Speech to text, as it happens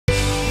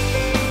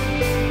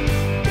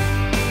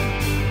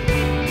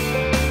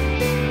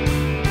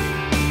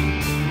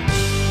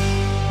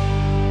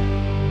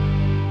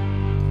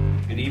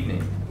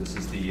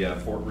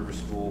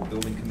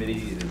Building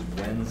Committee. It is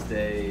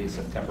Wednesday,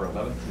 September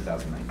 11th,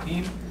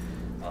 2019.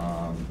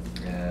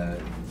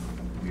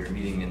 We are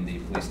meeting in the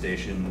police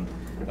station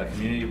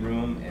community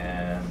room,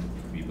 and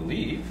we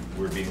believe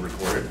we're being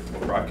recorded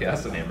for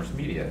broadcast on Amherst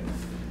Media.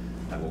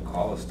 I will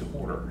call us to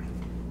order,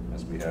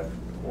 as we have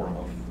a quorum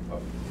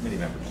of committee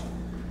members.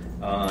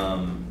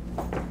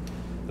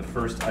 The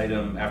first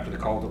item after the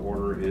call to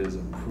order is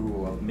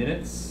approval of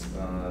minutes.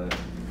 I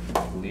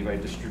believe I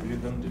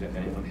distributed them. Did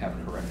anyone have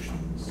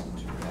corrections to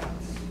that?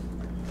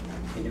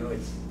 You know,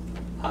 it's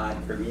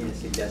odd for me to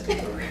suggest a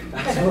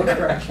possible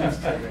corrections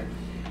to it.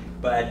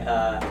 But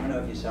I don't know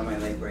if you saw my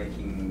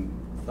late-breaking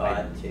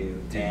thought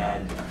to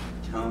add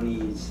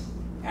Tony's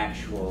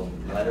actual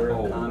letter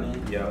of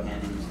comment. Yeah.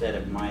 And instead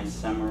of my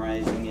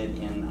summarizing it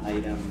in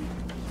item,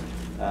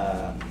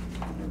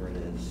 whatever it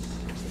is,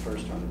 it's the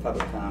first one, the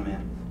public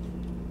comment,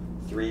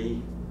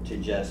 3, to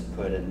just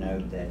put a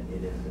note that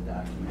it is the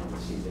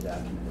document, see the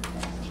document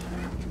attached,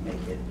 and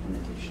make it an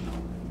additional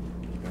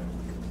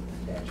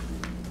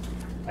attachment.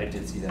 I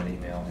did see that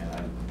email,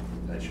 and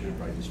I should have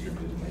probably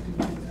distributed it, and I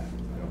didn't do that.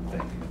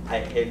 I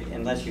don't think.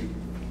 Unless you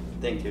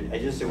think it, I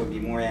just it would be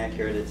more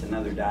accurate. It's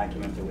another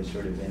document that was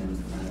sort of in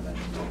front of us.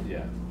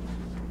 Yeah.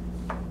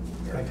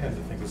 I tend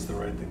to think it's the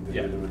right thing to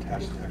do to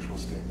attach the actual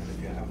statement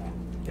if you have one.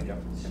 Yep.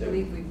 I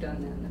believe we've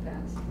done that in the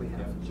past. We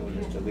have. So we'll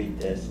just delete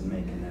this and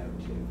make a note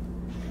too.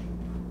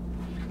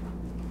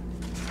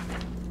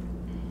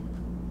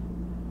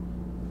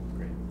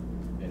 Great.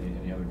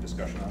 Any other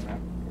discussion on that,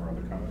 or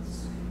other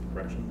comments,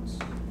 corrections?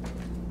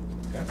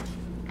 Okay.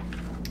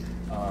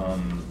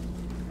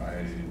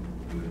 I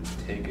would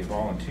take a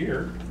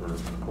volunteer for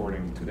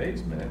recording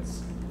today's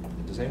minutes.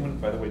 Does anyone,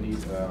 by the way,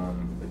 need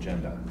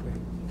agenda?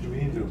 Do we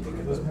need to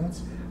approve those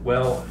minutes?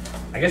 Well,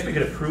 I guess we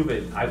could approve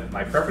it.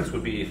 My preference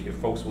would be, if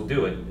folks will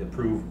do it,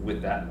 approve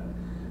with that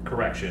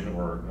correction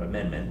or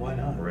amendment. Why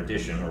not? Or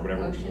addition, or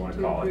whatever you want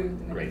to call it. Motion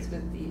to approve the minutes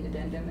with the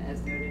addendum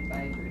as noted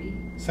by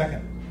Rudy.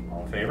 Second.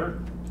 All in favor?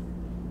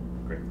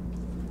 Great.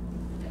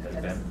 Has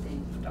been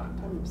Abstain.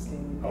 adopted. I'm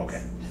abstaining.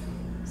 Okay.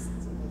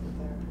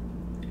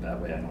 That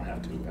way I don't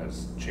have to,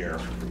 as chair,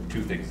 approve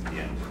 2 things at the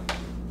end.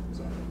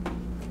 So,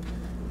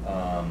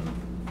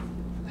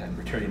 and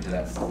returning to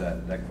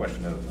that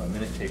question of a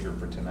minute taker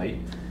for tonight,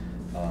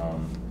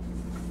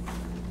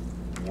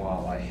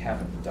 while I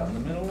haven't done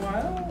them in a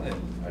while, and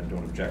I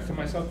don't object to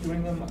myself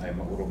doing them,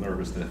 I'm a little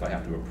nervous that if I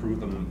have to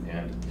approve them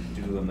and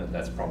do them,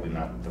 that's probably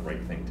not the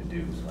right thing to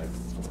do. So I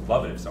would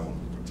love it if someone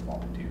would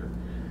volunteer.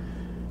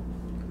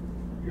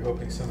 You're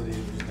hoping somebody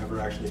who's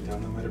never actually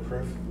done them would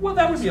approve? Well,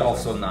 that would be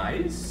also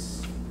nice.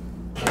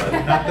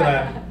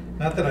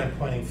 Not that I'm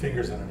pointing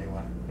fingers at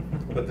anyone,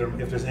 but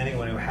if there's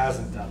anyone who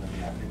hasn't done them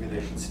yet, maybe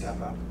they should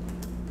step up.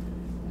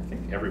 I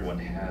think everyone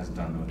has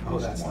done them at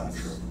least that's once.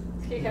 not true.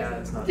 Yeah,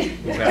 that's not That's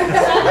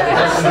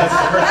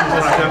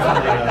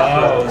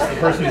Oh, it's the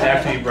person who's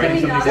actually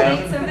writing Can we something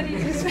nominate down.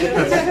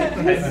 somebody?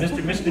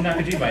 Mr.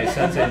 Nakajima, I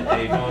sense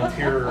a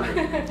volunteer.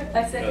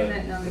 I second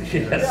that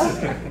nomination. Yes,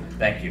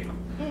 thank you.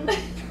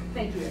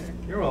 Thank you, Eric.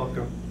 You're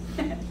welcome.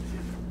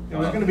 It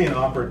was going to be an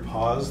awkward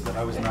pause that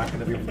I was not going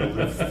to be able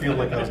to feel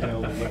like I was going to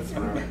live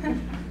through.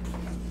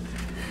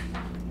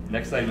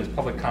 Next item is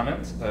public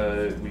comment.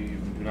 We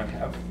do not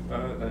have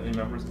any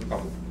members of the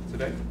public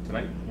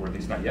tonight, or at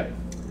least not yet.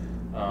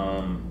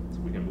 So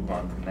we can move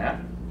on from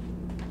that.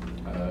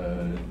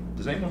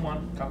 Does anyone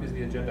want copies of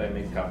the agenda? I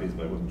made copies,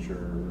 but I wasn't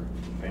sure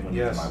if anyone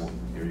needs them.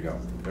 Here you go.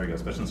 There you go.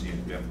 Especially since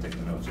you have to take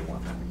the notes you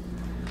want.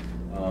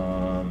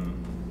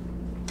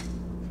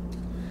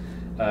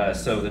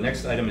 So the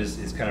next item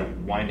is kind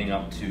of winding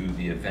up to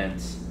the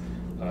event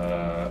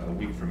a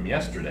week from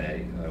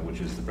yesterday,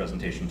 which is the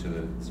presentation to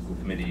the school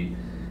committee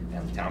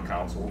and the town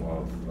council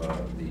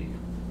of the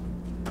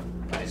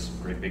nice,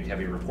 great big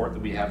heavy report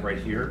that we have right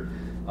here.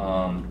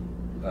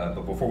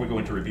 But before we go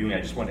into reviewing,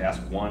 I just want to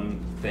ask one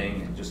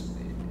thing, just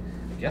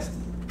I guess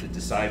to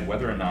decide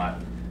whether or not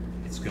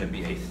it's going to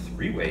be a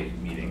 3-way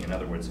meeting. In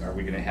other words, are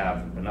we going to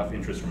have enough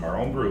interest from our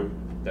own group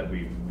that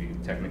we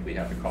technically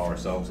have to call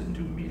ourselves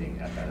into a meeting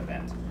at that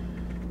event?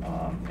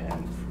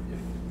 And if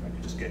I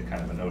could just get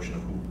kind of a notion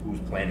of who's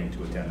planning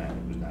to attend that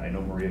and who's not. I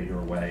know, Maria, you're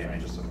away, and I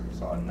just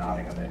saw a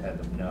nodding on the head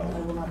of no. I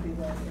will not be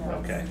there. Yeah.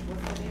 Okay.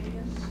 What's the date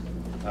again?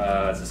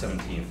 It's the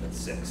 17th at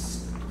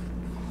 6.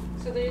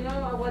 So do you know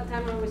at what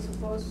time are we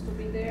supposed to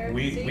be there?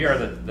 We are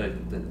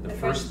the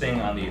first thing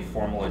on the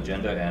formal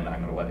agenda, and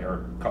I'm going to let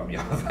Eric cut me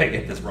off if I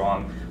get this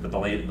wrong, but the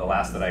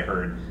last that I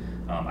heard,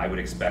 I would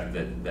expect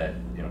that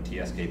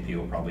TSKP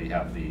will probably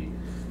have the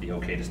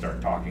okay to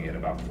start talking at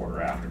about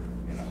quarter after,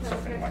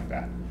 something like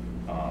that.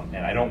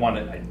 And I don't want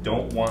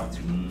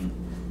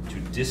to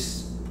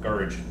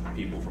discourage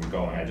people from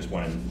going. I just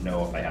want to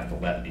know if I have to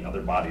let the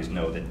other bodies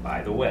know that,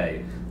 by the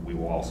way, we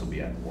will also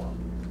be at quorum.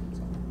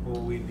 So.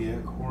 Will we be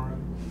at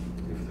quorum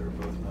if they're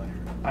both not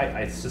here?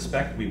 I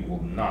suspect we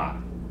will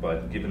not,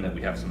 but given that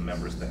we have some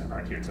members that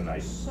aren't here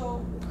tonight.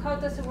 So how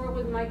does it work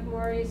with Mike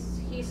Morris?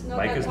 He's not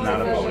Mike is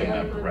not a voting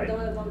member, right?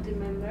 Not a voting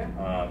member.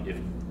 If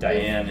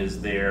Diane is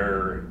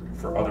there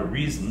for other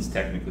reasons,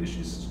 technically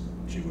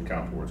she she would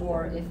count towards Or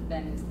quorum. if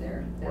Ben is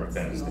there, Or if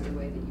that's Ben is the only there.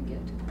 way that you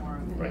get to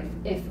quorum. And Right.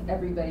 if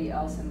everybody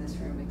else in this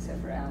room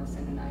except for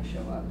Allison and I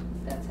show up,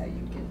 that's how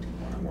you get to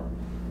quorum. Quorum.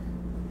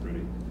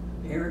 Rudy?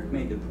 Eric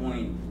made the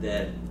point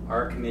that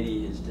our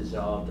committee is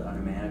dissolved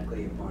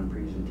automatically upon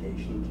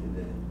presentation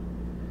to the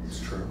It's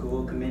true.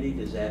 school committee.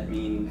 Does that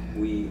mean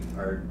we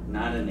are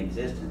not in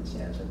existence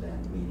as of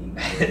that meeting?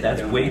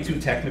 That's way too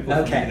technical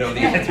for me Okay. to know the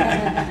answer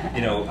to.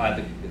 You know,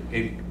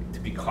 to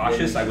be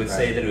cautious, I would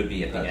say that it would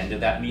be at the Right. end of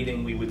that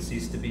meeting we would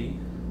cease to be.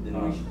 Then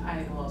we should-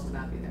 I will also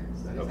not be there,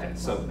 so Okay,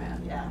 that's so- math.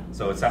 Yeah.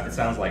 So it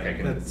sounds like I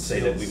can That say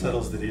that we will.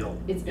 settles the deal.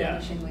 It's Yeah.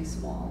 vanishingly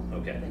small.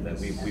 Okay, than then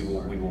you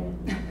we will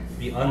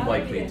be I'll be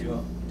unlikely there. to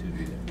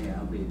be there. Yeah,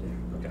 I'll be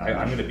there. Okay,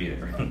 I'm gonna be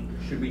there.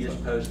 Should we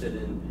just post it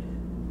in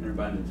an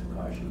abundance of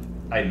caution?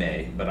 I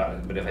may, but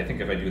if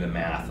I do the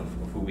math of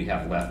who we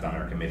have left on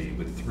our committee,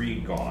 with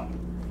 3 gone,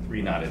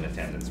 3 not in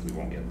attendance, we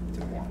won't get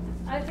to quorum.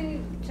 I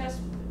think just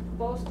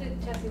post it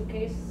just in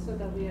case so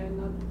that we are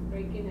not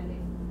breaking any.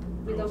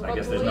 We Rules. don't I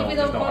guess control, there's if we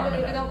no don't harm in control, if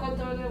we that. don't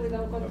control it, we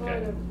don't control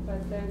Okay. it,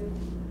 but then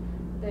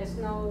there's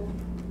no.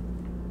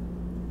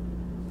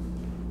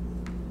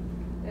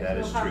 That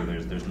there's is no true,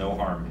 harm. there's no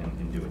harm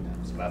in doing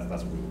that, so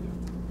that's what we will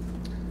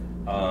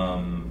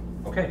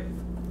do. Okay,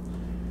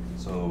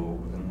 so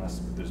unless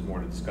there's more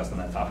to discuss on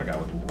that topic, I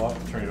would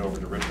love to turn it over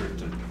to Richard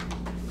to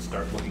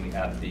start looking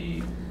at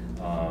the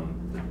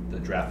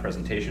draft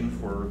presentation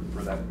for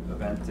that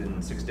event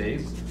in 6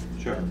 days.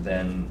 Sure. And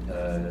then,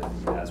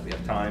 as we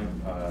have time,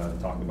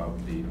 talk about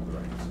the other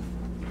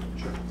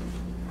items. Sure.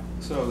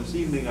 So this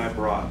evening I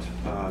brought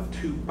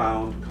 2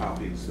 bound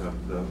copies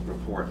of the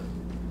report.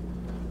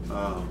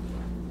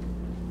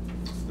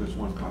 There's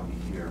one copy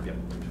here. Yep.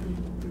 Between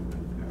you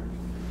and Eric.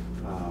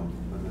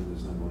 And then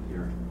there's another one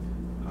here.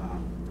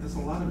 There's a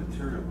lot of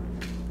material.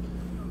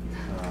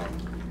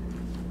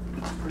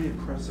 It's pretty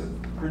impressive.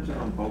 Printed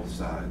on both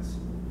sides.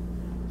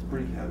 It's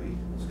pretty heavy.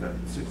 It's got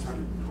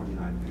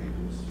 629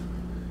 pages.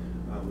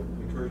 I would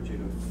encourage you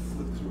to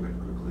flip through it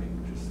quickly.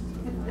 Just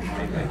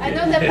I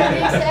know the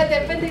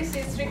appendix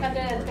is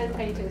 310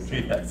 pages.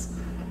 Yes.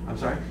 I'm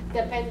sorry?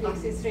 The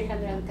appendix is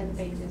 310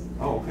 pages.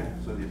 Oh, okay,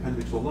 so the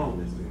appendix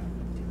alone is the appendix.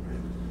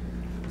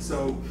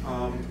 So,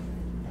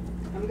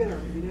 I'm gonna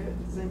read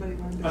it. Does anybody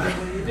mind?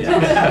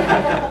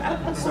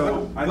 Yeah.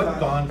 so I What thought.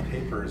 bond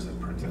paper is it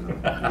printed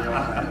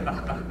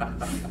on?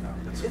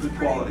 It's It's good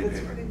quality pretty,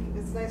 paper.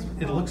 it's nice.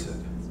 It looks it.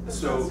 It's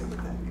So, not super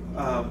thick.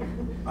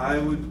 I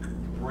would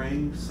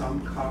bring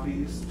some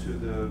copies to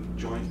the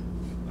joint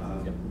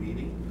Yep.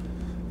 meeting.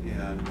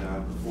 And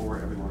before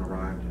everyone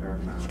arrived,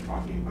 Eric and I were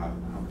talking about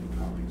how many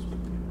copies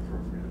would be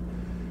appropriate.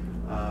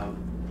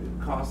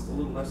 It costs a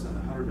little less than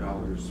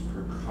 $100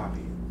 per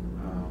copy.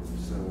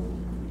 So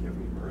if we get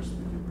reimbursed,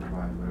 we can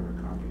provide whatever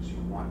copies you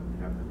want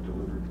and have them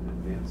delivered in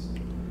advance. We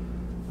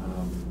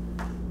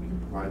can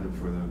provide them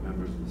for the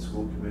members of the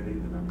school committee,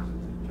 the members of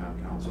the town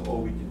council,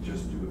 or we can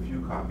just do a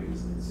few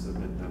copies and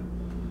submit them.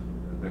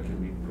 That can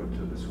be put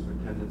to the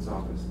superintendent's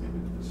office, maybe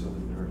the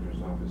facility director's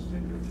office,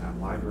 maybe the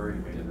town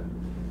library, maybe the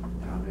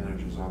town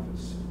manager's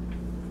office.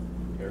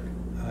 Eric?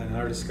 In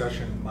our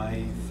discussion,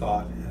 my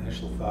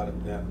initial thought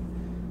had been,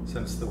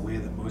 since the way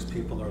that most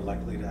people are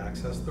likely to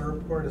access the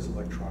report is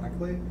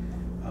electronically,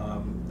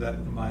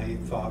 that my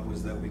thought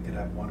was that we could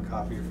have 1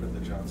 copy for the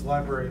Jones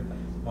Library,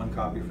 1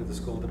 copy for the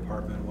school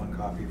department, 1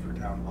 copy for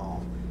town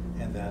hall,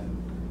 and then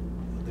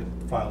the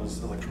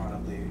files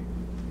electronically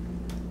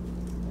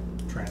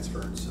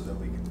transferred so that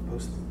we can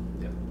post them.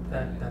 Yeah.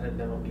 That had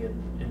been what we had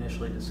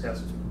initially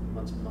discussed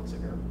months and months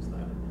ago, was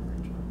that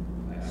arrangement.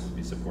 I would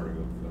be supportive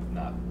of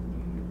not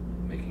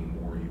making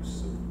more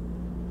use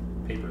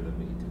of paper than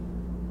we need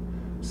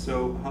to.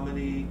 So how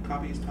many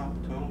copies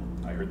total?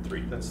 I heard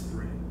 3. That's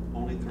 3.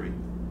 Only 3.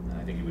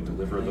 And I think you would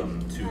deliver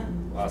them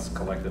to us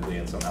collectively,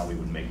 and somehow we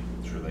would make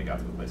sure they got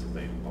to the place that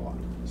they belong.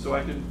 So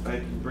I can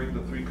bring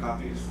the 3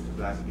 copies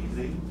to that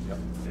evening. Yep.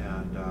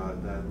 And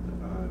then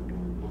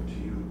we'll look to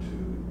you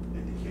to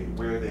indicate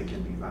where they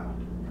can be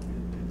found.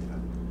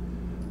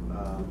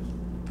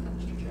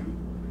 Mr. Chairman?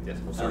 Yes,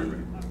 well, sorry. Rick.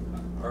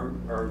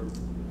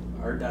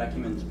 Are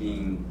documents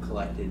being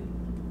collected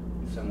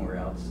somewhere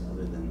else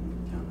other than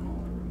town hall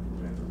or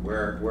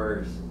whatever?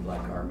 Where's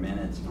like our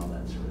minutes and all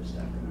that sort of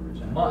stuff gonna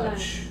reside?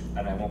 Much,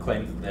 and I won't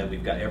claim that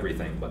we've got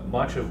everything, but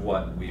much of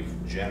what we've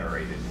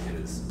generated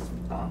is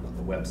on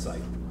the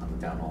website, on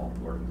the town hall,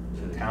 or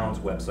the town's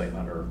website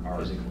under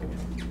our.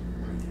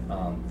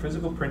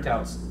 Physical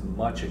printouts,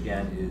 much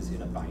again is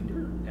in a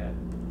binder at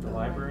the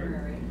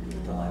library.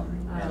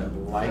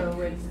 And like, So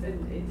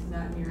it's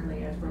not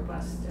nearly as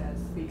robust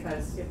as,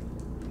 because if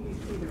you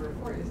see the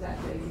report is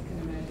that big, you can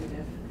imagine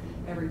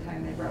if every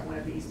time they brought one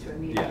of these to a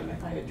meeting, Yeah.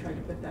 if I had tried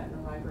to put that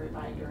in the library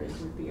binder, it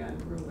would be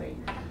unruly.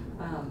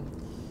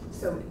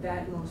 So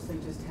that mostly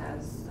just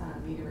has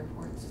meeting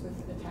reports with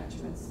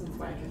attachments, that's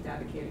why I kept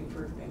advocating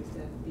for things to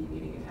be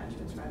meeting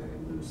attachments rather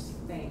than loose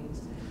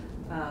things.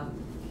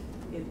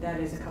 That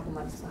is a couple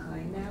months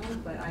behind now,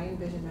 but I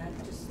envision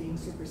that just being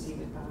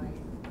superseded by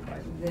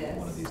this.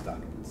 one of these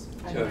documents.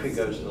 So if it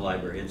goes to the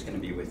library, it's gonna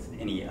be with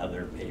any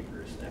other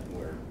papers that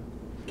were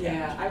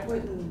Yeah, I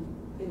wouldn't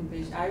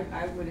envision,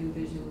 I would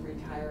envision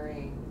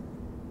retiring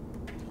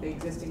the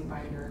existing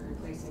binder and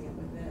replacing it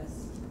with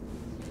this.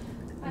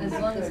 As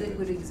long as it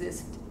would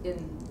exist in,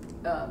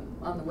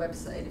 on the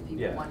website, if people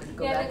Yeah. wanted to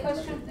go Yeah, back the and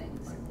look question- at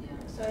things,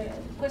 yeah. So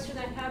the question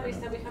I have is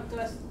that we have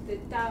to ask the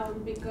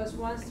town, because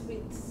once we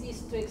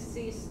cease to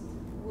exist,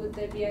 would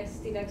there be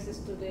still access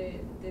to the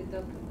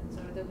documents,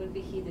 or they will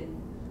be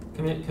hidden?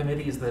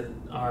 Committees that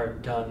are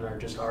done are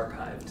just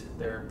archived.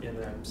 They're in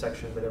a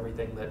section, but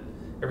everything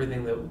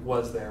that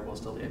was there will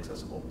still be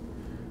accessible.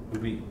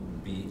 Would we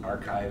be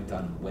archived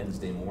on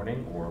Wednesday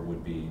morning, or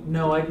would be?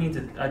 No,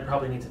 I'd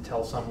probably need to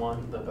tell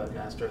someone, the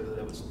webmaster, that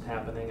it was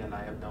happening, and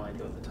I have no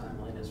idea what the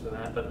timeline is for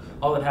that. But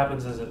all that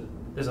happens is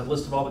there's a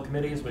list of all the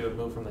committees. We would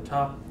move from the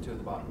top to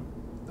the bottom.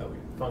 Okay.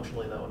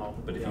 Functionally, that would all.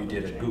 But if be you able to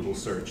did a change. Google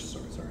search,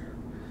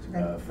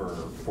 for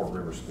Fort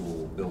River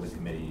School Building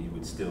Committee, you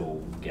would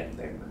still get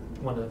there.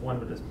 One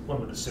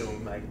would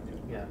assume,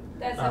 yeah.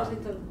 That's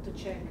something to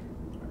check.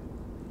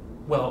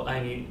 Well,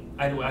 I mean,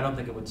 I don't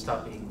think it would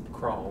stop being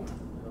crawled.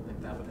 I don't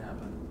think that would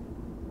happen.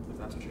 If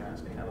that's what you're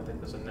asking, I don't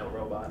think there's a no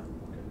robot.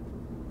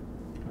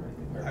 Or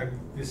anything there.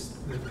 This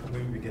we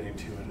may be getting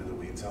too into the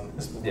weeds on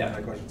this, but Yeah. one of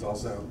my questions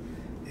also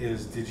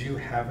is, did you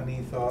have any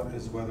thought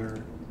as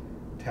whether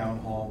Town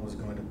Hall was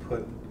going to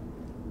put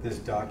this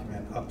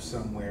document up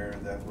somewhere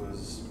that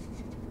was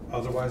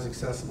otherwise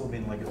accessible? I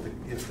mean, like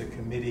if the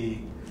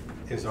committee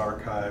is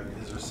archived,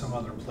 is there some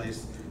other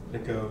place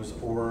that goes,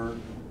 or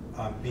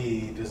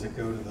B, does it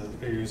go to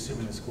the, are you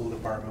assuming the school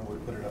department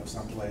would put it up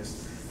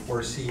someplace?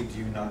 Or C, do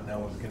you not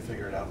know and we can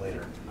figure it out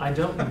later? I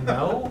don't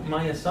know.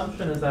 My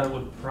assumption is that it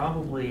would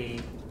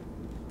probably.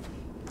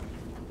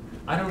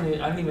 I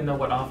don't even know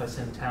what office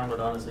in town would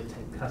honestly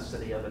take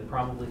custody of it.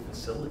 Probably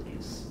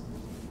facilities.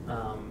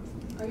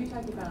 Are you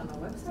talking about on the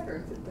website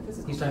or the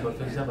physical? He's talking about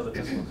the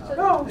physical copy.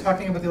 No, I'm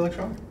talking about the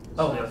electronic.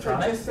 Oh, the So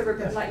electronic? just the,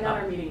 Yes. like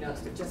not our meeting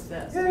notes, but just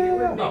this. Yeah, I mean, yeah, it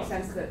would yeah. make Oh.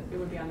 sense that it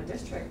would be on the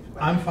district.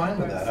 I'm fine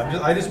with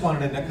that. I just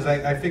wanted to know, because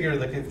I figured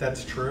like if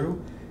that's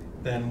true,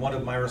 then one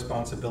of my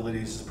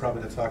responsibilities is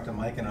probably to talk to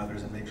Mike and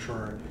others and make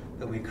sure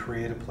that we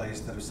create a place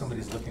that if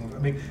somebody's looking, I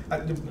mean,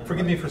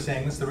 forgive me for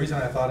saying this, the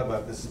reason I thought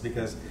about this is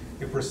because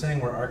if we're saying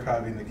we're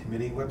archiving the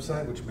committee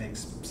website, which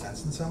makes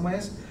sense in some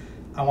ways,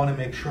 I want to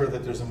make sure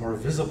that there's a more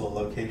visible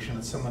location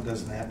that someone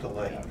doesn't have to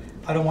like,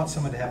 I don't want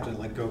someone to have to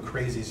like go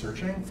crazy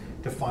searching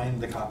to find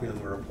the copy of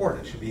the report.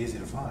 It should be easy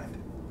to find.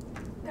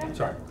 Can-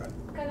 Sorry, go ahead.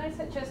 Can I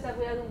suggest that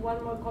we add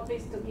one more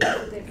copies to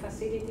give to the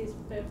facilities,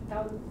 either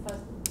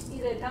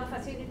town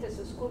facilities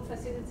or school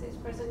facilities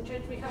person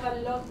church? We have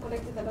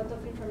collected a lot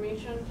of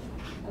information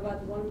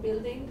about one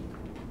building,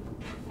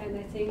 and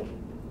I think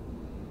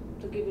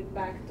to give it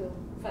back to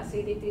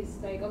facilities,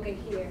 like, okay,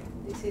 here,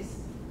 this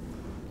is.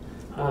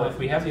 Well, if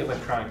we have the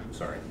electronic,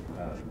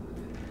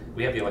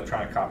 we have the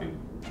electronic copy,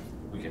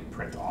 we can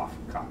print off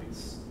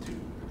copies too,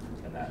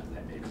 and that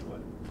may be what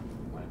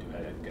we want to do.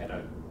 At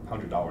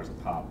 $100 a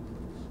pop,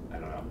 I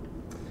don't know.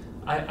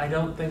 I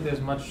don't think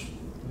there's much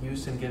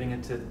use in giving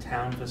it to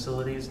town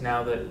facilities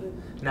now that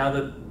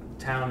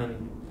town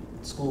and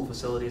school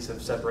facilities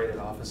have separated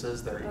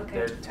offices. Their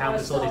town Or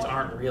facilities so-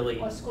 aren't really.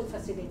 Or school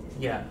facilities.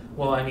 Yeah.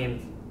 Well, I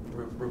mean,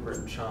 Rupert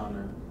and Sean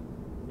are,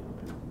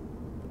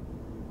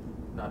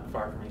 not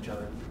far from each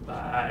other.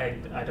 I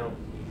don't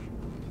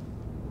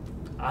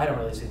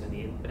really see the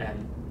need,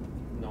 and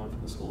no one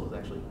from the school is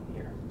actually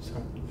here, so.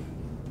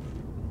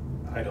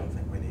 I don't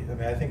think we need, I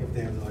mean, I think if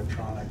they have the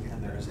electronic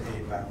and there's a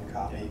bound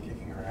copy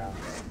kicking around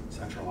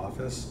central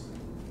office,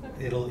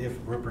 if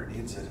Rupert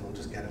needs it, he'll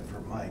just get it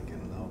from Mike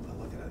and they'll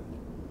look at it.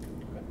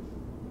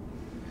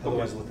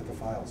 Otherwise, look at the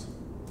files.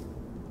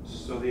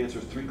 So the answer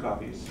is 3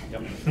 copies.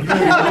 Yep.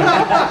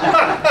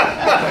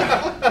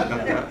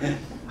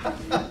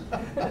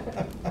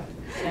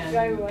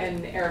 Very well.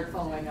 And Eric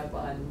following up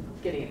on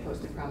getting it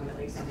posted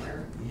prominently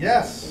somewhere.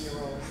 Yes. In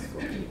your role as a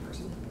school committee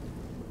person.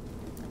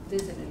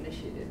 Visit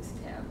initiatives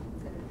tab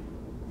that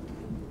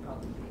would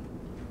probably be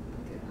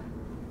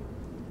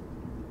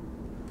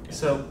good.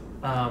 So,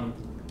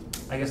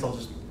 I guess I'll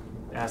just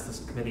ask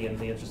this committee in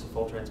the interest of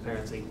full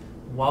transparency.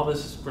 While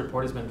this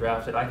report has been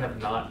drafted, I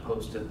have not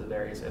posted the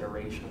various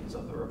iterations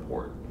of the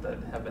report that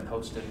have been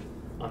hosted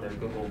on their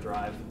Google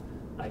Drive.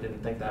 I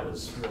didn't think that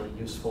was really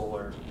useful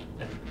and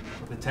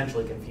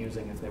potentially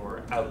confusing if they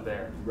were out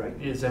there. Right.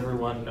 Is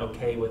everyone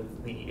okay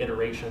with the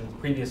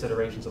previous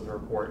iterations of the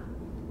report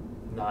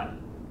not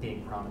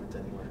being prominent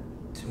anywhere?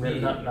 To me,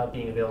 not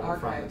being available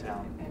from Archived the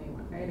town.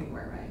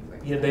 anywhere,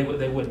 right? Yeah,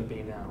 they wouldn't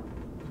be now.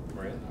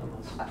 Right.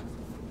 Unless.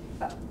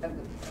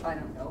 I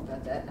don't know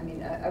about that. I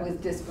mean, I was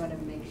just going to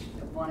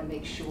want to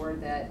make sure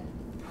that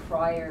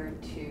prior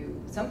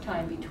to,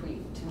 sometime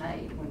between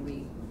tonight, when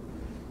we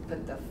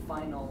put the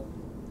final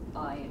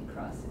I and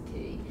cross the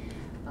T,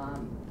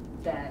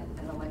 that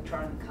an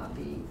electronic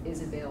copy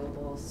is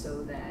available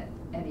so that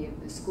any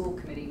of the school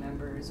committee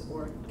members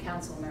or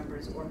council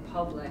members or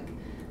public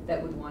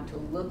that would want to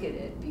look at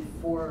it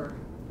before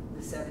the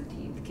the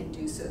 17th can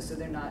do so, so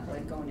they're not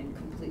like going in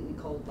completely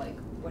cold, like,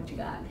 what you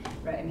got,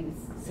 right? I mean,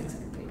 it's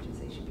 600 pages,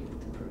 they should be able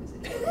to peruse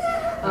it.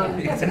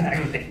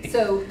 Exactly.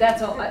 So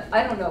that's all,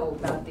 I don't know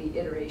about the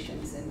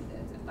iterations, and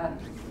I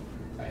don't know.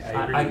 I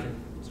agree I with- can-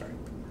 sorry.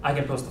 I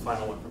can post the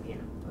final one from here.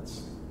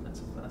 That's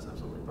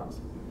absolutely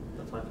possible.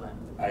 That's my plan.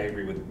 I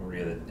agree with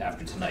Maria that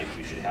after tonight,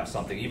 we should have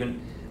something,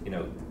 even, you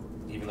know,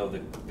 even though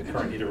the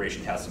current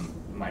iteration has some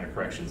minor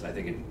corrections, I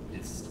think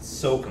it's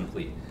so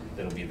complete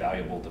that it'll be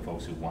valuable to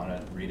folks who want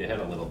to read ahead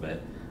a little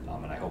bit,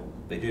 and I hope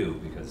they do,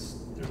 because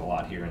there's a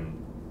lot here, and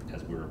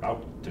as we're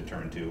about to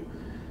turn to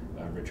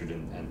Richard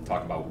and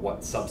talk about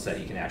what subset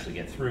he can actually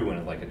get through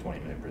in like a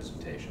 20-minute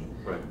presentation.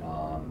 Right.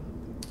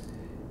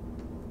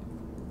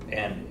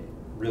 And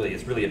really,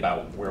 it's really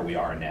about where we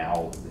are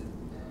now.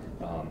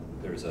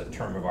 There's a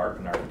term of art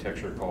in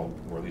architecture called,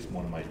 or at least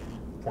one of my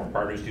former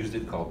partners used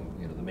it, called,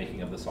 you know, the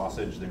making of the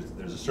sausage.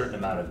 There's a certain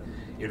amount of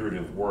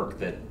iterative work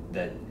that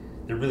there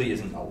really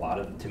isn't a lot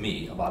of, to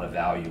me, a lot of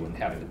value in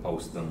having to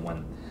post them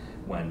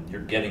when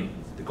you're getting,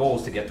 the goal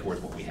is to get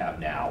towards what we have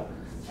now.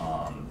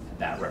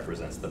 That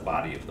represents the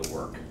body of the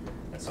work.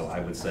 And so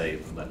I would say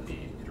let the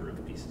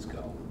iterative pieces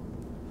go.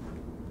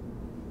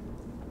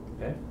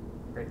 Okay?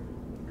 Great.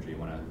 Or do you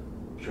want to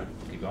Sure.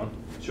 keep going?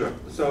 Sure.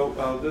 So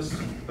this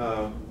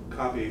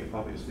copy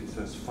obviously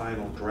says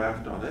final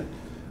draft on it.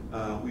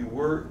 We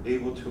were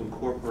able to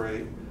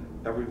incorporate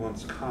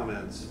everyone's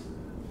comments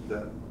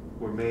that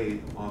were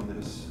made on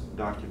this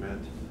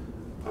document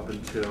up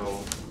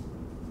until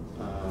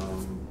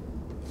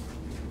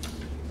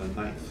the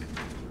 9th,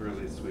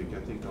 early this week.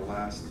 I think the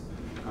last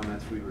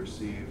comments we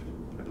received,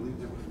 I believe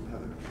they were from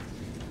Heather.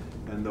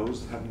 And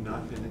those have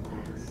not been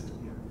incorporated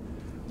yet.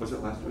 Was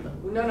it last week?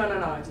 No,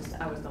 I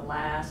was the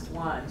last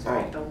one,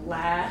 sorry, Oh. the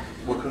last.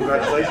 Well,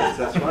 congratulations,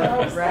 that's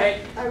fine.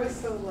 Right? I was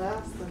so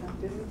last that I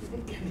didn't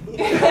think any.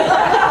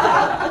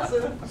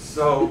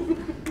 So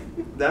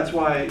that's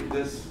why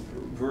this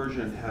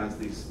version has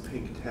these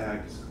pink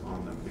tags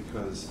on them,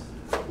 because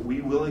we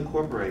will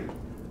incorporate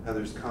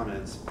Heather's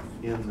comments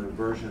in the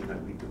version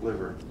that we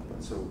deliver.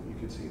 So you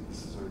can see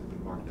this has already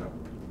been marked up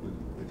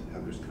with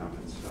Heather's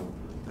comments. So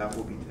that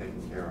will be taken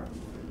care of.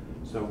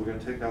 So we're going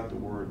to take out the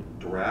word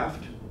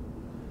draft.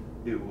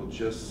 It will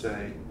just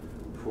say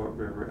Fort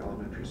River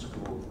Elementary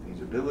School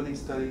feasibility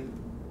study,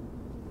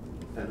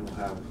 and it will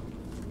have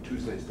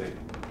Tuesday's date,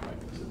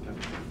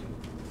 September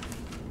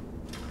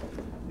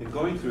 15th. In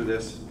going through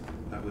this,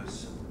 I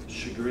was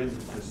chagrined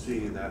to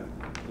see that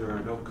there are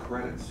no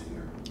credits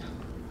here.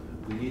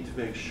 We need to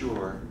make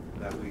sure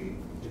that we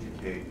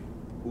indicate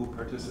who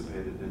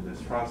participated in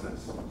this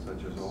process,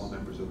 such as all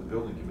members of the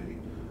building committee.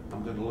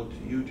 I'm going to look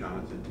to you,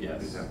 Jonathan, to give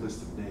me Yes. that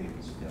list of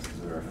names. Yes, because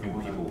there are a few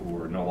people who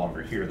are no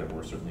longer here that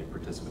were certainly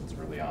participants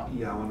early on.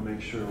 Yeah, I want to make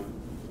sure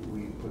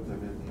we put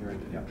them in here.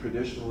 And Yeah.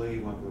 traditionally,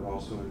 one would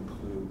also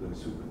include the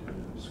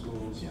superintendent of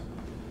schools Yeah.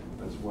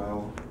 as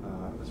well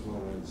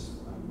as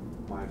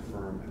my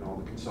firm and all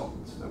the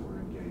consultants that were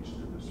engaged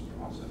in this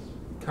process.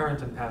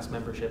 Current and past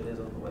membership is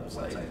on the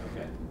website.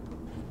 Okay.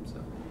 So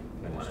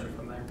That you is want it true.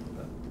 from there.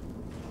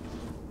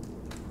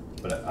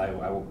 But I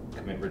will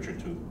commit Richard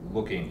to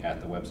looking at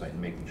the website and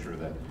making sure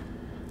that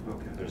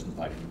Okay. there's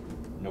like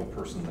no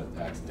person that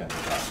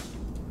accidentally got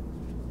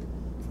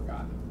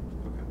forgotten.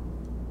 Okay.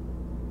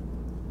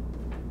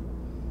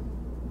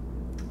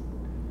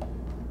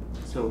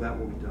 So that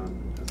will be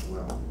done as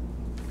well.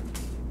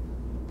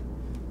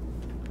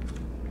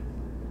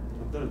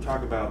 I'm going to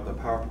talk about the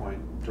PowerPoint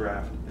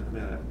draft in a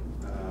minute,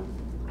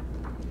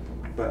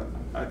 but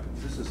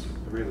this is a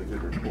really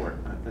good report.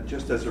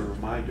 Just as a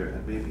reminder,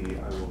 and maybe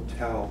I will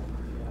tell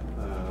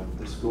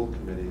the school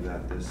committee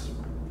that this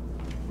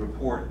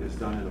report is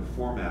done in a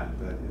format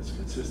that is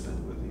consistent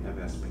with the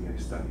MSBA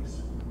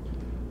studies.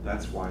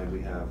 That's why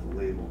we have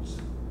labels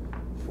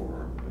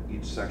for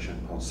each section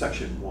called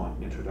Section 1,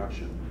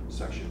 Introduction,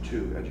 Section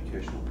 2,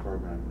 Educational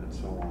Program, and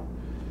so on.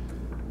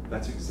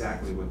 That's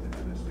exactly what the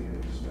MSBA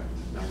expects.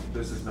 Now,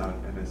 this is not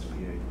an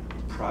MSBA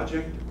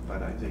project,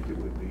 but I think it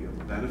would be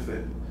of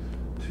benefit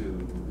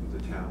to the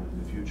town in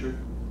the future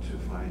to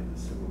find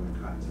similar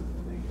kinds of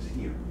things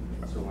here.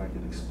 So I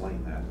can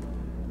explain that.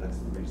 That's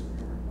the reason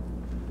for it.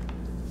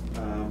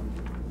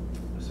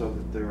 So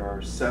that there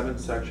are 7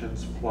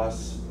 sections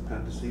plus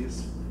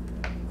appendices.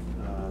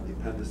 The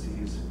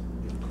appendices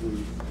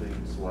include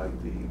things like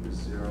the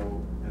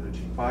Zero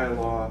Energy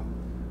Bylaw,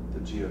 the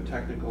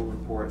geotechnical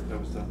report that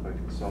was done by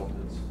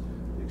consultants,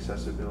 the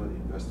accessibility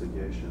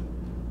investigation,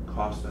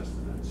 cost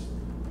estimates,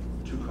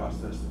 2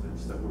 cost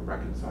estimates that were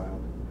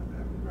reconciled,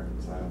 have been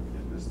reconciled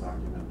in this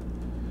document.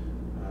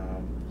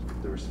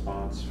 The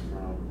response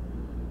from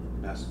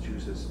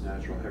Massachusetts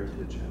Natural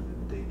Heritage and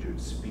Endangered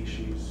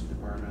Species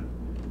Department,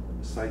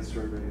 site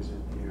surveys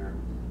in here,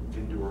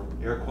 indoor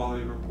air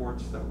quality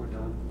reports that were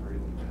done are in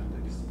the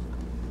appendix,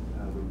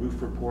 the roof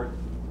report,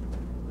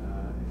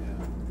 and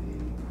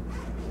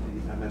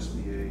the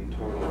MSBA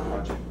total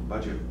project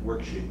budget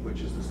worksheet,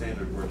 which is the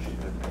standard worksheet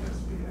that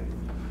MSBA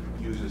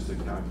uses to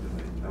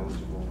calculate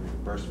eligible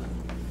reimbursement.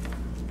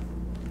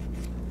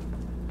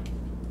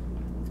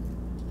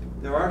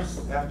 There are,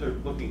 after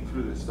looking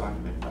through this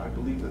document, I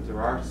believe that there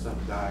are some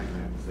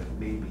diagrams that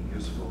may be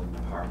useful in the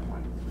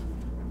PowerPoint.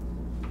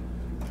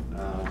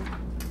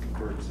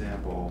 For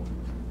example,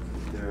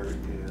 there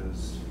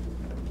is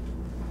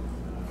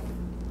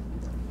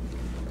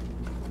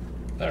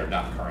That are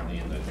not currently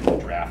in the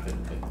draft. that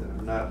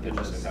are not in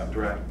this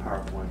direct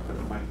PowerPoint, but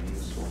it might be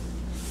useful,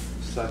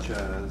 such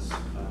as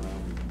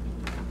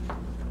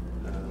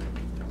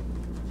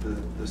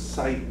the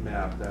site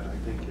map that I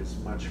think is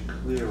much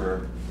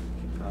clearer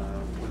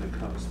when it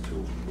comes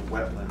to the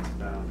wetlands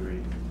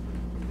boundary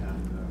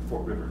and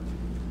Fort River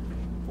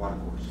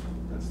watercourse.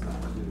 That's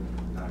not clear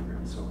in the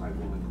diagram, so I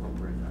will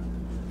incorporate that.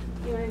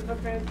 You will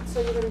incorporate,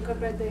 so you will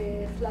incorporate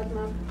the flat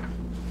map,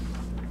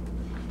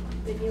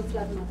 the new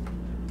flat map.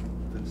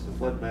 It's the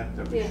flood map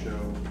that we Yeah.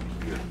 show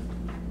here.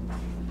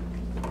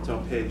 It's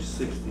on page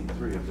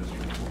 63 of this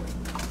report.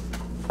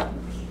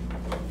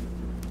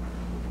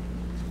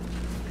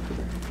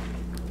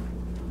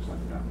 Looks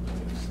like that.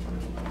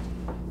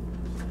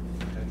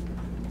 Okay.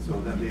 So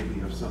that may be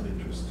of some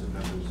interest to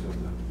members of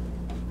the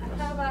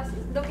How about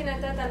looking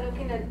at that and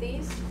looking at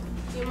this?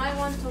 You might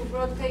want to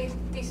rotate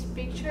this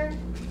picture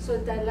so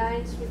it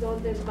aligns with all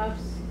the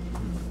maps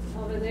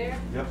over there.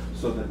 Yep,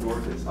 so the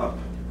north is up.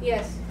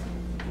 Yes,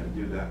 Yeah,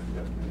 do that.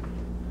 Yep.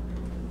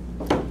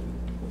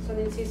 so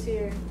it's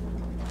easier.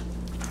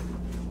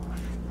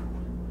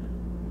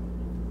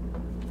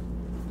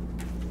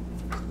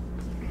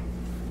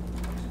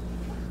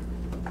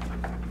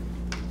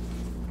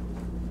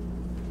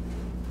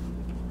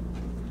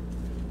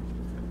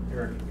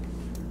 Eric,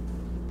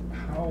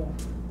 I'm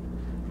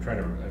trying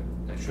to,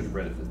 I should have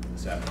read it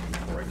this afternoon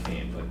before I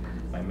came, but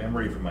my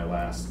memory from my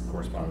last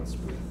correspondence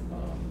with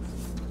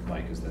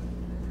Mike is that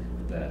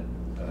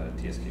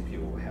TSKP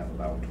will have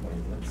about 20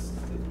 minutes to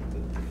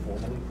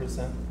formally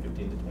present,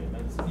 15 to 20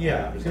 minutes?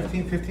 Yeah,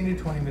 Present. 15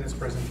 to 20 minutes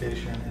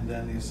presentation, and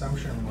then the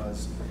assumption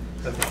was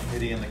that the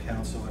committee and the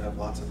council would have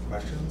lots of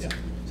questions. Yeah.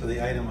 So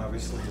the item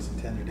obviously is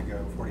intended to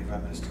go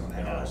 45 minutes to an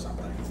hour or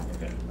something.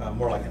 Okay.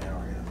 More like an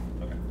hour, yeah.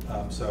 Okay.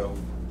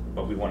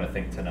 But we want to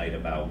think tonight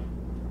about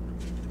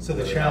so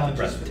the whether or not challenge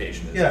the is,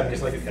 presentation is. yeah,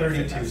 it's like if we can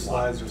fit 32 that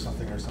slot. slides or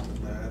something. I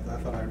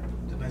thought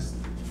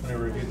when I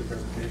reviewed the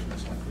presentation,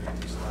 it's like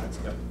 32 slides.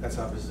 Yep. That's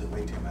obviously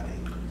way too many.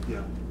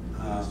 Yeah.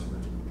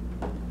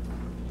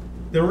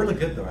 They were really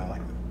good though, I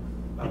like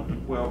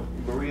them. Well,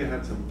 Maria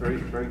had some very,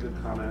 very good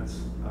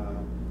comments,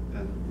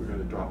 and we're going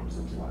to drop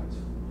some slides.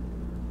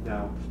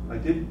 Now, we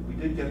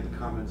did get the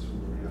comments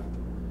from Maria.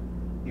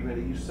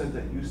 You said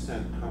that you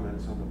sent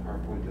comments on the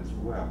PowerPoint as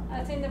well.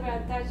 I think they were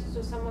attached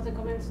to some of the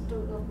comments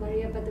of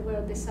Maria, but they were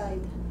on the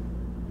side.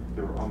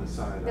 They were on the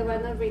side. They were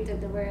not written,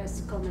 they were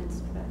as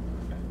comments, but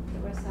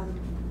there were some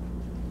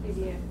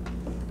idea.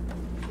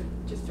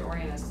 Just to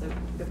orient us,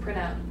 the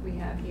printout we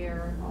have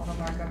here, all the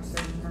markups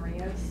are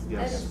Maria's.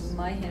 Yes. That's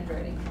my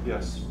handwriting.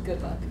 Yes.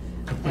 Good luck.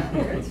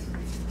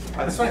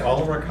 That's why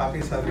all of our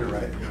copies have your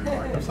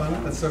markups on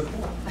it. That's so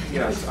cool.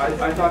 Yes,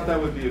 I thought that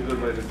would be a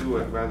good way to do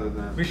it rather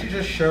than. We should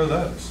just show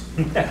those.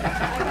 We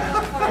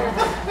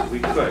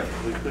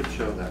could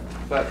show that.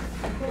 But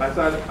I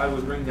thought I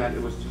would bring that,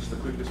 it was just the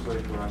quickest way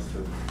for us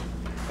to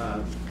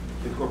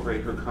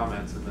incorporate her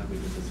comments and then we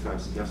can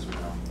discuss yes or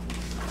no.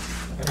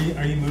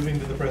 Are you moving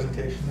to the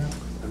presentation now?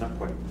 Not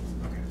quite.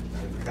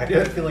 Okay. I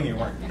had a feeling you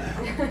weren't.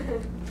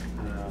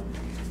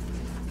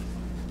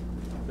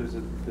 There's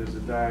a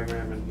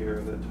diagram in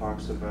here that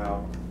talks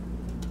about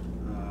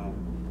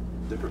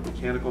different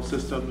mechanical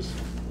systems.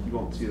 You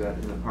won't see that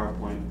in the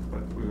PowerPoint,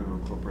 but we're going to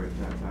incorporate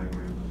that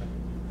diagram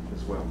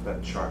as well,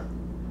 that chart.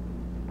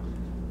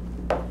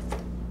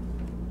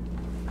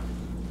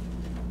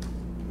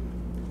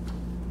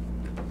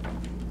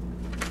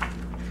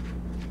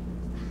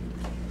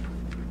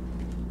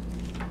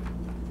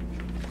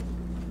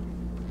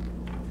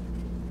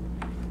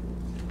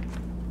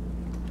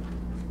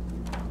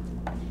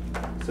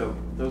 So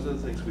those are the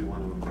things we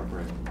want to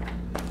incorporate.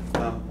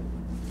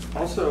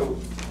 Also,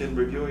 in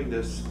reviewing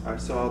this, I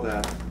saw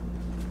that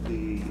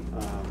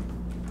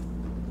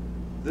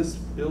this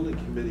building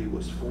committee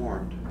was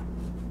formed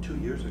 2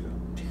 years ago.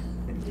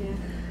 Yeah.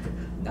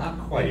 Not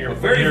quite, And but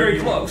very, very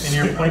close. And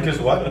your point is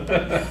what?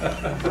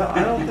 Well,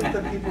 I don't think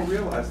that people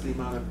realize the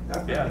amount of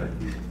effort Yeah. that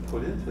you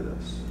put into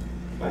this.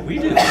 Well, we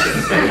do.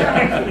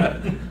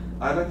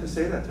 I'd like to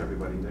say that to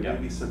everybody. There Yeah.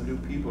 may be some new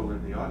people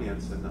in the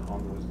audience and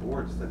on those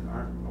boards that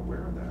aren't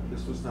aware of that.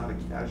 This was not a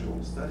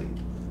casual study.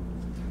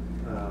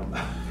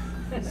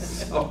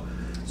 That's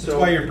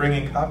why you're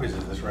bringing copies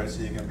of this, right?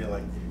 So you can be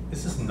like,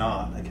 this is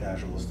not a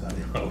casual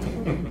study. So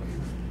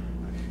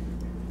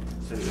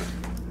anyway,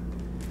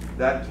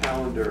 that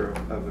calendar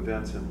of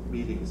events and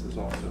meetings is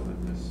also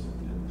in this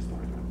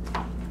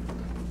document.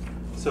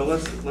 So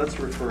let's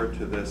refer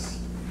to this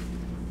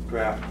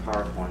draft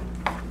PowerPoint.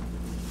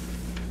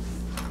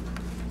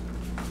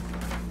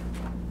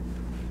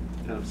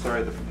 And I'm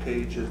sorry, the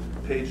page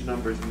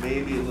numbers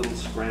may be a little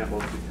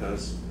scrambled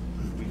because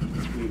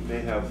we may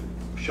have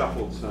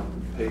shuffled some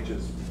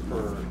pages per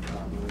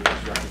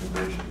Maria's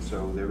recommendation.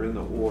 So they're in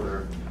the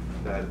order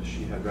that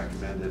she had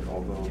recommended,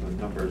 although the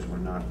numbers were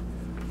not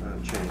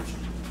changed.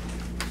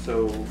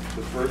 So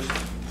the first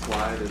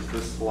slide is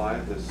this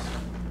slide, this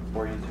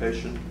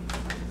orientation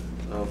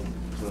of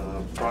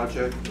the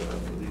project,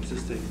 the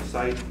existing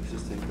site,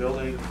 existing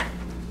building.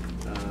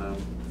 And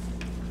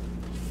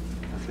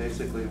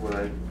basically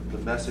the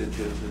message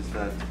is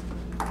that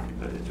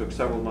it took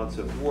several months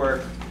of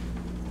work.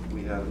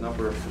 We had a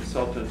number of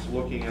consultants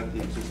looking at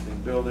the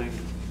existing building.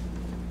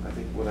 I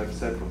think what I've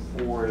said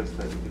before is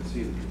that you can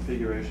see the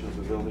configuration of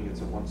the building. It's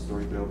a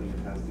one-story building.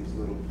 It has these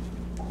little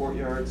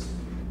courtyards,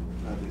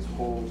 these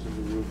holes in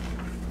the roof,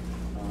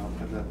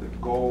 and that the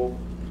goal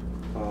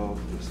of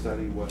the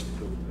study was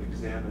to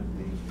examine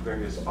the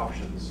various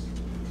options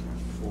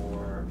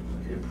for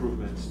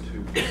improvements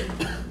to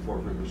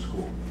Fort River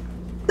School.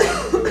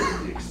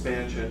 The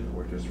expansion,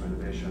 or just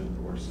renovation,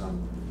 or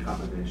some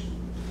combination.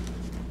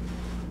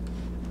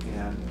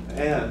 And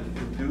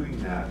in doing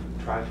that,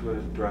 try to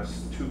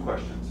address two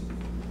questions,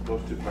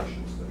 those two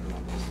questions that are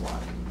on the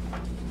slide.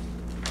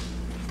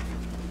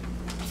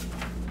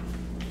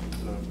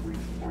 A brief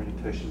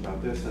orientation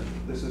about this, and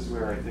this is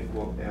where I think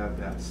we'll add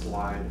that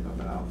slide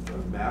about the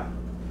map.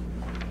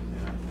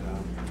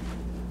 And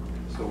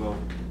so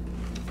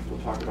we'll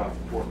talk about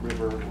Fort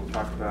River, we'll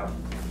talk about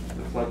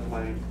the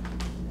floodplain,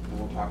 and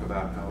we'll talk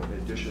about how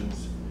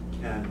additions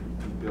can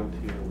be built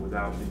here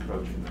without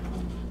encroaching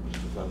on the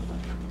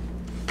floodplain.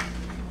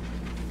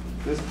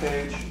 This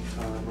page,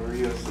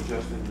 Maria is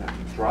suggesting that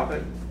we drop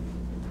it.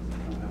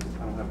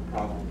 I don't have a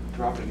problem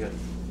dropping it,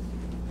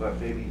 but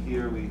maybe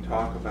here we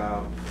talk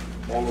about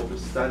all of the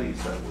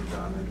studies that were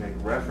done and make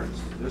reference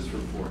to this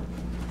report.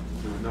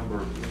 There were a number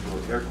of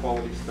indoor air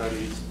quality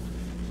studies,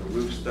 the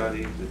roof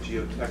study, the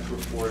geotech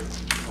report,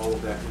 all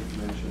of that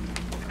information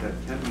that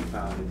can be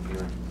found in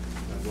here.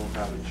 And we'll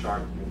have a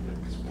chart here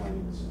that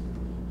explains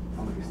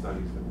how many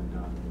studies that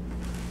were done.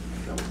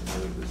 That was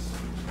part of this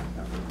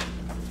effort.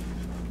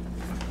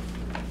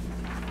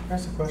 Can I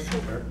ask a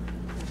question here?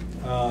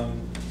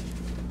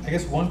 I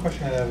guess one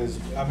question I have is,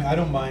 I mean, I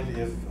don't mind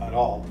if, at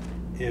all,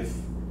 if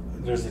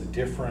there's a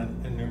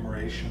different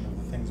enumeration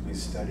of the things we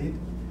studied,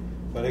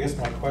 but I guess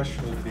my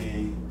question would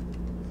be,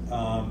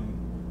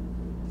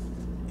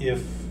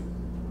 if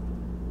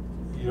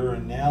your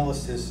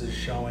analysis is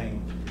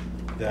showing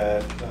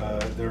that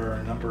there are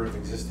a number of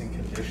existing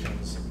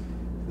conditions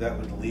that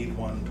would lead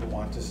one to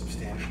want to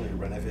substantially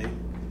renovate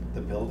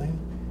the building,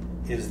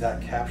 is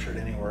that captured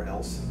anywhere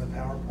else in the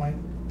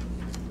PowerPoint?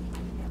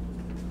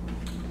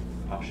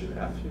 Option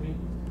F, you mean?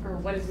 Or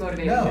what is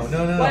motivating No, this?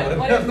 no.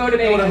 What is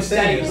motivating what I'm this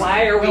saying study? is,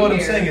 Why are we here? what I'm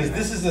saying is,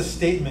 this is a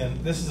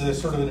statement, this is a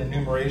sort of an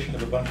enumeration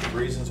of a bunch of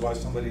reasons why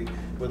somebody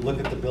would look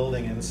at the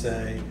building and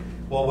say,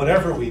 well,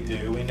 whatever we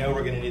do, we know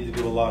we're going to need to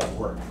do a lot of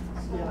work,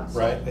 Yeah.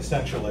 right,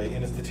 essentially,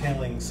 and it's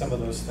detailing some of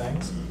those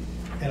things.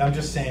 And I'm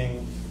just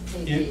saying,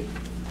 Page you- 8.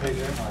 Page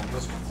 8,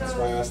 that's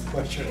why I asked the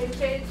question.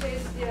 Page 8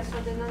 is, yes,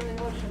 for the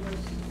non-negotiables.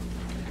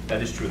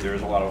 That is true, there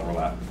is a lot of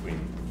overlap between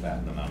that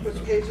and the non-negotiables.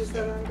 Which page is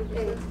that on? Did you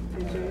say?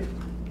 Page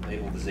 8?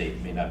 Labeled as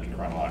 8, may not be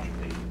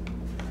chronologically.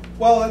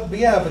 Well,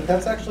 yeah, but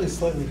that's actually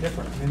slightly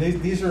different. I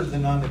mean, these are the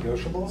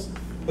non-negotiables,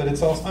 but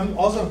it's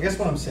also, I guess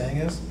what I'm saying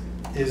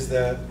is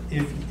that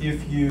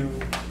if you,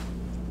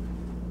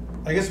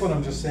 I guess what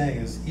I'm just saying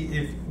is,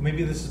 if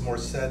maybe this is more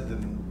said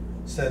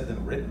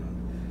than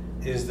written,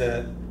 is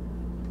that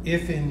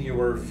if in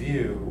your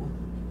view,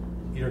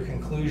 your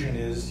conclusion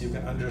is you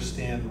can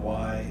understand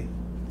why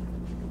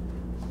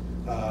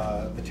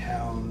the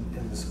town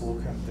and the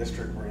school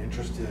district were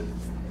interested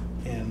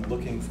in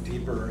looking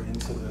deeper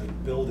into the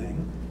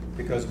building,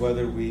 because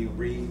whether we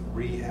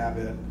rehab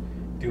it,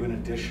 do an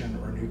addition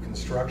or new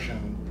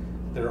construction,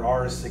 there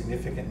are a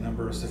significant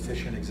number of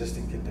sufficient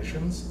existing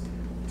conditions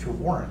to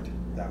warrant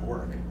that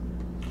work.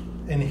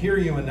 And here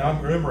you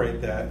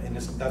enumerate that, and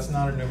that's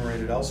not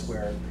enumerated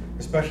elsewhere,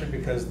 especially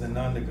because the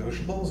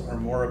non-negotiables are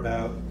more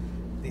about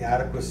the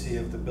adequacy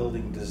of the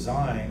building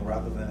design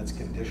rather than its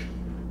condition.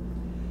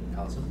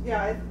 Allison?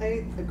 Yeah,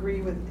 I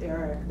agree with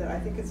Eric that I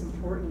think it's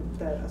important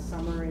that a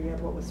summary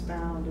of what was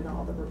found in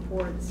all the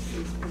reports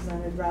is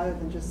presented, rather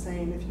than just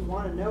saying, if you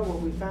want to know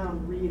what we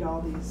found, read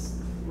all these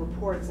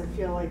reports. I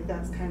feel like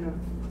that's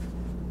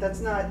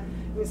not, I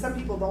mean, some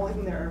people, the only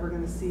thing they're ever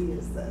going to see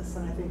is this,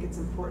 and I think it's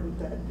important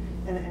that,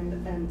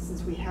 and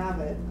since we have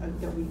it,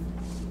 that we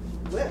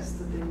list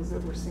the things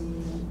that we're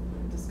seeing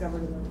and discovered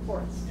in the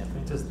reports. I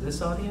mean, is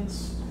this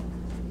audience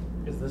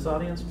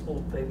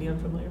will they be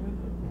unfamiliar with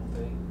it?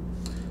 Will they?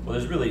 Well,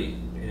 there's really,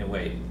 in a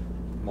way,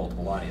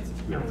 multiple audiences.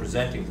 We are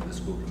presenting to the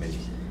school committee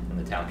and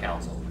the town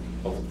council,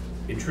 but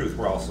in truth,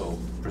 we're also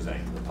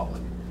presenting to the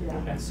public. Yeah.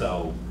 And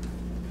so,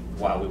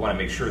 while we want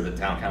to make sure that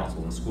town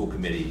council and the school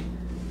committee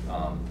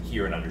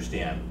hear and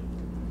understand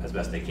as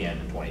best they can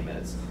in 20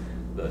 minutes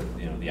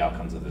the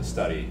outcomes of this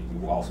study, we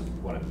will also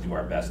want to do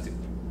our best to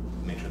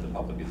make sure the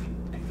public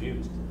isn't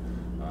confused.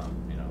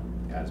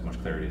 Add as much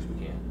clarity as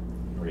we can.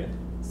 Maria?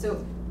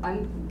 So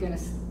I'm gonna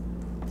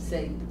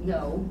say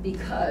no,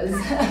 because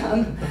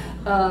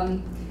I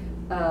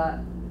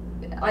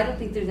don't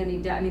think there's any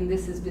doubt. I mean,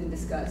 this has been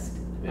discussed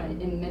Yeah.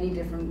 in many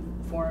different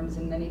forms,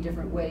 in many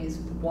different ways,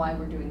 why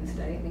we're doing the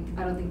study.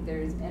 I don't think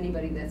there's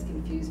anybody that's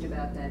confused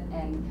about that.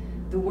 And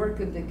the work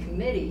of the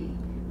committee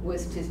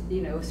was to,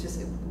 it's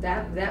just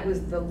that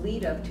was the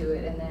lead up to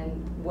it. And then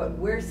what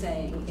we're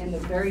saying in the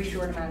very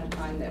short amount of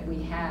time that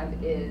we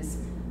have is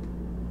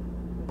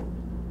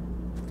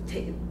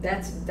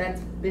that's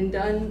been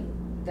done,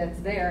 that's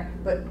there,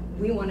 but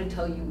we want to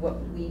tell you what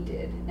we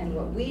did. And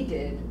what we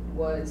did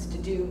was to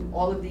do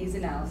all of these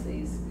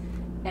analyses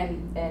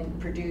and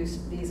produce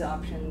these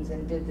options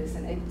and did this.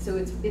 And so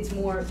it's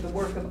more the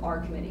work of our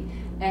committee.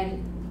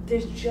 And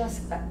there's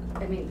just,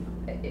 I mean,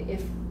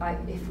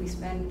 if we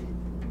spend,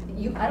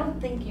 I don't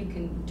think you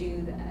can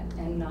do that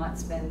and not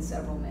spend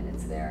several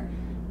minutes there.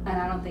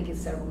 And I don't think it's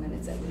several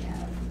minutes that we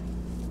have.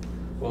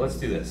 Well, let's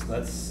do this.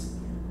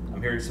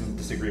 I'm hearing some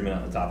disagreement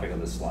on the topic of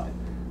this slide.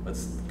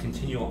 Let's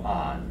continue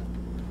on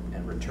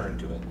and return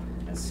to it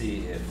and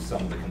see if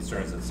some of the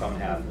concerns that some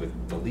have with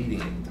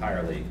deleting it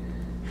entirely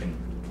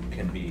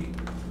can be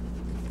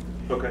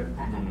Okay.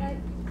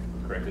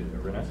 corrected.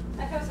 Renee?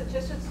 I have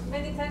suggestions.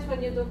 Many times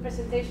when you do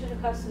presentation, you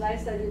have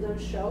slides that you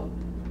don't show,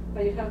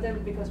 but you have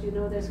them because you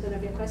know there's going to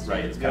be a question.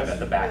 Right, it's kind of at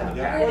the back of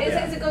the Yeah.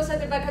 pack. It goes at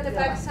the back of the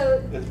Yeah. pack.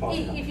 So It's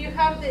possible. if you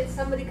have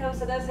somebody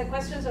comes and asks the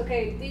questions,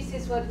 okay, this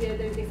is what we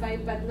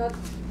identified, but not,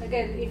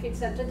 again, if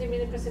it's a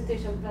 20-minute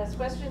presentation plus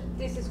question,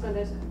 this is going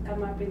to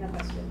come up in a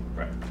question.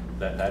 Right,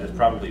 that is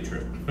probably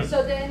true.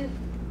 So then,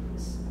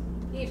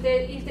 if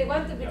they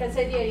want to, we can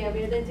say, yeah,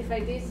 we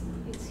identified this,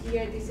 it's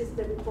here, this is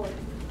the report.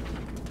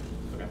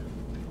 Okay.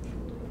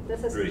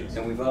 That's a Rudy. suggestion.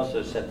 And we've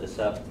also set this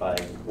up by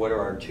what are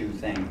our two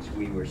things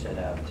we were set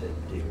out to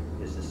do?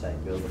 Is the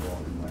site buildable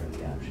and what are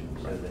the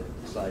options? So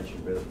that the slide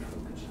should really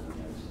focus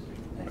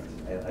on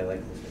those. I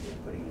like this idea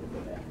of putting it at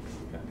the back.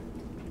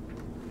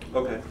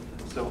 Okay. Okay,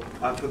 so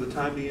for the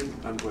time being,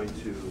 I'm going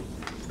to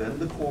bend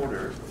the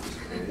corner of this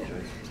page.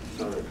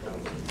 So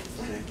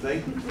same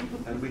thing,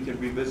 and we can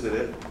revisit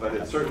it, but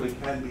it certainly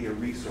can be a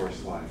resource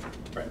slide.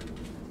 Right.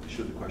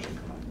 Should the question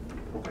come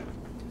up. Okay.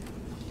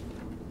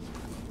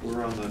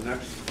 We're on the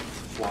next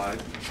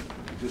slide,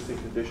 existing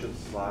conditions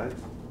slide.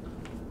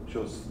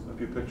 Shows a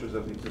few pictures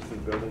of the existing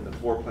building, the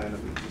floor plan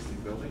of the existing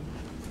building.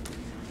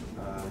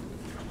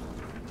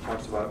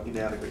 Talks about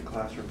inadequate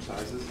classroom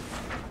sizes.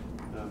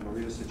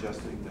 Maria's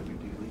suggesting that we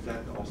delete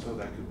that also.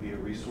 That could be a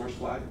resource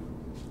slide,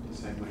 the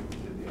same way we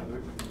did the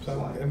other So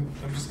slide.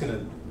 I'm just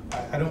gonna,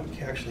 I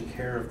don't actually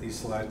care if these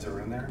slides are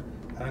in there.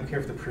 I don't care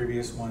if the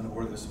previous one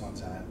or this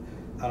one's in it.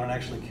 I don't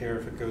actually care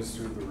if it goes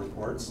through the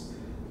reports.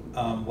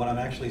 What I'm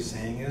actually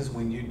saying is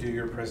when you do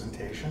your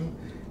presentation,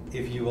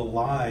 if you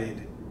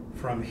allied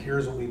from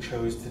here's what we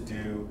chose to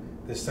do,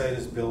 the site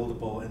is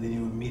buildable, and then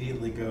you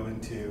immediately go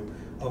into,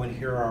 oh, and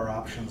here are our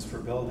options for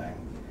building.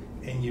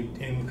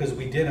 And because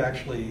we did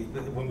actually,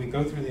 when we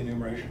go through the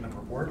enumeration of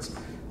reports,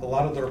 a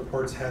lot of the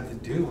reports had to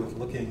do with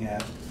looking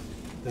at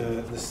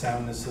the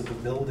soundness of the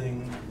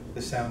building,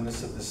 the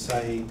soundness of the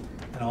site,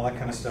 and all that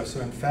kind of stuff.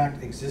 So in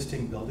fact,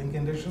 existing building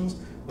conditions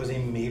was a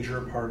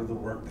major part of the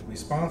work that we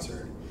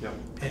sponsored. Yep.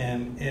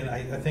 And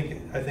I think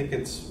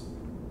it's,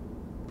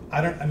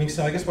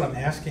 so I guess what I'm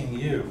asking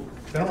you,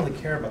 I don't really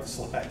care about the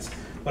slides,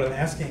 but I'm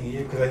asking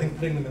you, because I think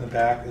putting them in the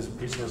back as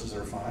resources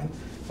are fine,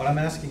 what I'm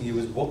asking you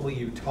is what will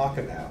you talk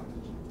about?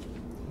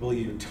 Will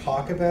you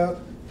talk about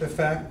the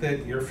fact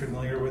that you're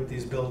familiar with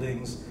these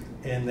buildings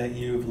and that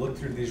you've looked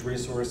through these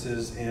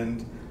resources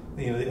and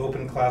the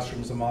open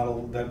classroom's a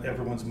model that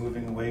everyone's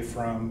moving away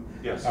from?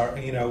 Yes.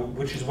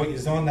 Which is what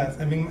is on that.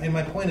 And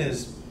my point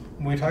is,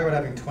 when we talk about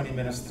having 20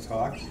 minutes to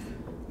talk,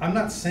 I'm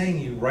not saying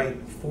you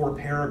write 4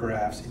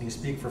 paragraphs and you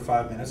speak for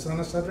 5 minutes on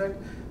a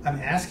subject. I'm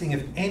asking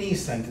if any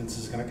sentence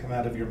is going to come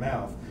out of your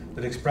mouth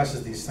that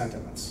expresses these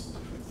sentiments.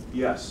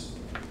 Yes,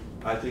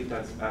 I think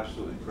that's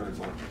absolutely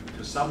critical.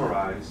 To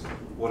summarize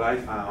what I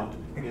found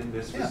in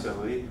this Yeah.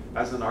 facility,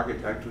 as an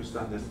architect who's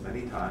done this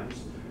many times,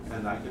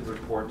 and I can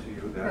report to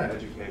you that Right.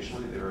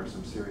 educationally there are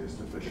some serious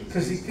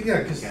 'Cause deficiencies,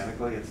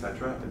 mechanically, et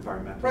cetera,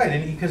 environmentally. Right,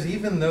 and because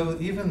even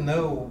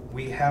though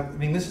we have,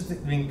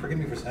 forgive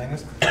me for saying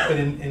this, but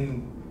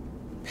in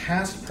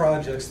past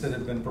projects that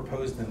have been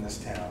proposed in this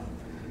town,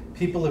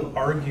 people have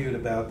argued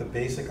about the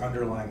basic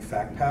underlying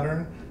fact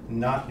pattern,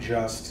 not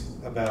just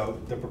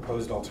about the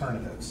proposed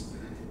alternatives.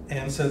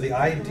 And so the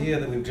idea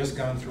that we've just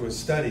gone through a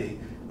study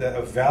that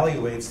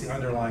evaluates the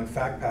underlying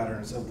fact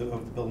patterns of the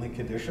building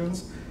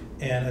conditions,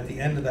 and at the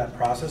end of that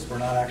process, we're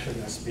not actually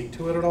going to speak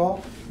to it at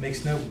all,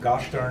 makes no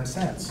gosh darn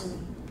sense.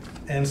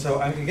 And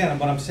so, again,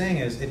 what I'm saying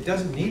is, it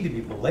doesn't need to be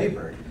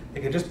belabored.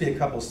 It could just be a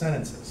couple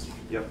sentences.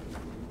 Yep,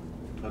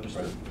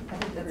 understood. I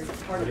think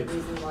that's part of the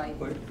reason why,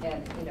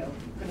 and,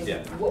 putting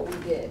Yeah. what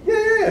we did.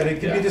 Yeah, and it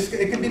can Yeah. be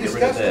it can be Get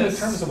rid of discussed in this.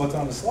 terms of what's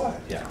on the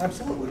slide. Yeah.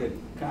 Absolutely. Would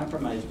a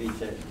compromise be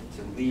to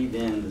leave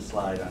in the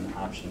slide on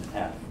option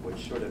F,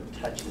 which sort of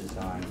touches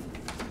on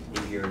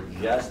if you're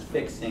just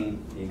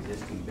fixing the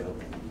existing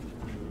building,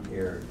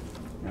 you're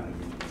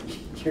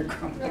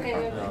grumbling.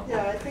 Okay, No.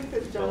 Yeah, I think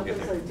that Don't get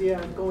Jonathan's there. idea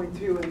of going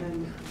through and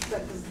then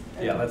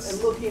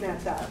and looking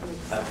at that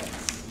makes Okay.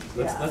 sense.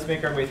 Let's Yeah.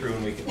 make our way through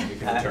and we can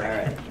All return.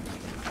 right.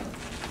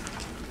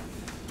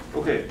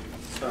 Okay,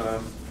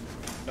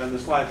 and the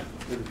slide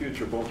in the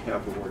future won't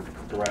have the word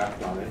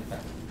draft on it.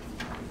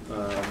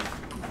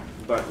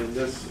 But in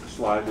this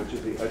slide, which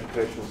is the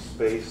educational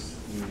space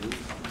used,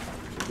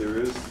 there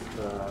is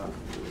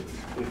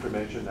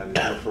information that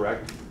is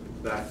incorrect.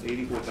 That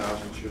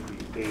 84,000 should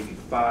be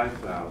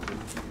 85,000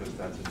 because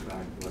that's in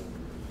fact what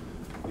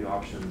the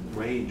option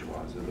range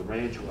was. And the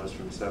range was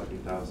from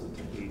 70,000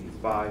 to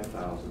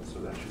 85,000, so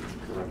that should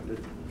be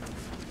corrected.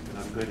 And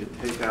I'm going to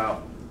take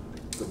out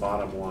the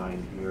bottom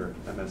line here,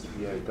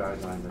 MSBA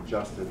guideline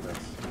adjusted,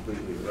 that's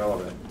completely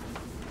irrelevant.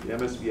 The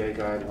MSBA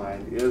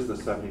guideline is the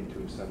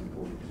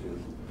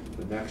 72,742.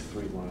 The next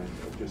three lines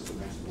are just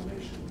an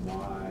explanation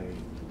why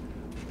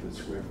the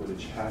square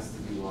footage has to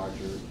be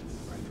larger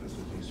because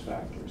of these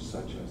factors,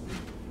 such as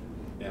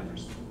the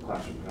Amherst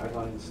classroom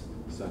guidelines,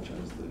 such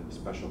as the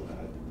special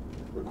ed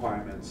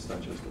requirements,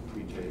 such as the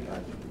pre-K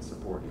ed and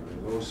support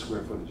area. Those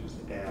square footages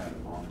add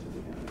on to the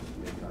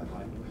MSBA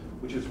guideline,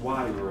 which is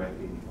why we're at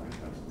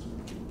 85,000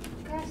 square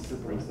feet. Guys,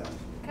 Simple as that.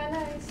 can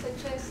I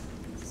suggest,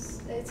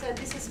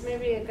 this is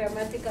maybe a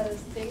grammatical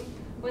thing.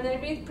 When I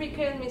read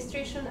pre-K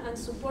administration and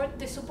support,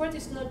 the support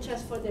is not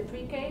just for the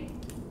pre-K,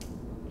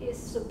 it's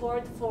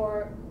support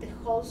for the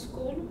whole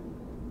school.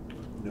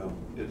 No,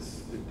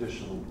 it's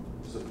additional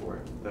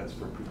support. That's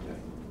for pre-K.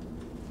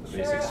 The Sure,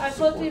 basic I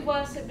thought support. it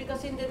was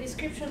because in the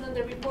description on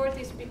the report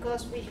is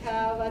because we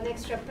have an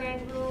extra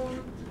parent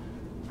room,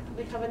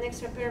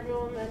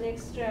 an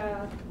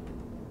extra,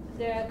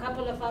 there are a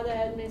couple of other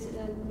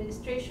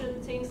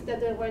administration things that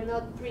they were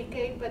not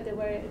pre-K, but they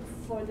were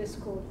for the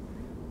school.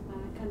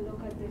 I can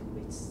look at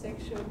which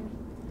section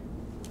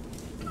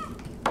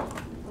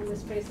on the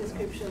space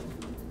description.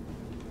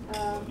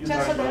 You're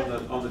Chancellor?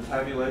 talking on the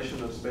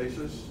tabulation of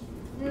spaces?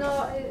 No,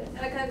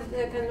 I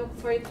can look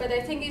for it, but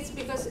I think it's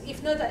because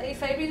if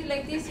I read it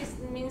like this,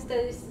 it means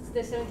that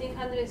the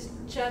 1,700 is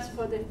just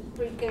for the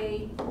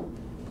pre-K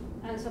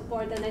and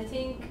support, and I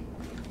think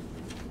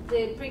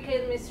the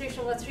pre-K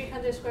administration was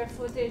 300 square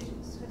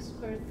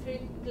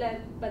feet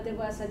plan, but there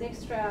was an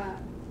extra.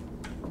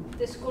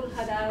 The school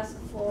had asked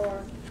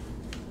for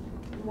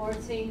more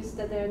things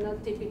that are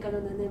not typical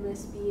on an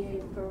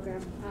MSBA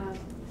program.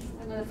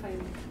 I'm gonna find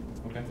it.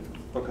 Okay.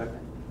 Okay.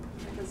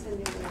 I can send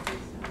you the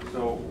list.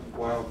 So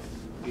while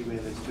Ewan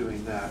is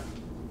doing that,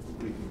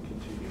 we can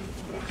continue.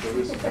 So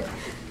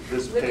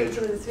this Looking page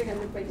through the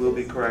 300 pages. will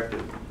be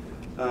corrected.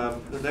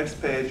 The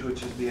next page,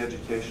 which is the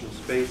educational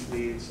space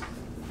needs,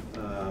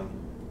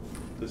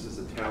 this is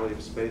a tally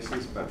of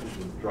spaces, but we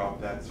can drop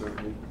that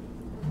certainly.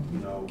 You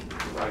know,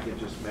 I could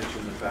just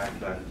mention the fact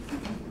that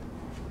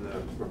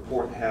the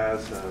report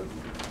has a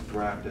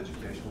draft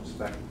educational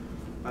spec.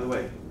 By the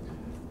way,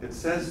 it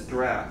says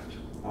draft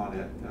on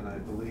it, and I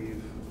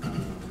believe,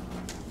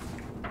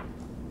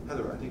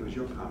 Heather, I think it was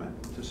your comment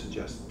to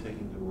suggest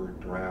taking the word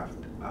draft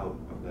out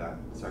of that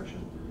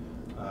section.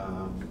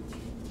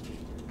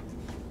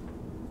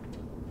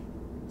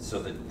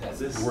 So that's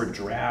This- the word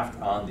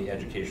draft on the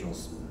educational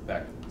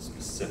spec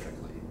specifically.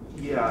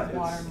 Yeah, it's,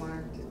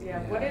 Watermarked, yeah,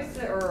 what is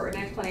the, or an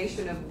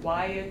explanation of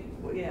why it,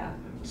 yeah,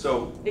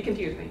 so, it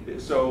confused me.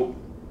 so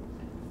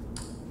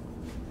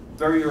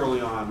very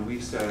early on, we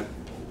said,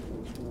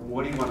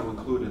 what do you want to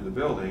include in the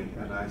building?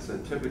 And I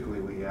said, typically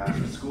we ask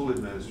the school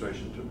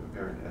administration to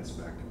prepare an ed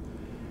spec.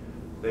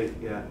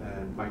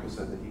 And Michael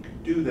said that he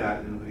could do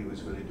that, and what he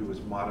was going to do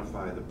was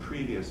modify the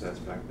previous ed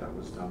spec that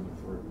was done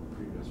for a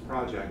previous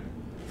project.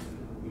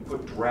 We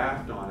put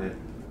draft on it.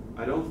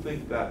 I don't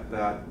think that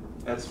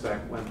ed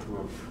spec went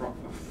through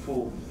a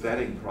full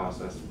vetting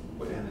process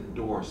and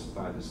endorsed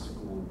by the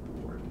school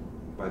board,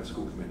 by the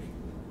school committee.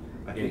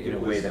 I think In a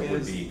it way was that would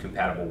his- be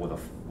compatible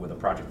with a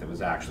project that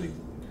was actually,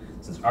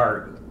 since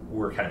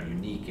we're kind of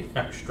unique in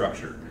our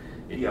structure,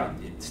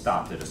 it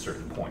stopped at a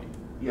certain point.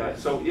 Yeah,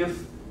 so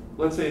if,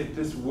 let's say if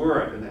this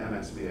were an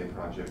MSBA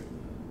project,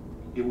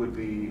 it would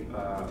be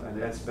an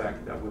ed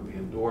spec that would be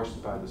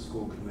endorsed by the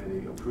school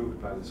committee,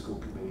 approved by the school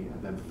committee,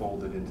 and then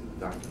folded into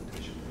the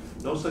documentation.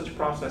 No such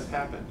process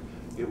happened.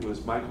 It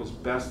was Michael's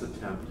best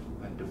attempt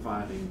at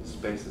defining the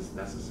spaces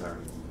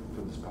necessary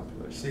for this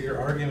population. So your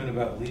argument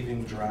about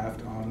leaving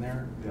draft on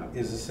there Yeah.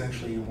 is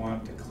essentially you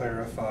want to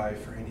clarify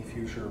for any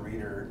future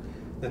reader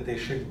that they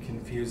shouldn't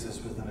confuse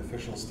this with an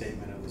official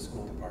statement of the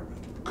school department.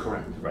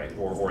 Correct. Right,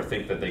 or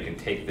think that they can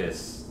take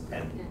this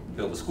and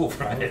build a school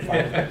from it.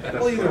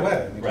 Well, either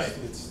way, I mean, Right.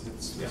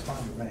 it's Yeah. fine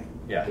with me.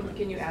 Yeah.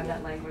 Can you add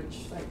that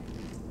language, like,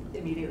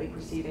 immediately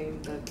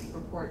preceding the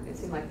report? It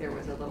seemed like there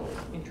was a little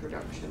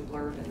introduction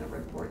blurb in the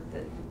report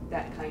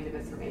that kind of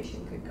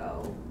information could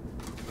go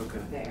Okay.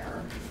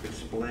 there.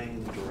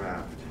 Explain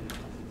draft.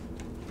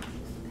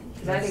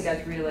 Because I think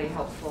that's really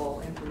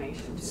helpful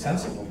information to know.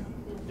 Sensible.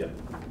 Yep.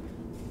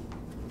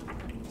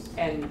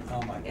 And,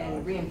 Oh my God.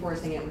 and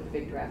reinforcing it with the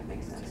big draft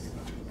makes sense.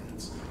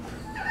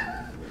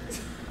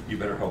 You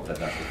better hope that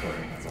that's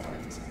recording, that's all I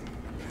have to say.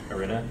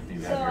 Arina, do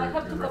you So have your I have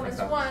your two reference comments.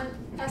 docs?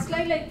 One, a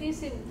slide like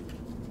this,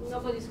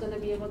 nobody's gonna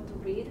be able to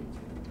read.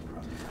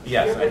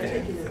 Yes, I You're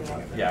think, taking it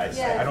out. yeah,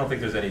 Yeah. I don't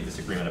think there's any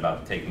disagreement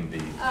about taking the.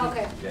 Ah,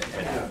 okay.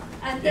 Yeah,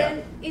 And yeah.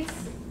 then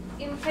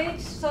in page,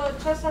 so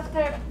just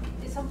after,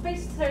 it's on page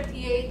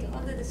 38,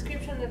 on the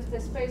description of the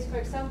space, for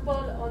example,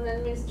 on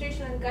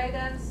administration and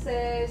guidance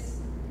says,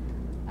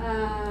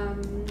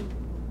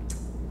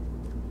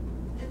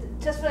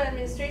 just for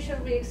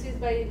administration, we exceed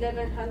by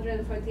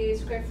 1,148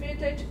 square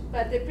footage,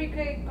 but the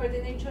pre-K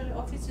coordination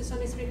office is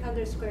only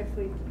 300 square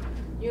feet.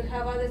 You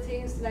have other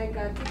things like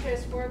a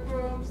teacher's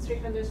workroom,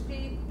 300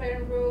 feet,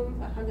 parent room,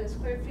 100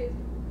 square feet,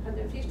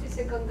 150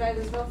 second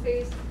guidance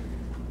office.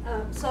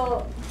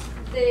 So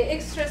the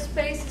extra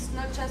space is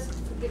not just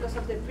because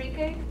of the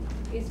pre-K,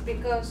 it's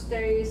because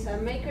there is a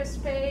maker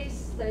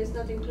space that is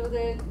not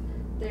included,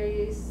 there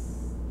is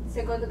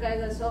second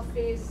guidance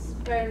office,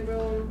 parent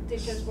room,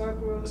 teacher's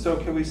workroom. So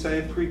can we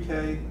say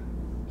pre-K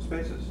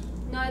spaces?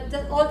 No,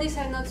 all these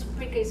are not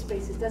pre-K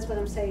spaces, that's what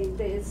I'm saying.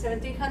 The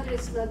 1,700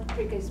 is not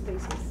pre-K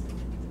spaces.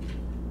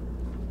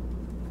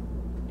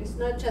 It's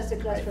not just a I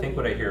classroom. think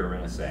what I hear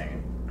Irina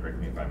saying, correct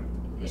me if I'm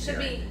It should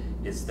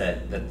mishearing, is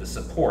that the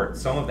support,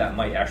 some of that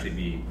might actually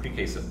be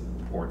pre-K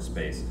support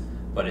space,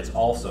 but it's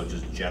also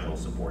just general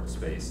support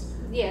space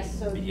Yes,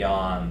 so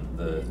beyond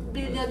the.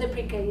 beyond the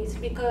pre-K, it's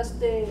because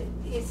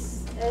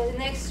it's an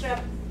extra.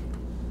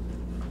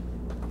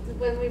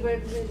 When they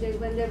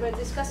were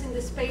discussing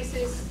the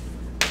spaces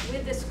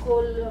with the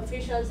school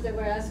officials, they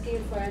were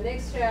asking for an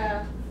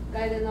extra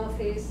guidance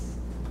office,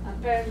 a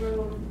parent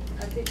room,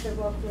 a teacher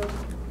workroom.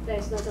 That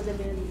is not on the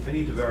building. I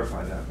need to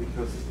verify that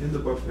because in the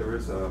book there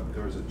is a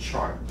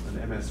chart,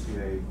 an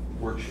MSBA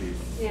worksheet.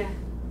 Yeah.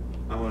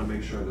 I want to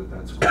make sure that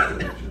that square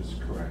footage is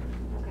correct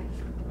Okay.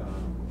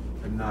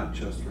 and not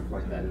just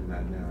reflected in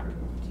that narrative.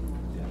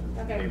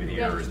 Yeah. Okay, Maybe the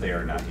yeah. error is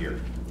there, not here.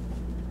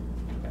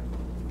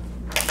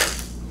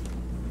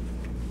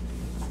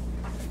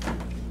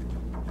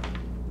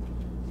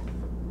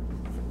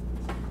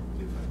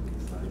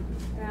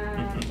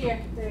 Here,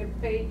 the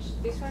page,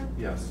 this one,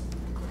 Yes.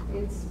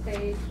 it's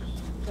page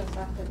just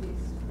after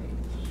this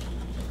page.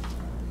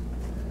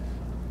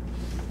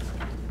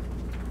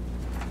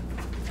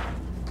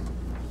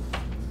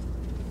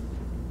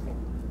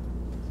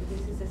 So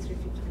this is the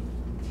 350.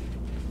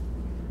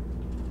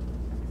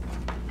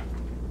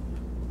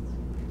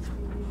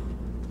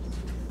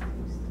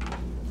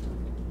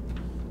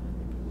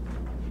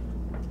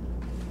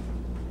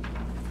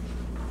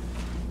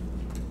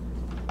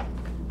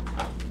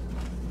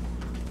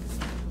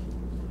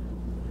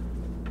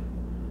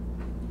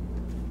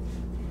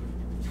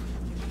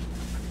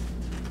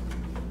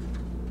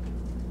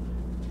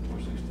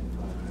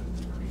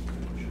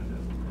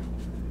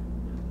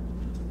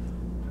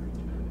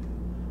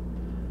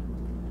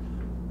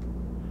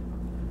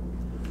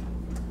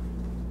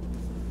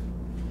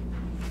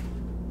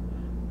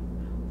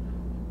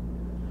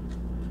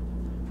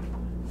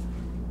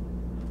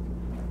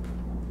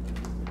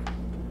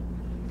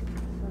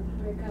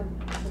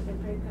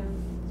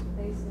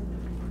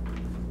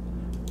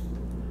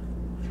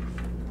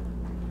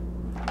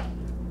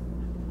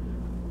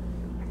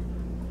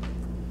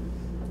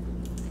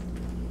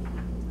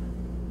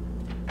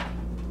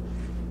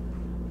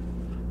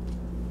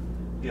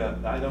 Yeah,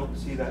 I don't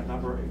see that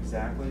number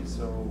exactly,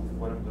 so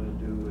what I'm going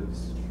to do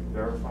is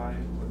verify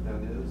what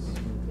that is.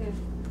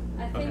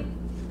 Yeah, I think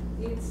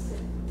it's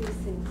these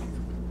things.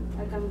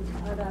 I can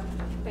add up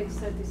page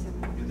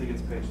 37. You think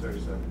it's page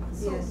 37?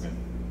 Yes.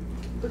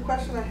 The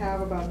question I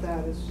have about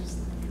that is just,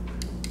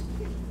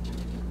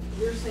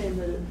 you're saying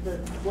that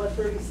what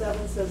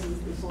 37 says is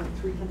there's only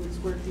 300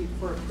 square feet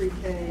for a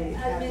pre-K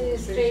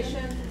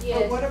Administration, yes.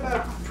 But what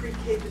about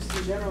pre-K just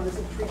in general?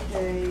 Isn't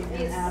pre-K an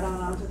It's-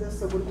 add-on onto this?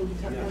 So would we be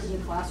talking Yes. about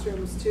the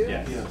classrooms too?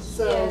 Yes. Yes.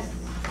 So, Yes,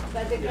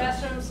 but the Yes.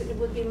 classrooms, it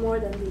would be more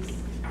than this.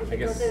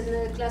 Because guess- in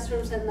the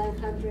classrooms are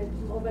 900,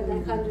 over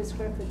 900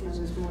 square and footage.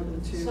 there's more than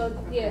two. So, Okay.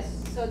 yes,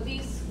 so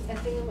these, I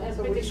think, I'm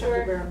So we pretty just have to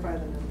sure. verify the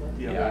number.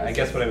 Yeah. Yeah, I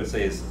guess what I would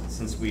say is,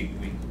 since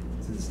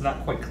since it's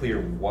not quite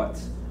clear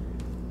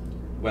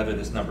whether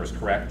this number is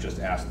correct, just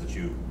ask that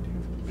you,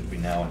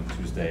 between now and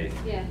Tuesday,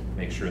 Yeah.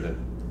 make sure that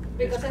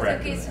Because it's I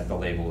correct think and it's- that the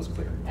label is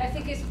clear. I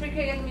think it's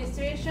pre-K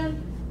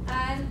administration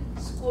and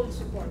school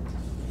support.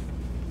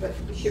 But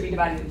it should be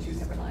divided into two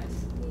separate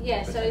lines.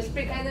 Yeah, so it's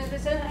pre-K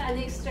administration and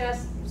extra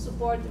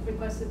support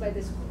requested by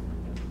the school.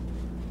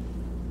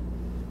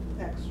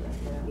 Extra,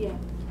 yeah.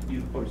 Yeah,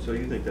 So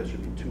you think that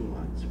should be two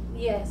lines?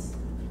 yes.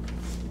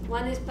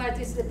 One is part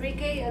is the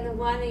pre-K and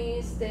one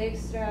is the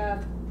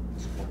extra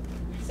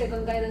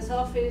second guidance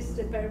office,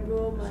 the parent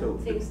room, So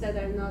and things that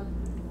are not,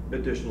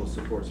 Additional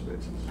support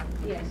spaces.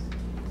 yes,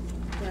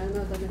 that are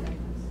not on the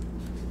guidance.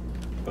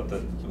 But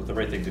the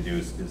right thing to do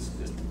is, you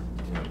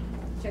know,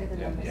 Check the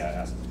numbers.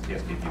 yeah, ask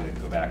TSKP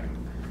to go back and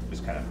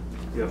just kind of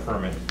Yeah.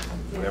 affirm it,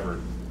 Yeah. whatever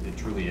it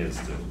truly is,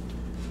 to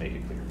make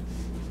it clear.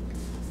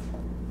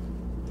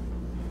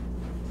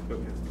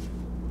 Okay.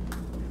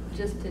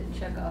 Just to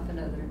check off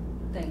another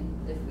thing,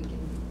 if we can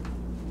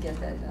get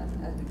that done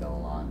as we go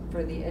along.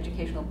 For the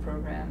educational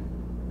program,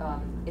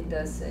 it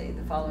does say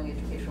the following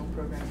educational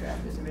program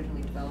draft was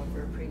originally developed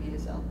for a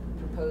previous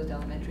proposed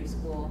elementary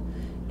school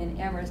in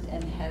Amherst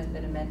and has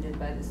been amended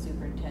by the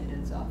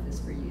superintendent's office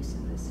for use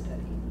in this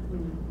study.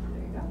 Hmm.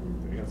 There you go.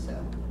 There you go.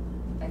 So,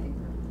 I think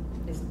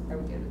are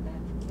we good with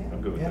that?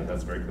 I'm good with Yeah. that,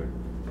 that's very clear.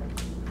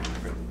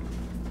 Great.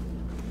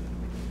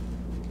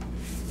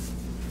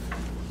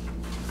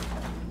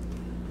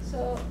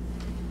 So,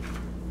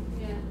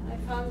 yeah, I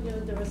found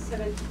there was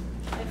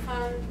I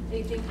found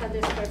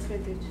 1,800 square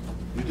footage.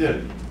 You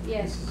did?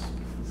 Yes.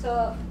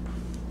 So,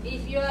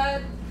 if you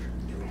add,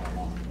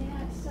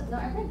 No,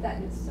 I read that,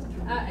 and it's so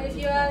true. if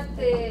you add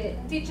the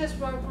teacher's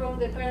workroom,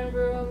 the parent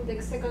room, the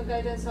second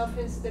guidance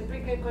office, the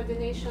pre-K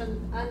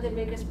coordination, and the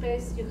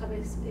makerspace, you have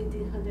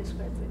 1,800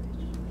 square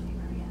footage.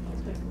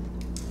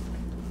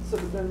 So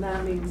then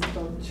that means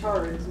the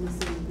chart is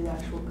missing the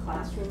actual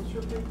classrooms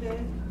for pre-K?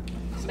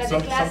 But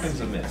the class- Something's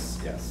amiss,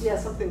 yes. Yeah,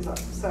 something's up,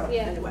 so,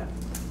 Yeah. anyway,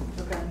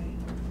 okay.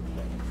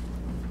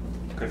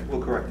 Okay,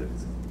 we'll correct it.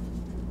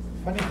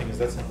 Funny thing is,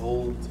 that's an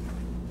old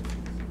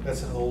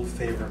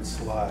favorite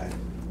slide.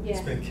 It's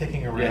Yeah. been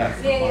kicking around Yeah.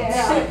 for Yeah, months.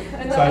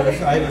 yeah.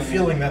 So I have a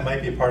feeling that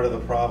might be part of the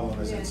problem,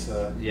 is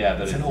Yeah. Yeah,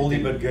 that it's an it-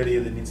 oldie but goodie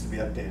that needs to be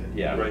updated.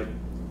 Yeah. Right.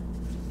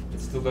 It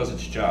still does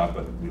its job,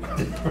 but we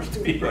want it for it to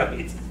be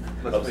right.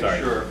 Oh, Let's make sorry.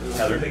 sure,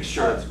 Heather? let's make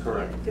sure it's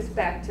correct. Just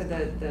back to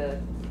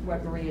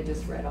what Maria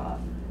just read off.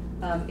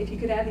 If you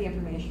could add the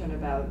information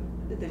about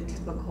the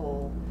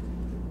typical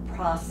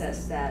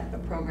process that a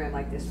program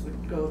like this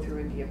would go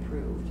through and be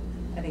approved,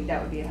 I think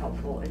that would be a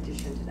helpful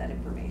addition to that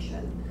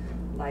information.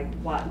 Like,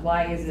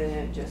 why isn't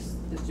it just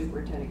the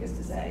superintendent gets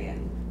to say,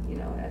 and, you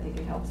know, I think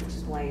it helps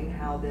explain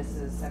how this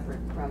is separate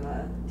from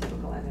a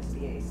typical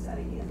MSBA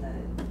study, and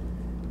that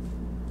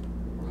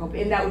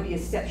and that would be a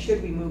step,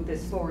 should we move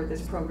this forward,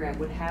 this program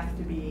would have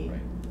to be Right.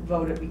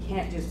 voted, we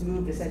can't just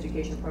move this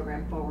education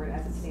program forward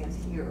as it stands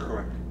here.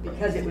 Correct.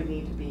 Because it would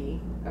need to be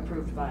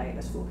approved by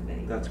a school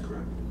committee. That's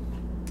correct.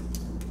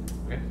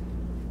 Okay.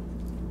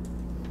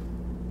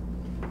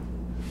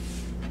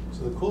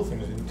 So the cool thing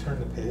is, when you turn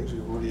the page,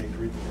 we've already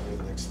agreed to go to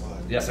the next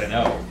slide. Yes, I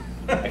know.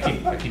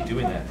 I keep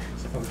doing that.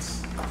 So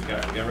it's, We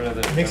got rid of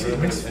the. it makes got rid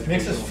of the us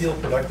educational- feel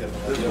productive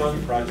and This let one,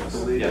 you progress.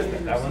 deleted. Yeah,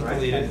 that one's Right.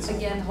 deleted.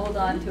 Again, hold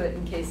on to it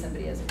in case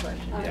somebody has a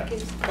question. Yeah.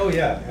 Oh,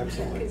 yeah,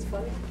 absolutely. It's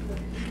funny.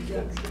 I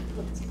don't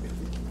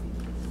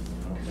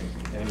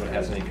think anyone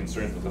has any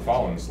concerns with the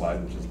following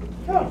slide, which is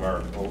one of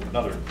our,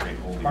 another great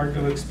oldie. Hard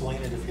to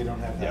explain it if you don't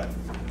have that.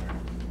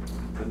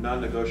 The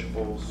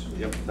non-negotiables,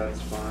 yep,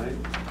 that's fine.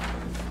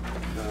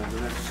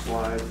 The next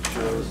slide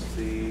shows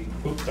the,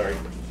 Oops, sorry.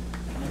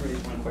 Can I raise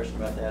one question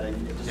about that? I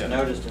just Yeah.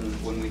 noticed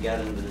when we got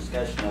into the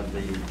discussion of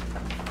the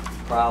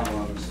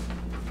problems,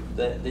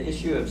 the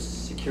issue of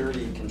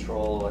security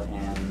control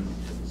and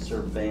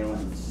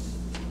surveillance,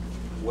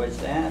 was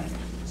that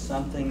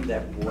something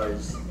that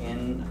was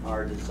in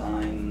our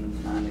design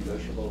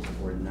non-negotiables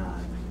or not?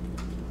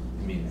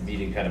 You mean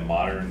meeting kind of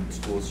modern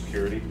school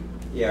security?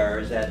 Yeah, or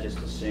is that just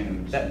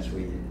assumed That- since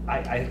we,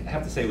 I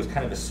have to say it was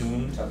kind of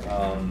assumed. Okay.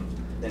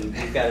 then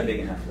we've got a big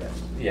enough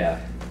list? Yeah.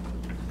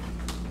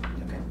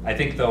 Okay. I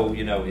think though,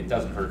 you know, it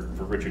doesn't hurt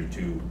for Richard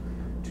to,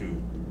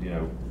 you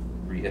know,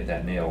 re-hit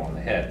that nail on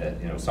the head,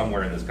 that, you know,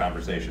 somewhere in this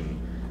conversation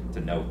to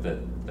note that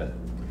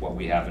what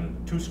we have in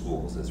 2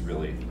 schools is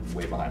really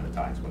way behind the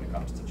times when it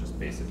comes to just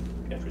basic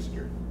entry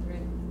security.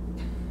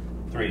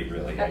 3,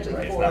 really. yeah, Actually,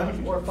 right, it's 4 not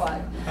much. or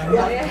 5. I'm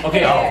not-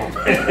 Okay, all.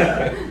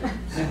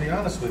 To be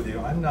honest with you,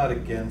 I'm not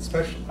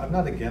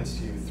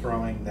against you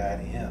throwing that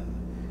in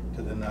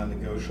to the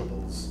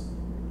non-negotiables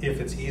if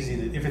it's easy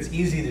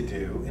to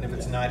do, and if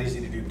it's not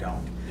easy to do,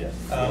 don't. Yeah,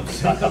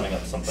 it's not coming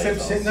up someplace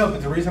else. No,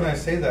 but the reason I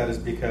say that is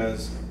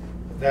because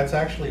that's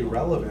actually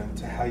relevant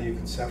to how you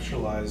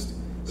conceptualized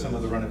some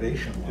of the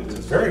renovation ones. It is.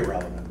 It's very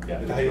relevant Yeah.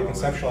 to how you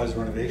conceptualize the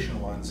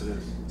renovation ones. It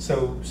is.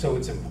 So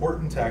it's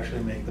important to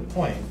actually make the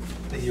point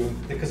that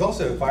because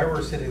also if I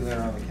were sitting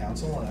there on the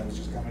council and I was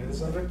just coming to the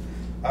subject,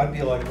 I'd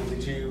be like, well,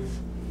 did you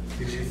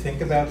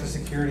think about the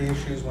security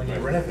issues when you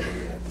Right. renovated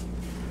it?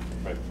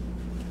 Right.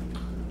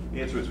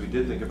 the answer is we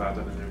did think about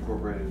them and they're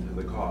incorporated into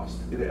the cost.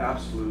 It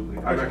absolutely,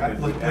 I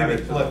recommend we Look, add it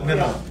to the look, no,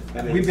 list.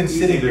 And we've been it's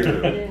sitting easy to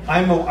here. do.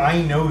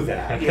 I know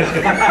that.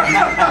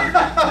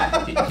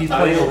 He's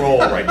playing a role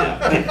right now.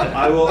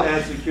 I will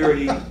add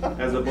security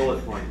as a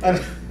bullet point.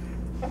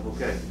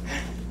 Okay.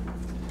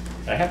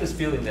 I have this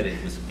feeling that it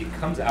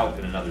comes out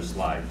in another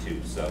slide too,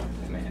 so,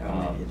 Maybe it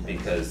does.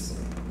 because,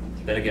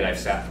 then again, I've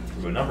sat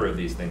through a number of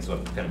these things, so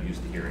I'm kind of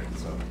used to hearing it,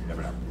 so you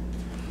never know.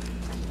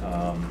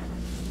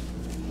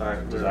 All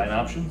right. Design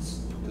options?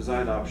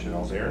 Design options,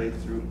 All there. A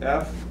through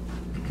F.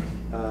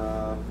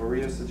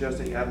 Maria's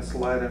suggesting add a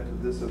slide after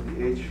this of the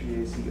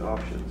HVAC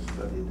options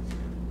studied.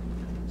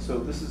 So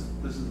this is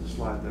the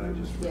slide that I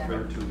just Yeah.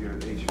 referred to here,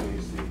 the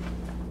HVAC,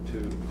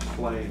 to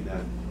explain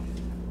that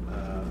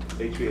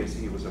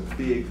HVAC was a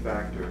big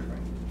factor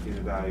in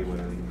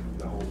evaluating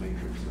the whole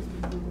matrix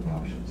of the group of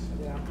options.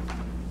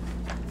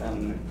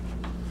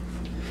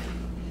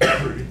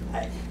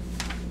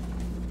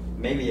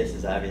 Maybe this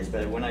is obvious,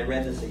 but when I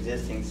read this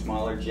existing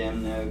smaller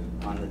gym note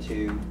on the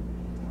 2,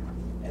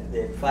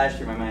 it flashed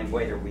through my mind,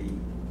 wait, are we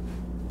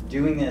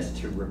doing this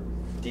to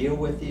deal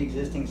with the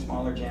existing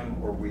smaller gym,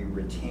 or are we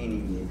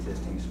retaining the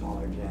existing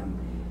smaller gym?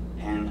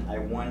 And I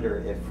wonder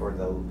if for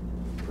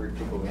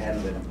people who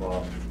hadn't been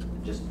involved,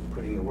 just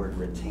putting the word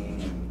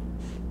retaining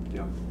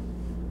Yeah.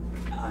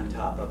 on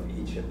top of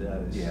each of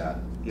those. Yeah.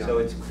 So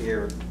it's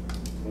clear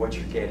what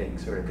you're getting,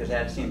 sort of, because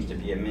that seems to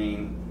be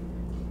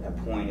a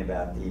point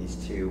about these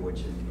two,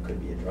 which could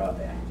be a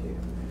drawback too.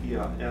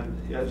 Yeah,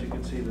 and as you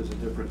can see, there's a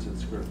difference in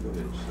square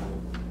footage,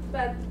 so.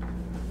 But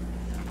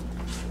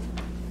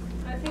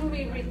I think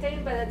we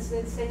retain, but at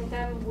the same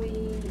time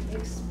we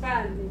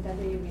expand in that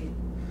area.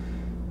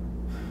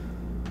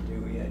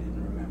 Do we? I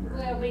didn't remember.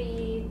 Well,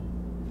 you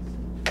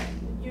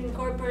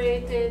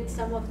incorporated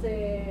some of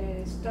the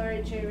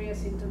storage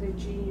areas into the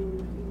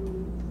gym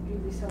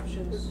in these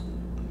options.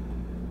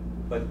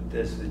 But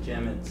does the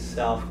gym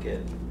itself get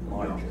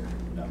larger?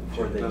 No.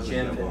 For the Doesn't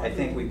gym, get I larger.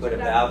 think we put a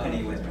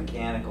balcony with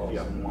mechanicals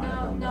Yeah. in one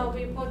of them. No,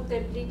 we put the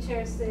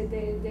bleachers, there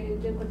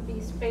could be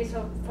space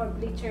for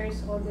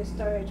bleachers or the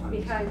storage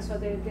behind, so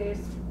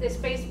the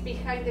space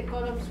behind the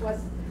columns was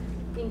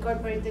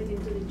incorporated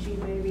into the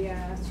gym area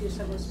as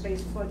usable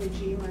space for the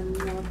gym and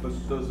not. But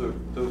those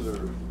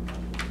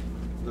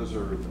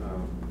are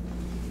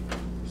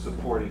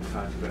supporting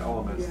kinds of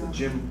elements. The Yeah.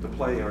 gym, the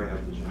play area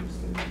of the gym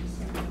stays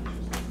the same,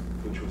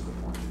 which was the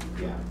point.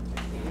 Yeah,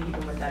 and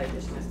even with that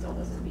addition, it still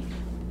doesn't meet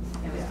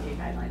MSBA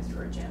guidelines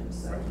for a gym,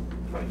 so.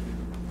 Right.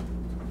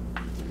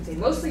 You can say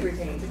mostly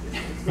retains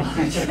existing small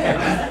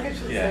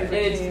gyms. Yeah. And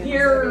it's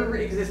near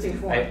existing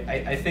form.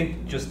 I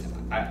think just,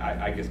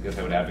 I guess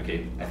I would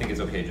advocate, I think it's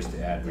okay just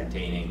to add Yeah.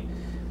 retaining.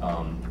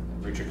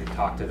 Richard can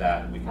talk to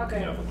that, we can,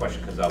 Okay. if a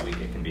question comes up,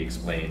 it can be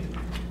explained.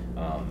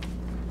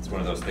 It's one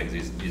of those things,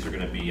 these are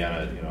gonna be on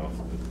a,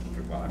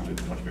 well, actually,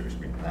 it's a much bigger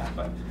screen than that,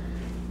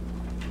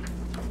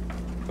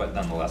 but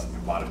nonetheless,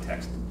 a lot of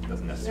text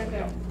doesn't necessarily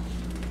Okay. help.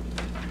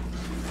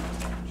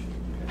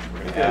 We're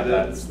gonna Okay, add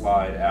that the-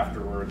 slide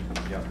afterward,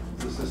 yep.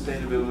 The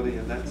sustainability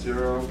and net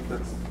zero,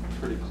 that's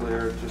pretty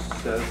clear. It just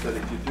says that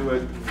if you do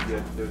it,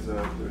 there's an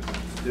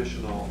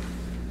additional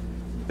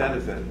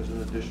benefit, there's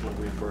an additional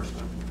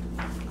reimbursement.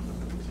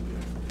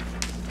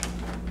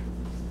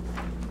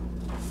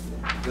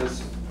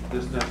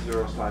 This net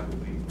zero slide will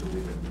be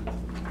deleted.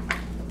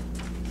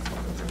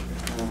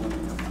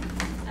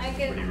 I What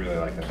do you can really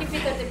like that? keep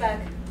it at the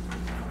back.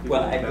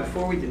 Well,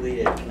 before we delete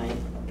it, can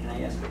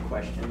I ask a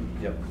question?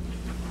 Yep.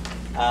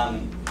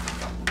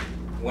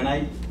 When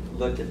I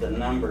looked at the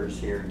numbers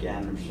here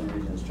again, for some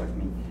reason it struck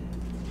me.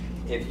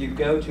 If you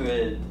go to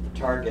a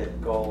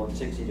target goal of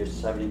 60 to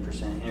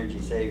 70% energy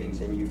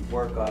savings and you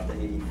work off the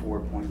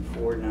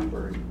 84.4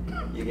 number,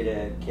 you get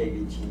a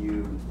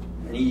KBTU,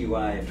 an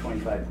EUI of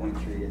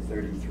 25.3 to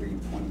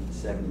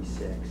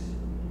 33.76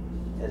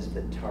 as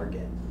the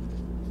target.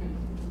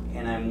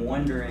 And I'm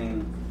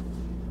wondering,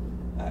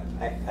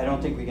 I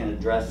don't think we can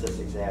address this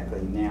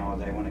exactly now,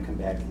 I want to come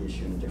back to the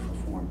issue in a different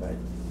form, but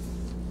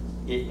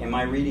am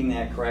I reading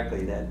that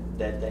correctly, that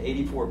the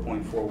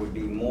 84.4 would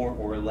be more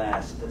or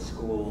less the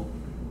school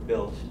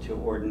built to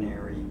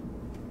ordinary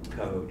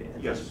code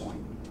at this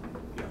point?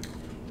 Yeah.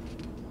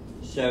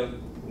 So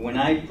when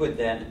I put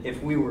that,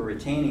 if we were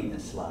retaining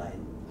this slide,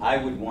 I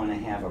would want to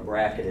have a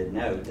bracketed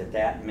note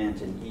that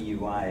meant an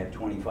EUI of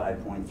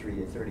 25.3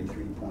 to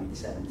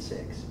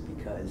 33.76,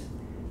 because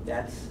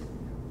that's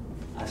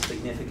a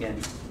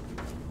significant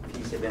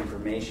piece of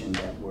information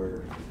that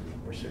we're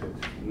sort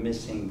of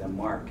missing the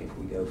mark if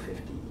we go 50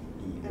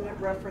 EUI. And it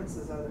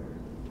references other.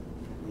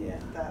 Yeah.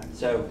 That.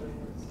 So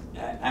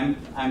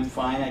I'm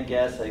fine, I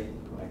guess,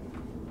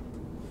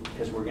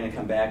 because we're going to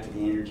come back to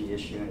the energy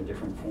issue in a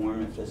different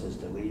form if this is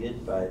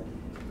deleted, but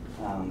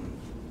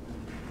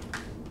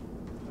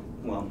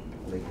well,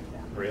 I'll leave it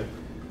down. Maria?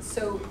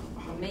 So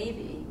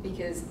maybe,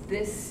 because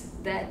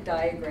that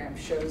diagram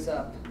shows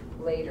up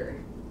later.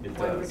 It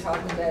When we're does.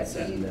 talking about It's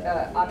in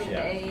the- option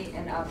Yeah. A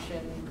and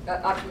option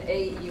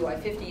A EUI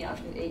 50 and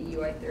option A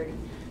EUI 30.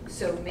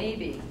 So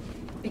maybe,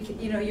 because,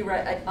 you're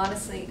right,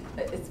 honestly,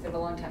 it's been a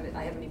long time,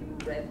 I haven't even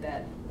read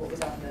that, what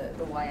was on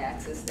the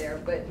y-axis there,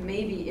 but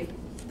maybe if,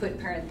 put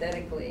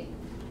parenthetically,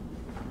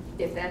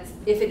 if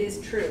it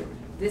is true,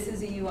 this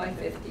is EUI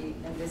 50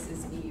 and this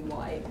is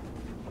EUI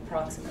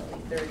approximately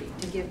 30,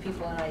 to give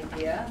people an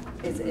idea,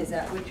 is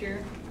that what you're,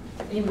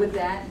 would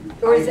that,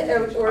 or is that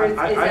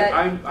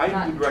I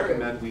not would true?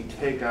 recommend we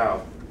take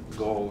out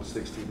goal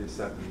 60 to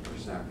 70%.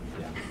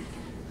 Yeah.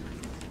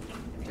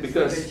 Just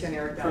Because give it a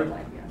generic for,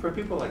 guideline, yeah. for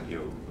people like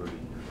you, Rudy,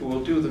 who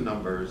will do the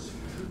numbers,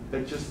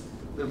 they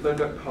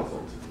get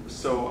puzzled.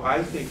 So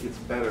I think it's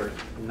better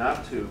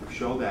not to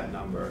show that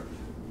number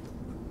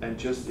and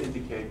just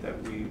indicate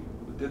that we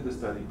did the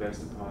study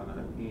based upon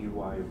an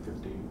EUI of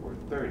 50 or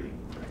 30,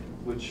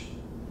 which.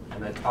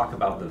 And then talk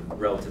about the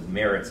relative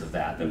merits of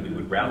that we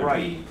would rather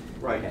be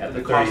Right. at The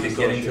the cost 30 than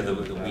getting to associated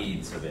the with that.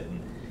 weeds of it.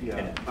 Yeah.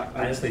 And I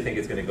honestly think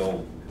it's going to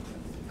go,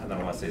 I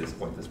don't want to say this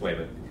quite this way,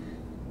 but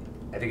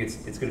I think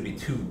it's going to be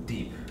too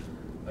deep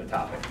a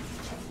topic.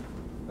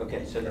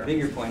 Okay, so the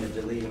bigger point of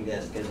deleting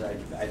this, because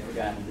I've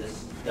forgotten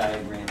this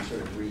diagram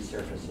sort of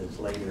resurfaces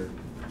later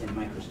in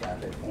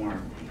microscopic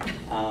form.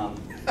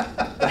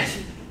 But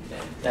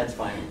that's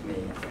fine with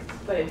me.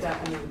 But it's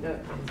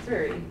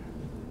very,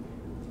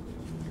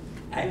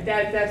 I-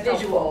 that's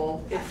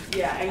Visual. helpful. It's,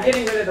 yeah, and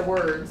getting rid of the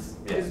words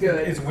is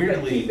good. It's But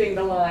weirdly- keeping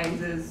the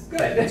lines is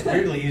good. It's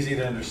weirdly easy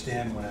to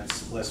understand when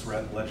it's less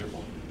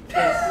legible.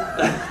 We're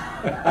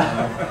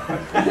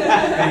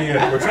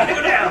trying to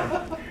go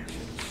down.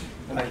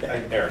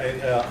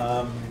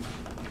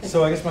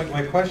 So I guess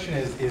my question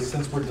is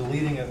since we're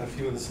deleting a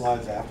few of the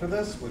slides after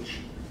this, which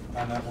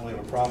I don't really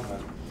have a problem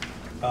with,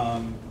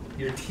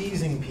 you're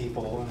teasing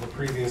people in the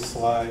previous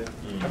slide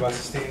about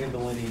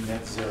sustainability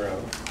net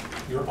zero.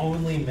 You're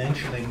only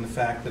mentioning the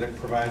fact that it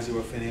provides you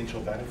a financial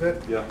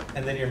benefit. Yeah.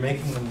 And then you're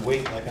making them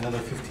wait like another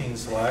 15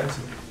 slides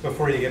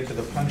before you get to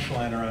the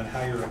punchline around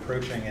how you're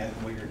approaching it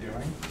and what you're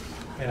doing.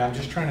 And I'm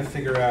just trying to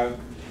figure out,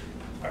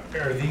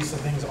 are these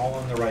things all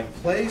in the right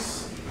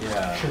place?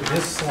 Yeah. Should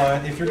this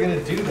slide, if you're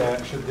gonna do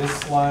that, should this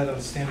slide on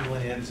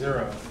sustainability net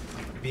zero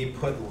be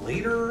put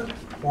later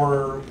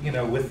or, you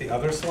know, with the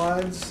other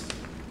slides?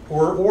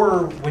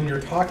 Or when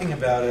you're talking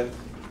about it,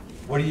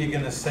 what are you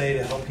gonna say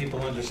to help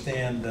people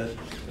understand that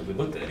We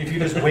looked at it. if you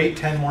just wait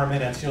 10 more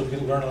minutes, you'll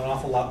learn an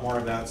awful lot more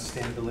about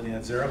sustainability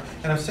net zero?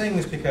 And I'm saying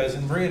this because,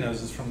 and Maria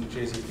knows this from the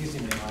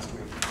JCPC meeting last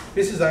week,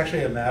 this is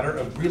actually a matter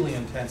of really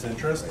intense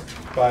interest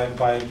by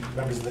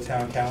members of the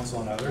town council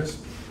and others.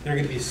 They're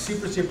going to be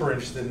super, super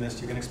interested in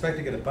this. You can expect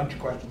to get a bunch of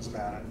questions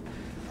about it.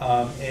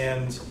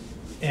 And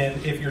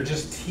if you're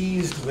just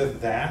teased with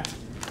that,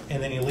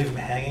 and then you leave them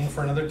hanging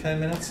for another 10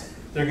 minutes,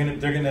 they're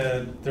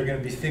gonna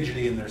be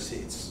fidgety in their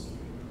seats.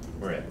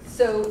 Right.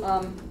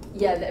 So,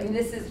 yeah, I mean,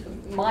 this is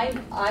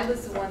mine. I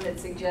was the one that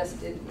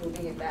suggested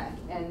moving it back,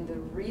 and the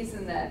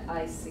reason that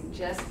I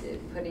suggested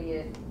putting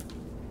it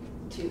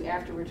to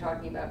after we're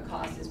talking about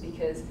cost is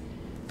because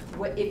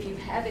if you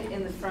have it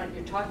in the front,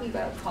 you're talking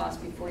about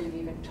cost before you've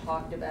even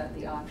talked about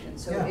the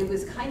options. So Yeah. it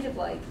was kind of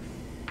like,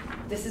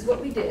 this is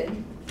what we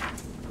did.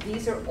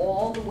 These are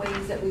all the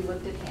ways that we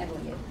looked at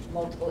handling it.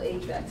 Multiple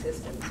HVAC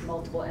systems,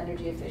 multiple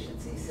energy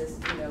efficiency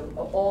systems, you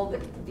know,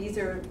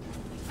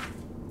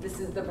 this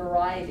is the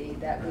variety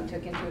that we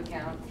took into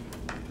account.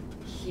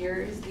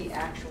 Here's the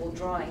actual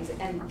drawings,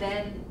 and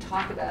then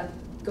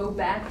go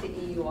back to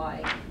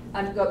EUI.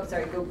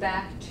 Go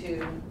back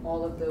to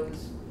all of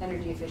those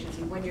energy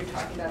efficiency when you're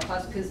talking about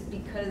cost,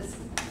 because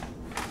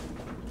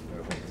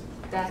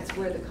that's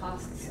where the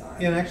costs are.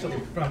 Yeah, and actually,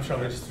 I'm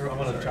sorry, I'm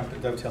going to jump to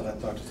dovetail that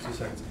thought just 2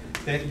 seconds.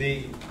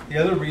 The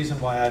other reason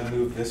why I'd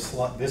move this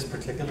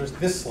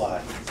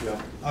slide,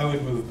 Yeah. I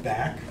would move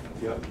back.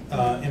 Yeah.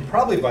 And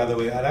probably, by the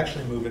way, I'd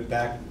actually move it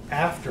back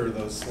after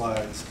those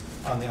slides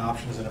on the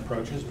options and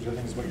approaches, which I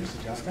think is what you're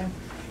suggesting,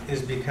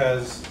 is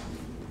because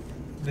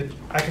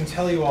I can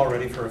tell you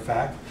already for a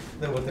fact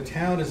that what the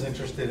town is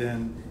interested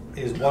in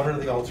is what are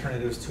the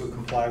alternatives to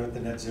comply with the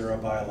net zero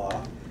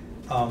bylaw,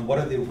 what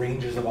are the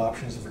ranges of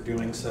options for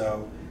doing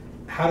so,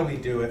 how do we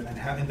do it,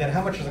 and then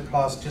how much does it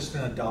cost just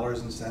in a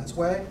dollars and cents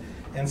way.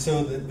 And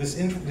so this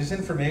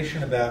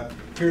information about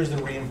here's the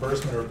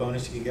reimbursement or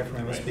bonus you can get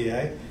from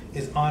MSBA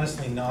is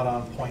honestly not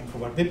on point for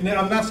what.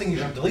 I'm not saying you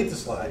should delete the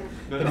slide,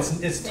 but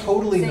it's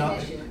totally Same not.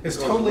 issue. It's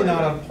totally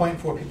not on point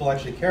for what people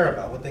actually care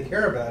about. What they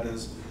care about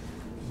is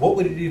what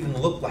would it even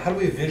look like? How do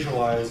we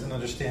visualize and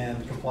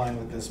understand complying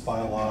with this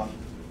bylaw?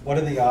 What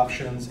are the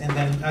options? And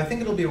then I think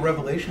it'll be a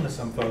revelation to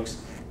some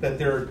folks that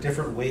there are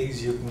different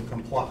ways you can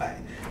comply.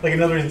 Like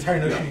another entire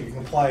notion you can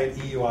comply at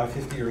EUI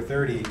 50 or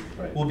 30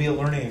 will be a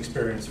learning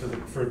experience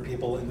for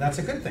people, and that's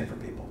a good thing for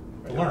people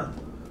to learn.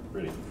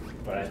 Really.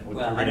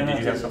 Well, I don't know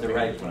if that's the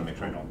right. I just want to make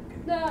sure I know.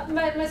 No,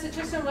 my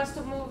suggestion was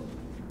to move.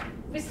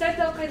 We start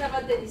talking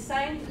about the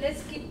design.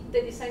 Let's keep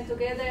the design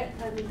together,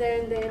 and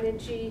then the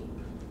energy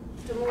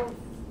to move.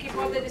 Keep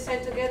all the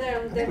design together,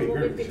 and then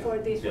move it before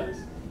these ones.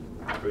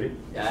 Ready?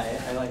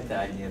 Yeah, I like the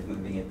idea of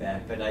moving it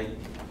back, but I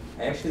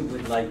actually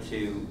would like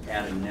to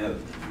add a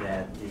note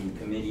that the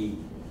committee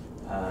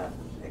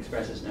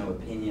expresses no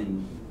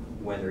opinion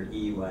whether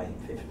EUI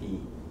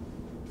 50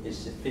 is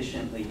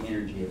sufficiently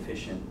energy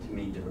efficient to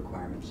meet the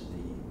requirements of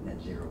the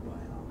net zero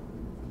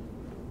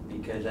bylaw.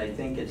 Because I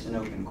think it's an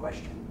open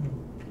question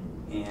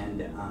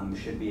and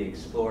should be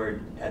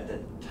explored at the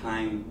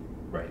time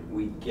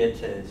we get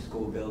to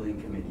school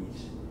building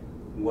committees,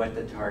 what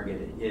the target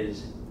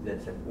is,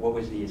 what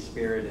was the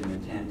spirit and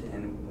intent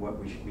and what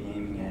we should be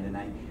aiming at. And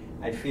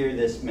I fear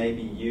this may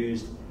be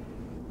used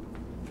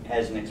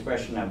as an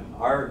expression of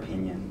our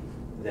opinion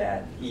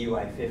that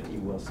EUI 50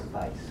 will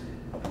suffice.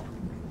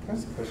 Can I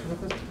ask a question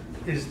about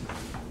this?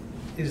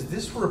 Is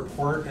this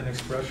report an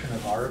expression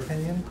of our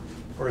opinion,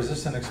 or is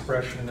this an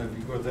expression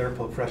of their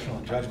professional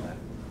judgment?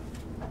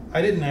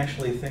 I didn't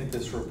actually think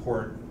this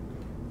report.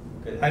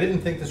 I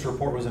didn't think this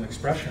report was an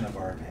expression of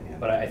our opinion.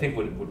 But I think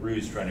what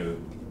Rue's trying to,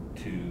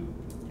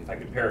 if I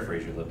could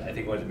paraphrase you a little bit, I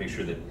think we wanted to make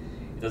sure that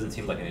it doesn't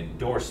seem like an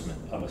endorsement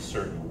of a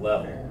certain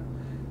level,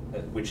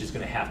 which is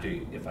going to have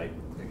to, if I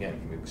again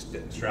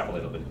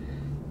extrapolate a little bit.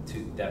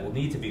 That will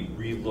need to be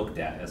re-looked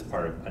at as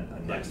part of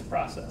a next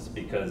process,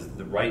 because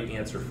the right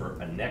answer for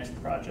a next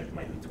project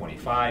might be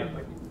 25, it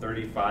might be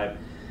 35.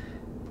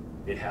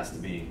 It has to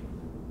be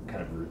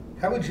kind of.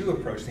 How would you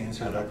approach the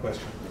answer to that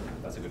question?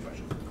 That's a good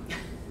question.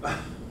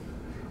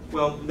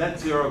 Well, net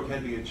zero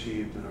can be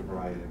achieved in a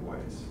variety of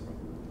ways,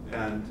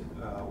 and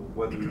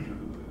whether you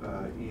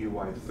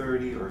EUI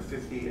 30 or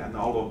 50, and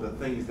all of the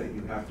things that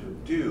you have to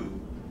do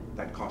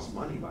that cost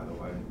money, by the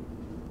way,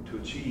 to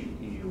achieve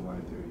EUI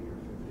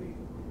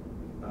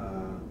 30 or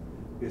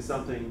 50, is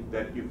something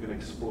that you can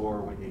explore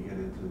when you get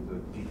into the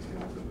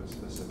details of a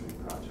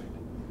specific project.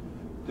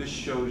 This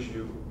shows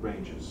you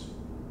ranges.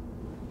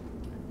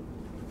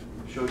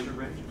 It shows you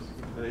ranges,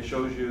 and it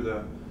shows you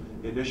the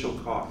initial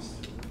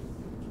cost.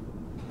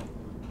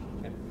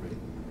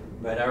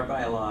 But our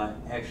bylaw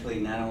actually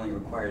not only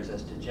requires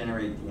us to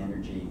generate the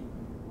energy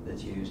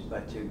that's used,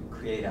 but to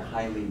create a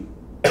highly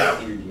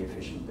energy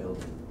efficient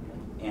building.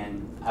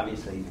 And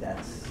obviously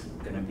that's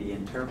going to be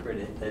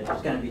interpreted,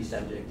 that's going to be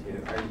subject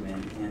to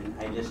argument. And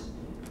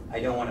I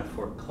don't want to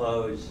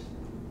foreclose,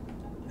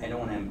 I don't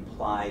want to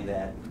imply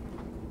that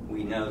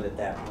we know that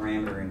that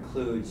parameter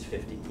includes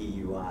 50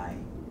 EUI,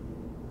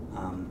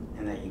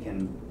 and that you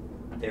can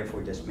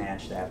therefore just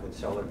match that with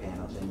solar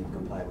panels and you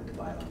comply with the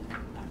bylaw.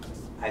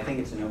 I think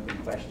it's an open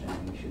question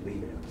and we should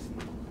leave it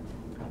open.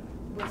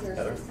 Was there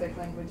Heather? specific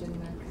language in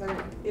there? Because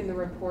in the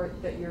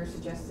report that you're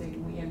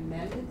suggesting we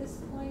amend at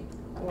this point?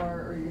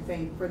 Or you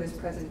think for this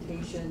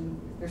presentation,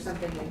 there's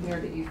something in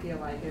here that you feel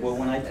like is... Well,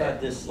 when I thought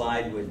this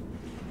slide would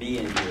be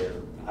in here,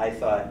 I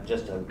thought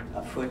just a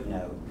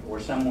footnote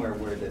or somewhere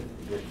where the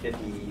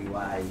 50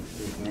 EUI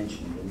is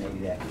mentioned, and maybe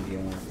that can be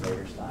on one of the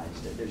later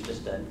slides, that there's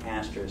just an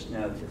asterisk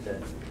note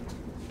that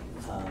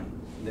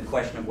the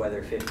question of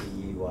whether 50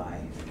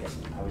 EUI,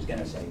 I was going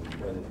to say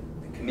whether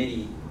the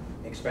committee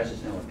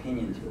expresses no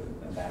opinion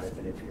about it,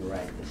 but if you're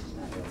right, this is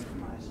not really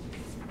from us,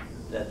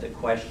 that the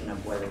question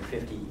of whether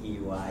 50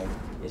 EUI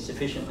is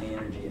sufficiently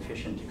energy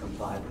efficient to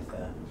comply with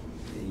the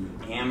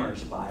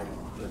Amherst bylaw.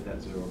 The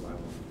net zero bylaw.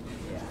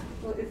 Yeah.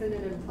 Well, isn't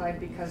it implied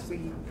because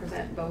we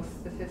present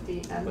both the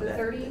 50 and Well, the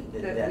 30?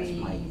 that's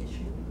my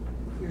issue.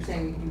 You're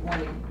saying you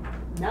want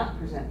to not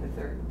present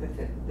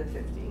the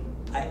 50?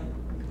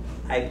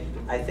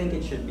 I think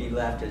it should be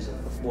left as,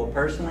 well,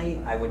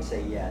 personally, I would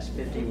say yes,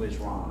 50 was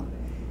wrong.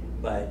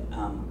 But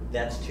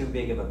that's too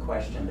big of a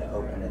question to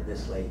open at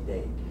this late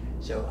date.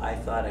 So I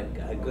thought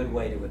a good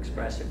way to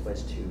express it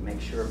was to make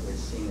sure it was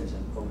seen as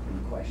an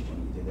open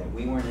question, either that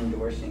we weren't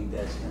endorsing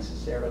this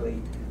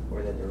necessarily,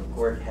 or that the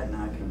report had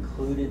not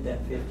concluded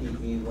that 50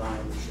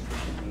 EUI was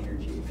sufficiently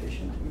energy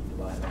efficient to meet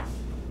the bylaw.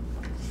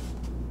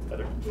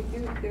 Heather?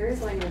 There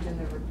is language in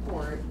the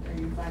report, are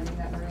you finding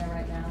that, Maria,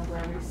 right now,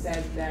 where we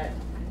said that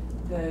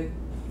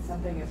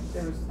if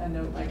there was a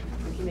note like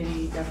the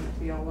committee doesn't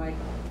feel like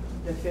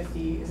the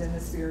 50 is in the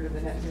spirit of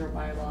the net zero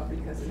bylaw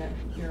because the net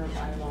zero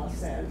bylaw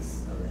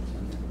says, So that's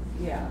in there.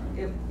 yeah,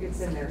 it's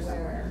in there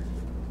somewhere.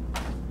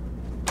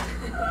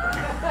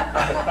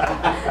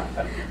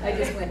 I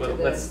just went Well,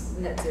 to let's-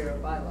 the net zero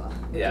bylaw.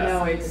 Yeah.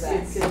 No, it's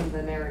in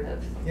the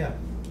narrative. Yeah.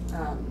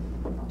 I'll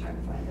try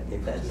to find it.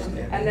 If that's in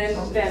there. And then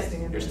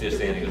You're still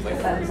standing, it's like.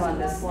 that's on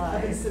this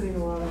I've been slide. sitting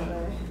a lot all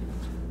day.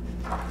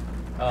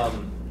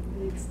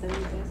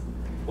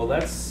 Well,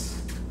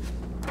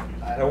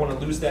 I don't want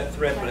to lose that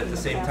thread, but at the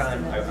same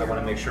time, I want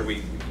to make sure we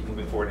keep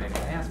moving forward. And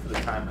can I ask for the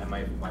time?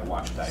 My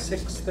watch died.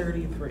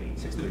 6:33.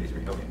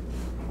 6:33, okay.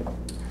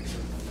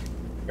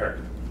 Eric?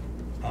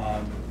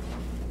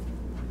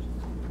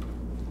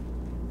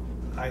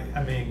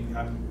 I mean,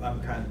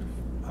 I'm kind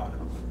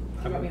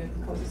of, Do you want me to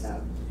close this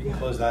out? you can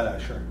close that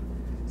out, sure.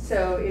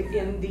 So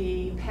in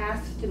the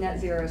path to net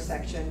zero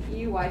section,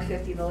 EUI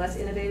 50, the less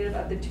innovative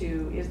of the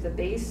two, is the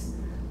base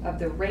of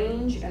the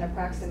range and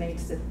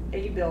approximates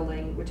a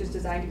building which is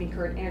designed to meet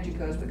current energy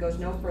codes but goes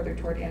no further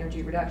toward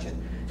energy reduction.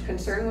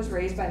 Concern was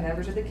raised by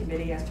members of the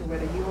committee as to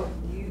whether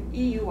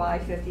EUI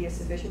 50 is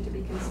sufficient to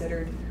be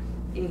considered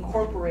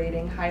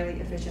incorporating highly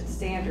efficient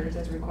standards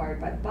as required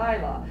by the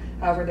bylaw.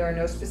 However, there are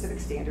no specific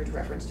standards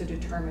referenced to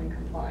determine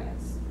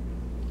compliance.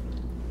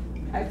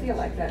 I feel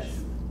like that's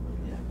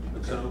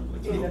It's an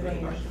in the open vein.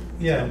 question.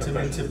 Yeah, and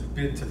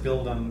Open to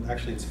build on,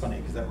 actually, it's funny,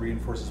 because that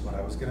reinforces what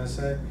I was gonna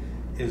say,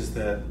 is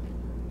that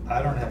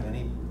I don't have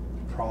any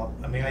problem,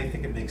 I mean, I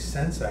think it makes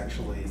sense,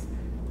 actually.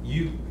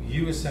 You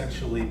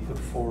essentially put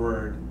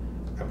forward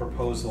a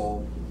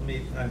proposal,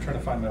 I'm trying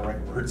to find my right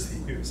words to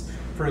use,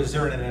 for a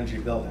zero net energy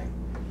building,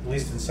 at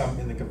least in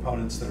the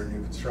components that are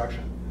new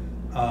construction.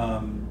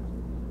 I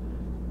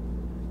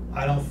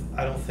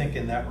don't think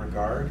in that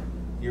regard,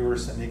 you were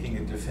making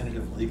a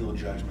definitive legal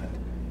judgment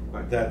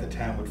Right. that the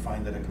town would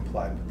find that it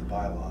complied with the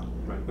bylaw,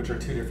 Right. which are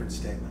two different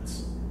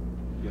statements.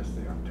 Yes,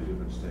 they are two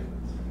different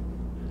statements.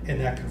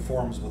 And that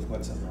conforms with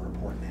what's in the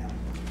report now.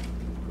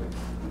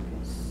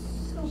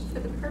 So for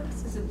the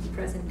purposes of the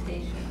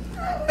presentation.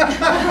 For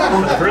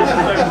the first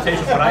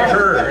presentation, what I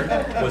heard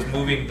was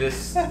moving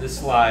this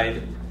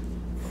slide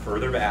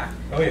further back.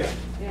 Oh, yeah.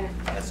 Yeah.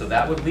 And so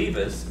that would leave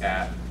us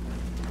at.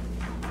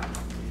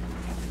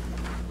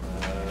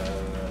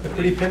 The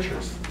pretty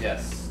pictures.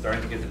 Yes,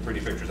 starting to get the pretty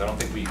pictures. I don't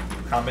think we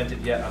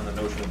commented yet on the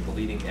notion of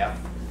deleting F,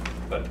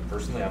 but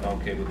personally, I'm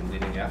okay with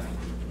deleting F.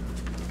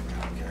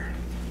 I don't care.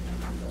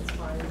 That's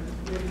fine.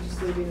 Maybe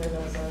just leaving it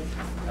as a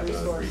As a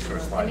resource.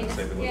 resource I slide mean, and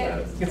say we look yeah, at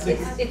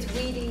it. it's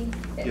weedy,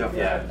 Yeah.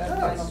 Yeah.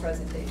 a final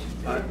presentation.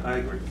 I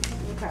agree.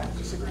 Okay.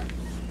 Disagree.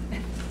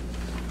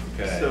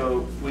 Okay.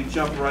 So we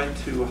jump right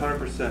to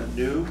 100%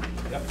 new.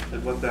 Yep.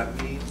 And what that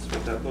means,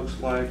 what that looks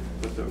like,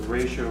 what the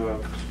ratio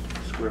of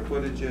square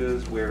footage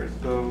is, where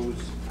it goes.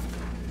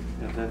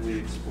 And then we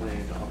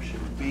explain option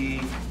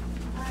B.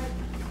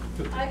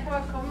 I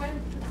have a comment.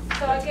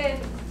 So again,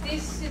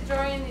 this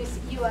drawing is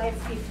UI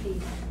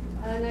 50.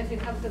 I don't know if you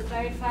have to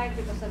clarify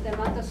because of the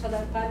amount of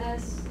solar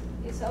panels.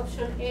 It's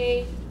option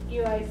A,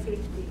 UI 50.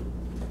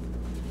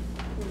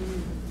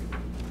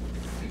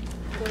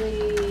 Do we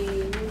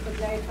need to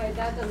clarify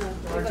that or not?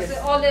 Or Because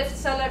just- all the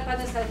solar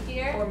panels are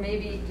here. Or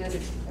maybe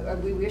just,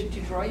 we wish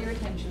to draw your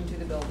attention to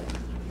the building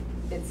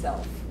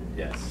itself.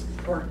 Yes.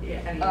 Or,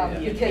 yeah, I Um,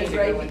 mean, you because, can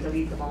right, go and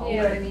delete them all. You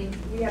know what I mean?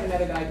 We have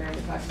another diagram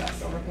that talks about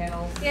solar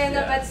panels. Yeah, no,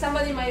 Yeah. but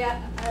somebody might,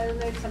 I don't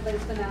know if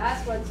somebody's gonna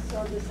ask what's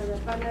all the solar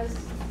panels.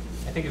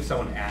 I think if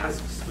someone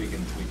asks, we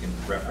can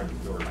reference,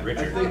 or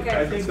Richard.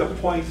 I think the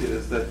point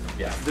is that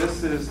Yeah.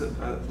 this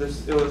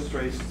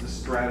illustrates the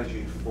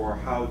strategy for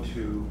how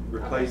to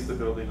replace the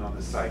building on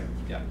the site.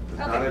 Yeah. Does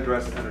not Okay.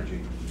 address energy.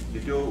 You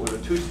do it with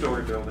a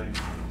two-story building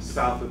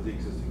south of the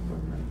existing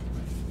footprint.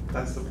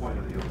 That's the point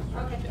of the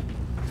illustration. Okay.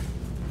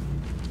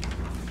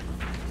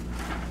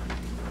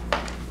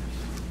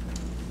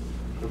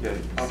 Okay,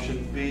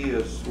 option B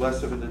is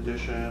less of an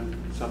addition,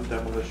 some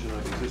demolition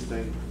of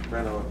existing,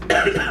 reno of the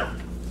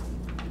existing.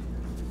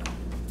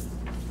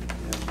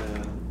 And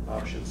then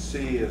option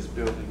C is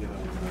building it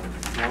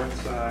on the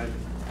north side,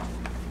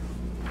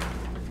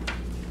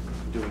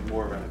 doing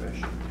more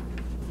renovation.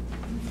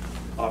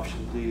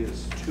 Option D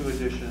is 2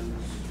 additions.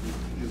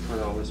 You've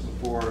heard all this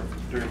before.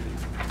 During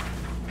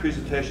the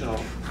presentation, I'll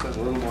spend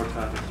a little more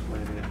time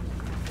explaining it.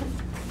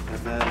 And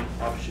then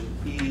option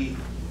E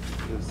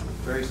is a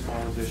very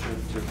small addition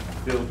to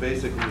build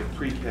basically a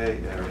pre-K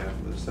area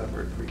with a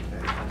separate pre-K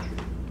entry.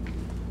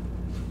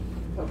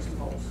 Pokes and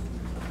holes.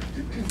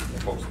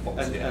 Folks,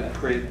 And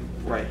create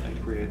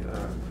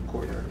a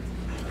courtyard.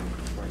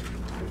 Right.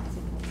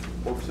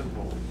 Forks and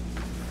holes.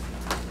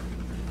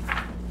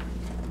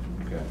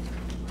 Okay.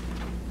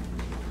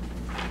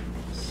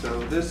 So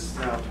this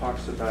now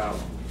talks about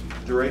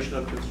duration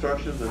of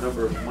construction, the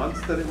number of months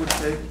that it would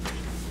take.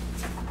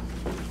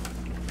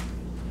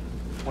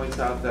 Points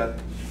out that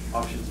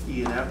options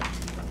E and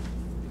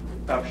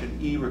F. Option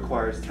E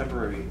requires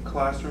temporary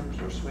classrooms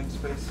or swing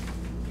space.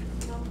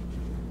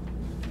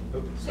 No,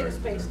 Oops, sorry. six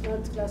space,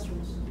 not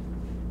classrooms.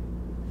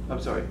 I'm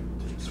sorry,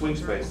 swing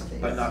space,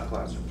 but not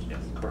classrooms. Yes.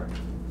 Correct.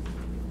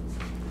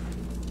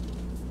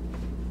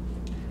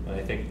 And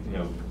I think,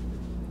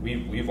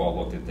 we've all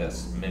looked at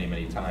this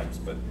many times,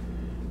 but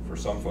for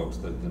some folks,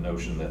 the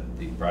notion that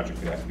the project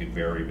could actually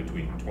vary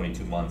between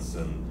 22 months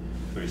and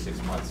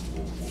 36 months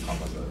will come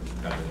as a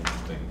kind of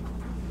interesting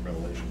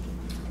revelation.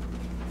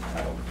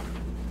 I hope.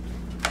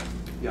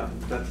 Yeah,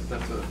 that's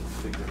a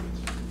big difference.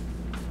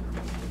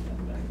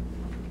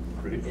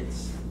 Rudy?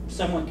 It's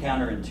somewhat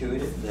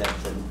counterintuitive that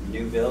the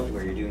new build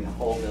where you're doing the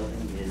whole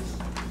building is,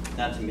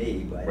 not to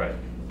me, but Right.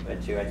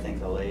 but to I think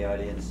the lay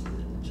audience,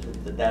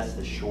 that that's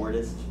the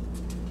shortest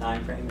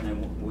time frame. And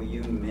then will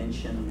you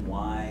mention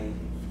why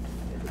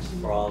it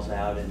sprawls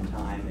out in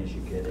time as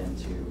you get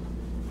into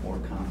more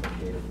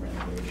complicated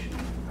renovation?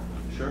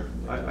 Sure,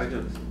 I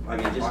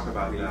can just talk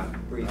about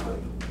that. briefly.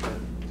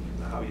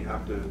 How you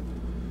have to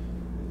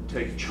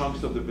take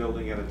chunks of the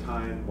building at a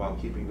time while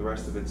keeping the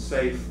rest of it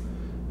safe.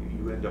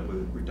 You end up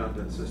with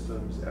redundant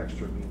systems,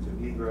 extra means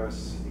of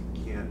egress.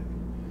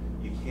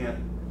 You can't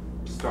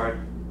start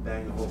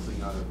bang the whole thing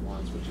out at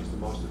once, which is the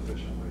most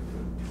efficient way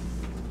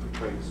for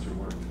trades to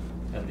work.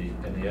 And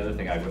the other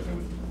thing I would,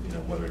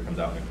 whether it comes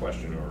out in a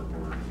question or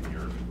in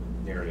your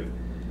narrative,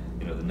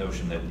 the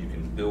notion that you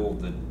can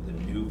build the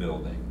new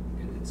building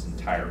in its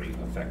entirety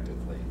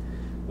effectively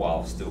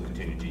while still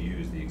continuing to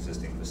use the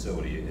existing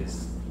facility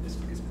is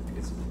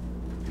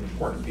an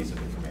important piece of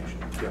information.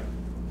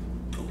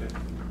 Yeah, okay.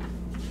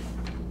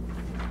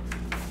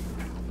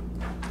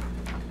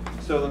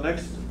 So the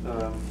next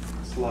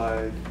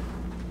slide,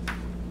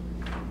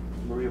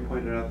 Maria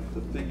pointed out that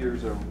the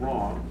figures are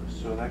wrong,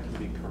 so that can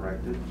be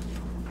corrected.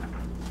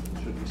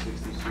 It should be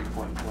 63.1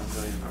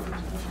 million, for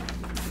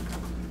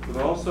example.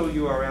 But also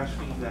you are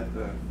asking that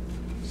the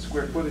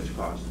square footage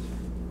cost.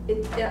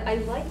 I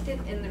liked it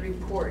in the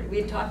report. We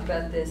had talked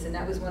about this, and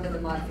that was one of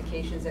the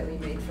modifications that we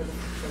made for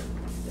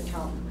the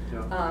town.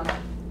 Yeah.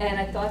 And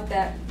I thought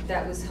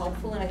that was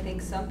helpful, and I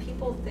think some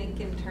people think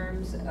in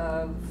terms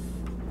of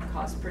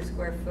cost per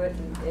square foot,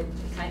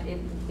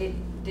 and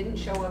it didn't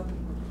show up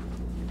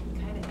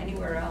kind of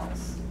anywhere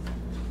else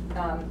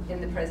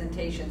in the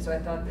presentation, so I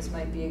thought this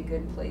might be a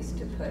good place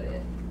to put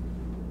it.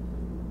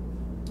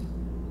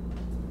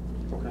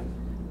 Okay.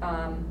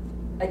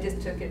 I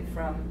just took it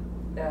from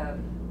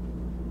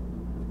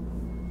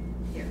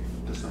here.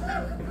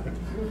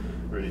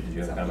 Rudy, did you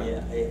have a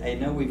comment? Yeah, I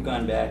know we've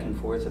gone back and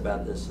forth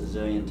about this a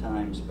zillion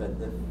times, but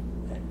the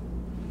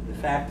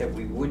fact that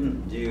we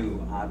wouldn't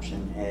do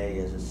option A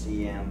as a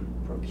CM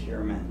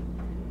procurement,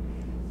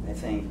 I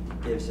think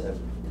gives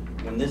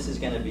when this is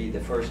going to be the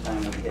first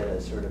time we get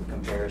a sort of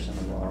comparison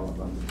of all of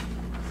them,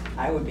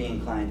 I would be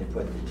inclined to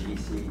put the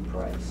GC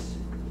price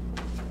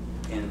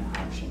in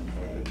option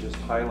And A. just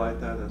highlight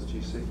that as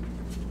GC. In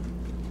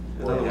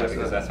Well, other yeah, words,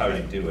 because that's how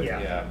you do it,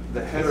 Yeah. yeah.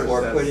 The header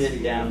Or says put it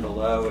CM. down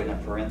below in a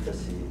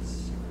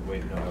parentheses.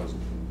 Wait, no, that was,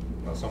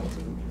 well, someone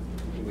said.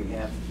 Do we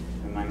have,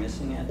 am I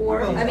missing it? Or,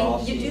 Martin's I all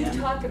mean, you do CM?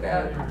 talk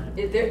about,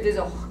 there's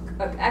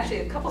actually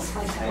a couple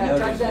slides I that know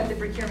talk there's about one. the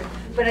procurement,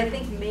 but I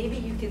think maybe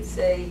you could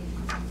say,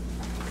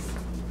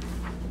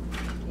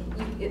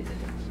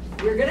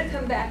 we're gonna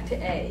come back to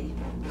A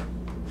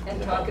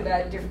and talk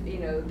about different, you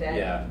know, that.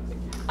 Yeah,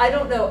 I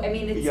don't know, I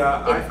mean, it's. Yeah,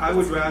 I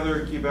would it's-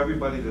 rather give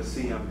everybody the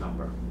CM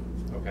number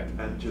okay.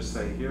 and just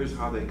say, here's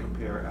how they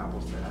compare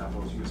apples to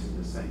apples using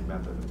the same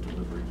method of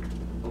delivery.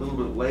 A little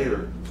bit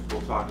later,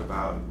 we'll talk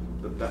about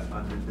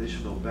an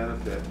additional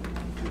benefit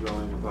to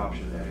going with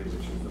option A,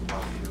 which is the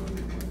possibility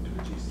of going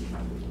to a GC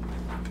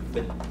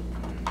method.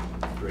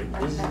 But Great.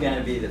 this is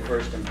gonna be the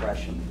first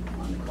impression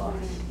on the class.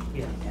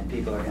 Yeah. And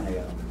people are gonna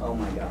go, oh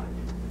my God,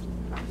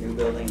 new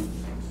building,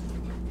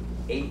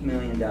 $8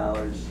 million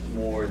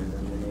more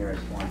than the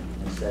nearest one,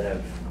 instead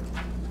of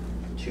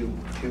two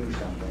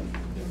something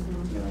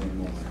million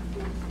more,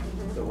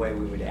 the way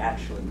we would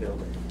actually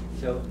build it.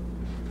 So,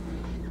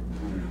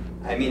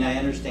 I mean, I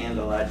understand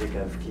the logic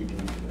of keeping,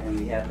 and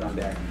we have gone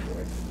back and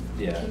forth.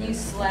 Yeah. Can you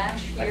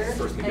slash I here?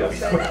 first think and that'd be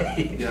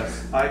say- great.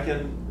 Yes, I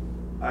can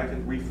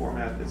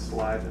reformat this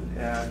slide and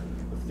add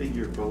a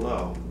figure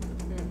below.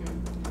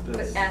 Mhm.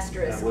 this, Put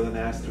asterisk. With an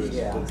asterisk.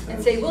 Yeah. that And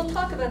says- say, we'll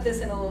talk about this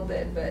in a little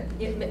bit, but,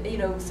 you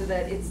know, so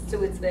that it's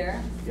there.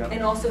 Yep.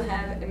 And also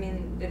have, I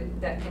mean,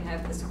 that can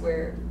have the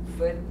square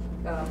foot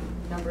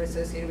number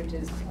associated, which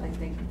is, I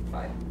think,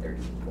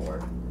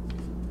 534.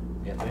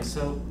 Yeah,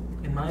 So,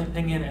 in my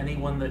opinion,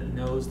 anyone that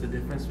knows the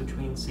difference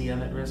between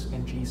CM at risk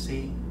and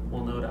GC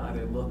will know to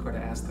either look or to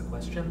ask the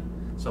question.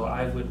 So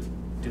I would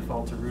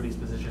default to Rudy's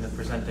position of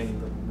presenting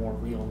the more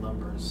real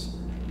numbers,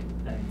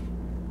 and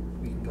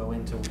we can go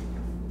into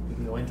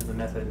the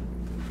method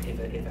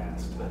if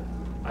asked. But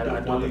I'd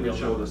Don't want the even real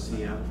show the numbers.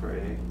 CM for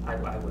A. I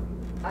wouldn't.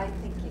 I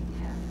think you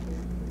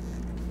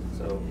have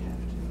So,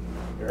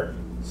 Eric?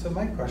 So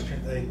my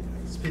question,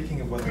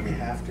 speaking of whether we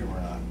have to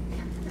or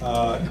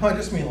not, no, I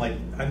just mean like,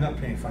 I'm not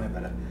being funny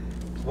about it.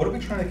 What are we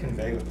trying to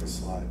convey with this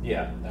slide?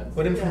 Yeah. That's,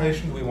 What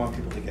information do we want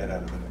people to get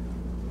out of it?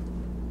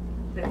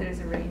 that there's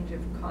a range of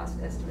cost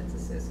estimates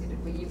associated.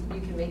 You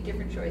can make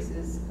different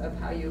choices of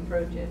how you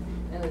approach it,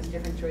 and those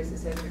different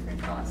choices have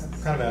different costs.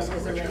 I'm kind of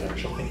asking There's a Richard, range.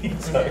 actually.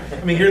 So,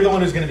 I mean, you're the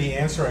one who's going to be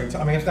answering.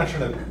 I mean, I'm not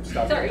trying to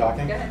stop you Sorry,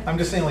 talking. go ahead. I'm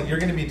just saying, like, you're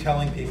going to be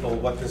telling people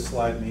what this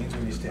slide means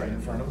when you stand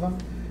in front of them.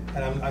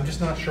 And I'm just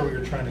not sure what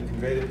you're trying to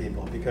convey to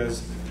people,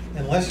 because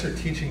unless you're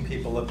teaching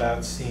people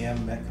about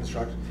CM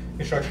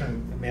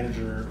construction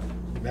manager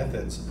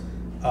methods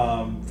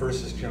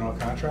versus general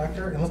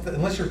contractor,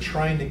 unless you're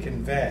trying to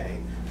convey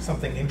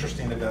something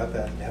interesting about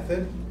that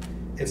method,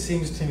 it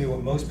seems to me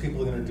what most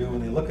people are going to do when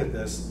they look at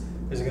this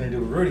is they're going to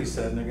do what Rudy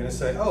said, and they're going to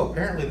say, oh,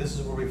 apparently this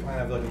is where we find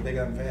out like a big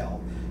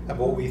unveil of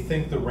what we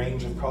think the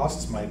range of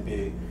costs might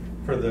be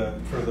for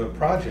the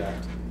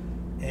project,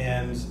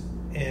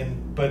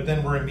 but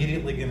then we're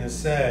immediately going to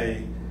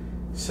say,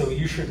 so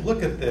you should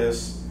look at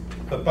this,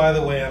 but by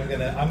the way, I'm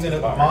gonna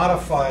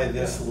modify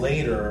this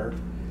later,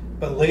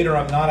 but later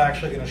I'm not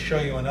actually going to show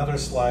you another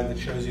slide that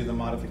shows you the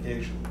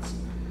modifications,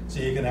 so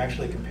you can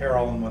actually compare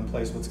all in one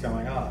place what's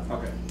going on.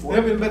 Okay.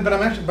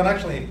 But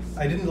actually,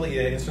 I didn't let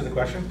you answer the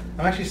question.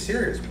 I'm actually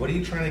serious. What are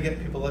you trying to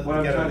get people to get What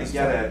I'm out of trying this to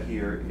get slide? at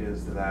here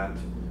is that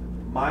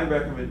my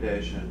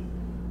recommendation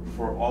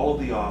for all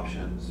of the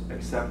options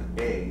except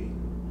A,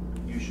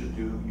 you should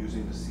do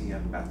using the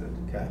CM method.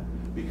 Okay.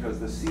 Because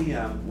the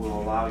CM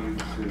will allow you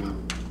to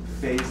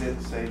phase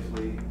it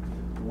safely,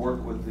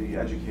 work with the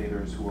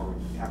educators who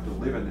have to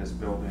live in this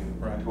building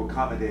Right. to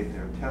accommodate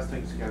their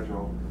testing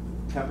schedule,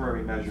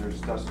 temporary measures,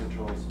 dust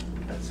controls,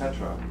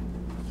 etc.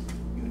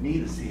 You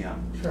need a CM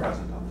Sure.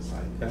 present on the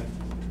site. Okay.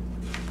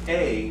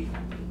 A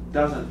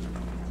doesn't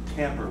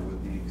tamper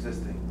with the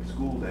existing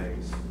school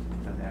days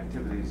and the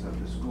activities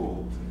of the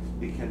school.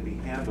 It can be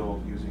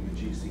handled using a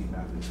GC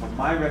method. So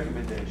my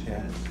recommendation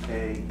Yeah. is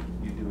A,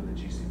 you do the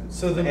GC method.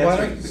 So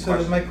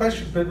then my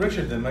question, but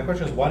Richard, then my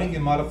question is, why don't you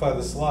modify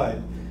the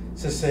slide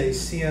to say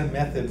CM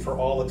method for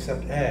all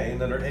except A,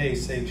 and under A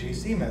say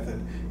GC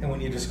method, and when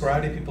you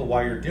describe to people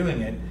why you're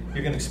doing it,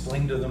 you can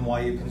explain to them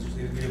why you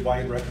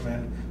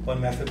recommend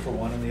one method for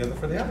one and the other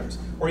for the others,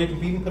 or you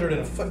can even put it in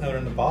a footnote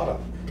in the bottom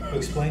to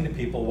explain to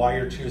people why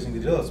you're choosing to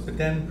do this. But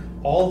then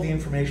all the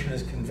information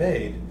is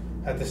conveyed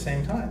at the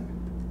same time.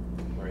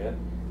 Maria?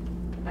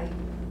 I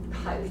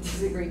highly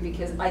disagree,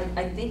 because I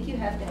think you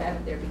have to have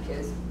it there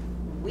because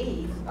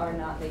we are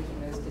not making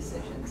those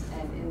decisions.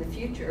 And in the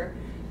future,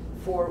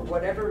 for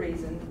whatever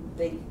reason,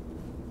 the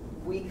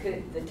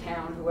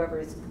town, whoever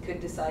is, could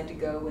decide to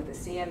go with a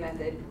CM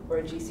method or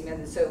a GC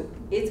method. So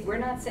we're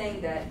not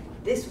saying that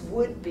this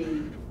would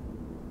be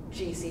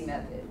GC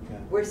method. Yeah.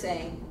 We're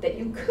saying that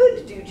you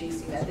could do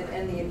GC method,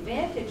 and the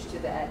advantage to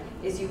that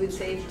is you would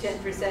save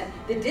 10%.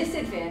 The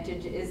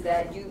disadvantage is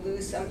that you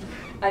lose some,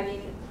 I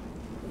mean,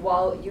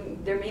 while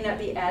there may not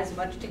be as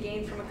much to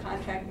gain from a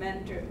contract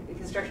manager, a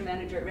construction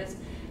manager at risk,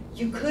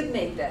 you could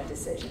make that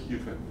decision. You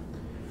could.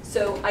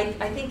 So I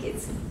think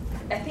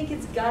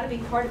it's got to be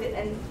part of it,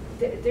 and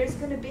there's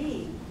going to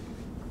be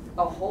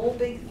a whole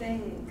big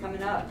thing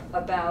coming up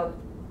about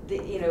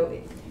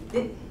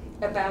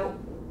about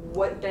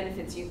what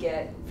benefits you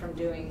get from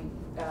doing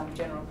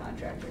general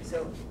contractor.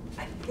 So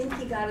I think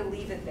you got to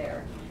leave it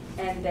there,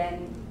 and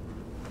then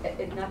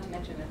not to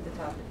mention at the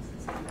top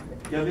it's the same method.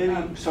 Yeah,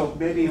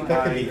 maybe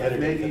That could be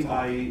edited at the top.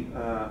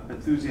 my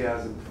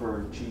enthusiasm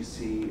for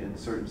GC in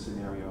certain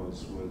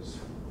scenarios was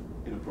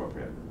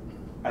inappropriate.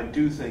 I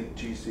do think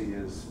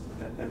GC is,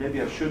 and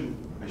maybe I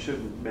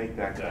shouldn't make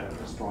that kind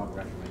of a strong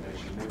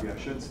recommendation. Maybe I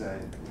should say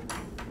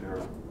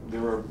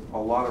there are a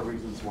lot of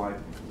reasons why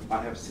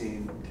I have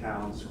seen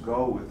towns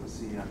go with the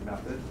CM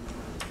method.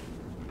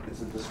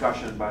 It's a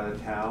discussion by the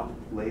town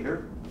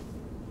later.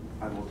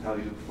 I will tell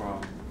you from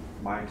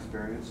my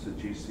experience, the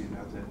GC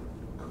method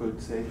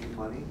could save you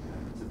money,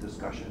 and it's a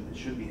discussion that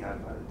should be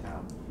had by the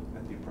town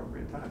at the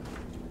appropriate time.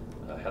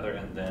 Heather,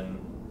 and then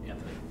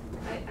Anthony.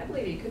 I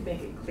believe you could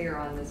make it clear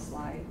on this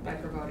slide by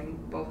promoting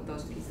both of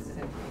those pieces of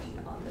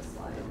information on this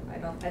slide.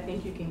 I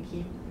think you can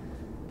keep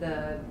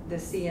the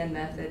CN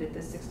method at the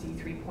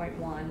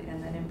 63.1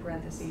 and then in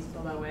parentheses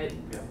below it,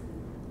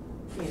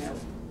 you know,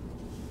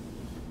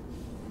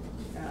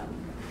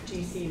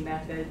 GC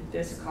method,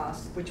 this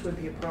cost, which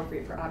would be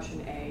appropriate for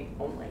option A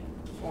only,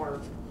 or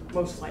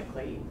most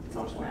likely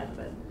something like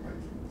that,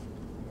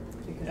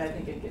 because I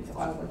think it gets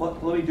all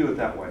of Let me do it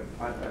that way.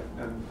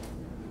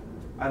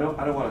 I don't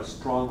want to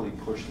strongly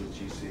push the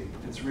GC.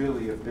 It's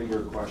really a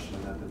bigger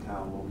question that the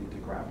town will need to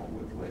grapple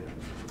with later.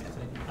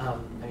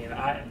 I mean,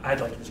 I'd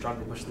like to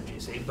strongly push the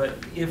GC, but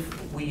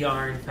if we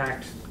are in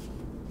fact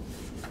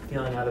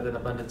feeling out of an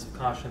abundance of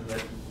caution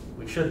that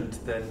we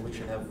shouldn't, then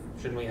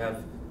shouldn't we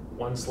have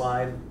one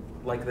slide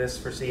like this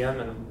for CM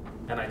and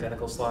an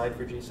identical slide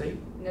for GC?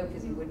 No,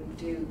 because you wouldn't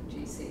do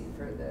GC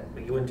for the.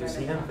 But you wouldn't do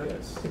CM for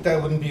this. But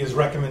that wouldn't be his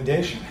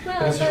recommendation. Well,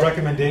 But it's his but-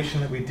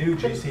 recommendation that we do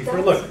GC for,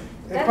 That's- look.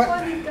 That's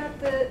why we've got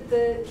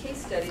the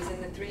case studies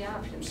and the 3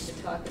 options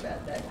to talk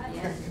about that.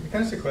 Yeah.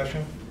 Can I ask a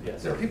question?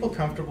 Yes. Are people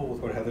comfortable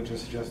with what Heather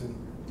just suggested?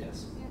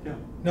 Yes. Yeah.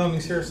 No, I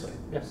mean seriously.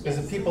 Yes. Because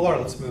if people are,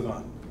 let's move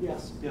on.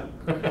 Yes. Yeah.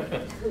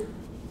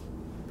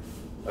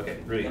 Okay,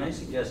 Rudy. Can I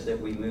suggest that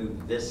we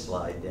move this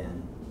slide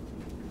then,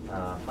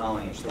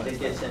 following it, because it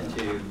gets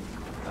into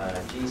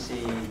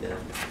GC, the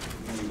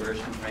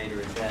reimbursement rate,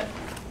 or is that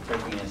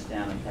taking us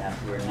down a path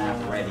we're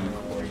not ready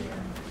for yet?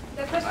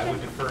 The I question,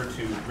 would defer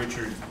to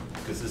Richard,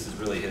 because this is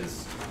really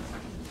his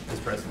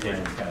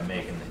presentation to kind of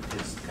make and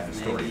his kind of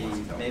story he wants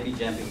to tell. Maybe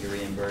jumping to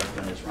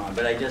reimbursement is wrong,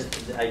 but I just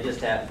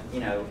have,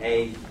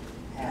 A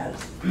has,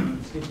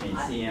 excuse me,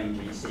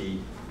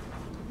 CMGC.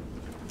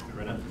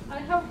 Corinna? I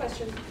have a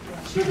question.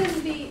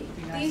 Shouldn't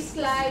this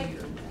slide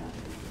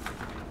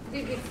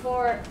be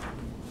before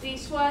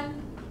this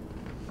one?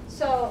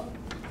 So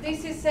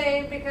this is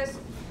saying because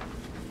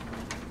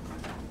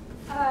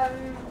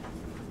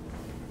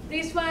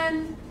this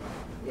one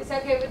is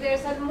okay, but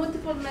there's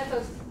multiple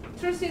methods.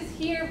 Truth is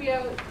here we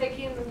are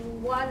taking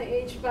one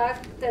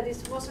HVAC that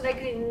is most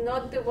likely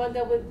not the one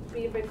that would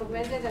be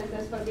recommended, and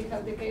that's why we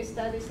have the case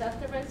studies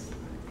afterwards.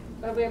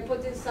 But we are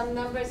putting some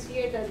numbers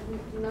here that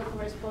do not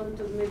correspond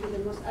to maybe the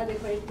most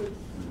adequate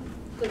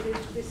to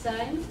this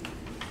design.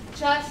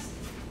 Just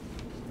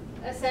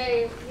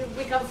say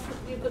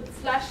you could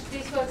flash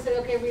this one, say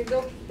okay,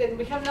 then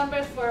we have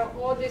numbers for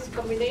all these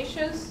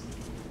combinations.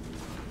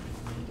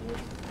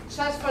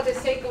 Just for the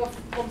sake of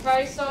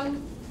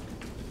comparison,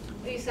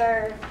 these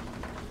are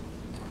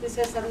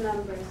some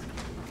numbers.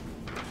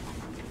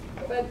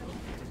 But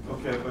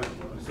Okay, but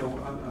so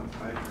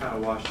I kind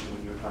of lost you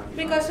when you were talking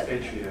Because- about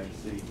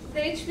HVAC.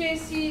 the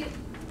HVAC,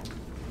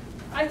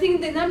 I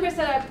think the numbers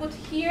that I put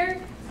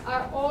here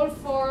are all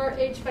for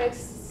HVAC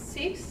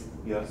 6,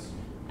 Yes.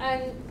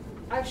 and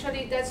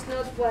actually that's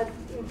not what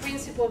in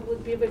principle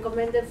would be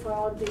recommended for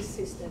all these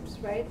systems,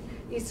 right?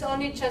 It's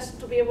only just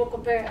to be able to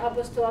compare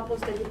apples to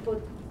apples that you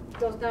put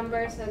those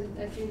numbers, and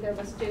I think that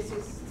was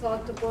Jesse's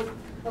thought to put,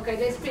 okay,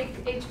 let's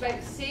pick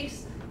HVAC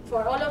 6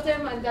 for all of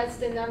them, and that's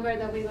the number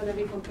that we're gonna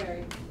be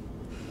comparing.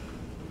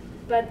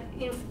 But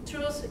in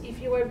truth, if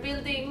you were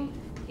building,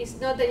 it's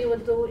not that you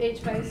would do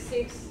HVAC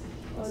 6,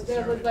 or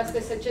there was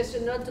the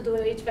suggestion not to do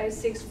HVAC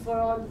 6 for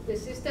all the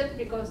systems,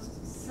 because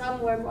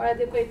some were more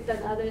adequate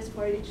than others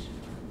for each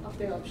of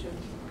the options.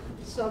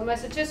 So my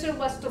suggestion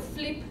was to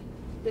flip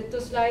the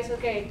 2 slides,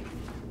 okay,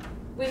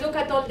 we look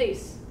at all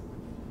this.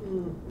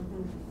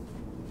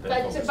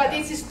 But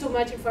this is too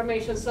much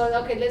information, so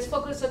okay, let's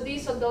focus on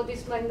this, although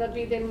this might not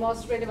be the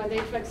most relevant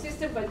HVAC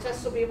system, but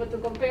just to be able to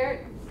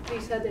compare,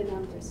 these are the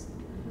numbers.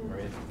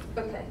 Right.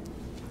 Okay,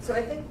 so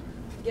I think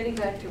getting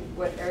back to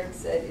what Eric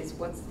said is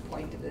what's the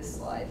point of this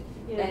slide?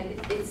 Yeah.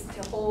 And it's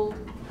to hold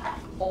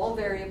all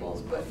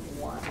variables but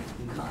one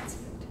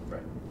constant.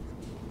 Right.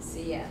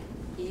 CM,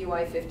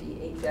 EUI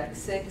 50, HVAC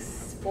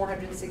 6,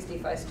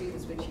 465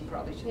 students, which you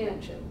probably should Yeah.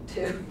 mention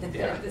too.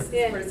 Yeah. This is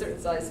Yeah. for a certain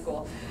size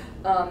school.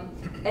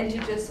 And to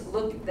just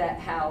look at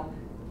how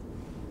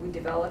we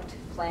developed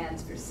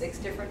plans for 6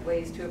 different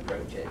ways to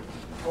approach it,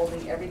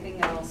 holding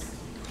everything else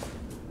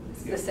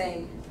the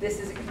same. This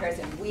is a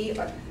comparison. We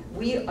are,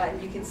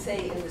 you can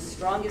say in the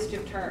strongest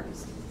of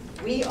terms,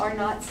 we are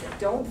not,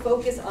 don't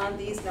focus on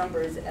these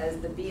numbers as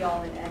the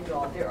be-all and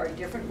end-all. There are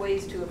different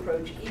ways to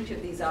approach each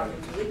of these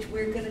options, which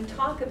we're going to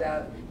talk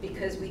about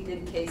because we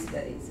did case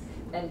studies,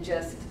 and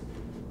just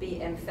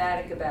be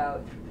emphatic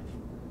about.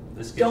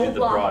 This gives you the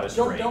broadest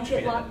range. Don't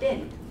get locked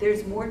in.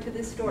 There's more to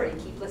this story.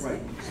 Keep Right,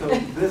 listening. so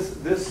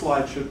this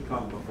slide should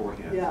come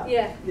beforehand. Yeah.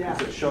 Yeah. Yeah.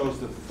 Because it shows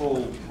the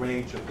full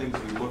range of things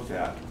we looked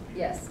at.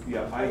 Yes.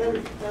 Yeah, I And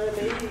agree. then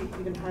maybe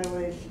even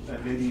highlight,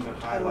 And maybe even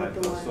highlight the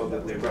those line so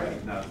that that they was right.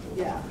 recognize those.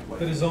 Yeah.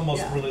 But it's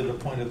almost Yeah. really the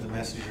point of the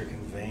message you're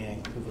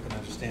conveying. People can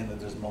understand that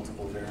there's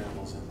multiple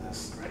variables in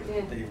this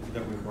Yeah.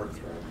 that we've worked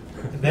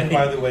through. And then,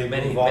 by the way,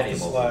 move off the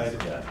slide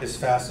yeah. as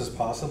fast as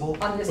possible.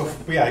 On this one.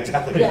 Yeah,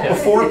 exactly. Yeah.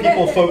 Before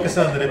people focus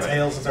on the Right.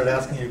 details and start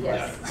asking you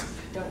Yes. questions.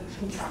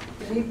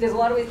 There's a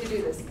lot of ways to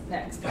do this.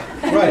 Next.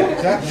 Right,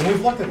 exactly.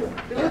 We've looked at them.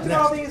 we looked at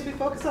all these, we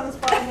focus on this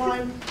bottom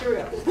line, here we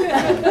go.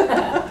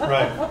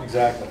 Right,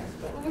 exactly.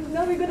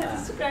 Now we're gonna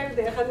describe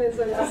the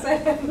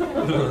 177.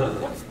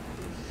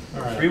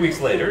 All right. 3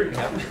 weeks later,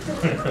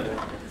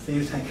 yeah.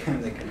 Seems like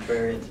I'm the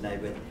contrarian tonight,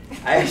 but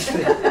I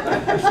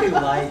actually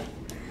like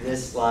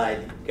this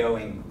slide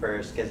going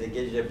first because it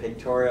gives you a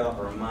pictorial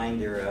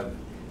reminder of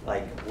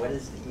like what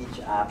is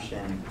each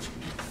option,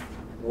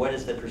 what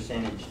is the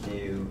percentage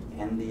due,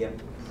 and the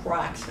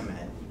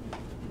approximate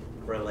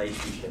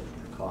relationship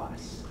to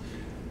costs.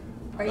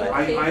 Are you But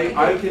okay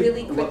I if we go can-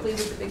 really quickly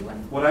with the big one?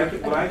 What I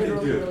can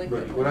Literally do, really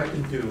quickly. what I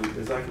can do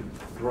is I can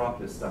drop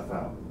this stuff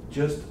out.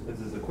 Just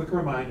as a quick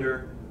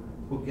reminder,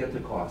 we'll get to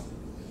cost.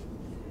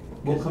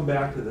 We'll come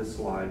back to this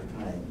slide,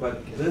 Right.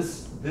 but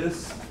this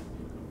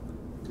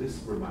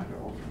reminder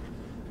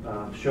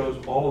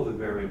shows all of the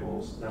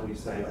variables. Then we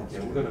say, okay,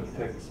 we're gonna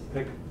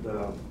pick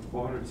the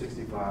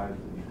 465,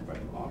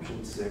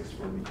 option 6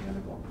 for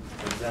mechanical,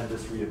 and then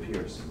this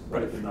reappears,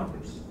 right, the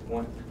numbers.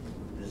 One,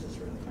 this is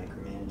really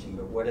micromanaging,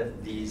 but what if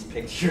these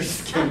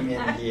pictures came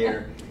in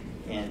here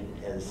and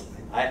as,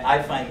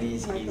 I find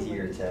these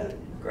easier to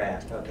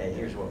grasp. Okay,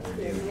 here's what we're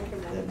doing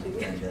than the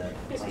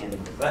planning,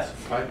 but,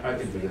 I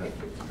can do that.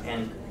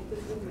 and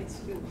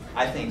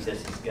I think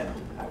this is gonna,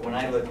 when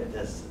I look at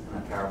this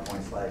on a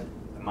PowerPoint slide,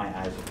 my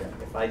eyes are going,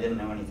 if I didn't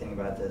know anything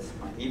about this,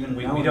 even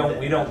We knowing don't, that-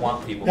 we don't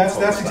want people. That's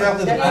to focus on-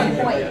 exactly the That's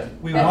the point.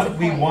 point. We That's want, the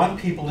we point. want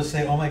people to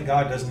say, oh my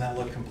God, doesn't that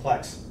look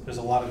complex? There's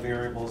a lot of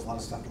variables, a lot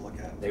of stuff to look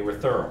at. They were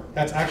thorough.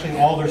 That's actually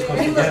all they're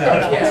supposed to We get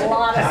looked at at. a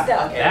lot of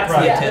stuff. That's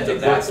Right. the intent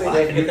of that Exactly.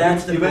 slide. If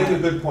that's the You make a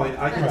point. good point.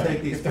 I can Right.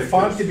 take these If the pictures.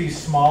 font could be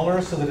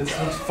smaller so that it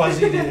looks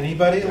fuzzy to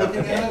anybody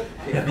looking at it,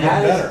 it'd be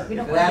better. We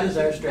don't If that want is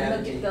our to-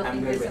 strategy, they'll I'm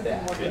think good there's with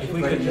that. something more. If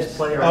we But could just this-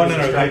 play Oh, around no,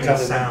 no, distracting tell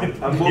them. sound.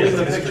 I'm moving Yes, the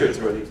that's pictures,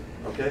 true. Woody,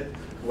 okay?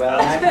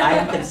 Well,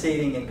 I'm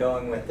conceding and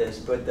going with this,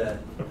 put the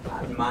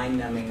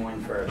mind-numbing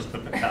one first.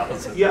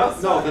 Analysis. Yeah,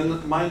 no,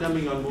 then mind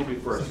numbing on movie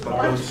first, but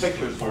those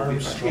pictures will be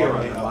Arms here on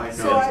strongly the up. mind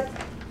So numbing.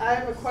 I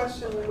have a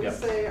question, when we Yep.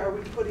 say, are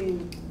we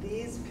putting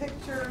these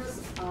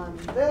pictures on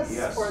this?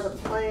 Yes. Or the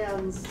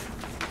plans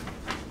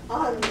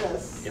on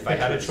this? If I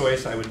had a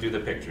choice, I would do the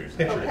pictures.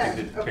 I Okay,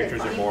 think the okay,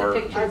 pictures are fine. more,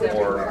 Keep the I would do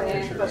more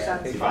plans, but Yeah.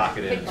 that's fine.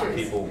 evocative, Pictures.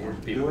 people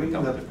Doing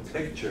tell the them.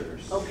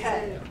 pictures.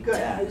 Okay, good,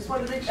 I just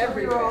wanted to make sure we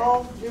were Everywhere.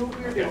 all knew what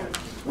we were Okay. doing.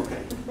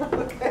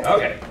 Okay.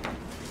 Okay.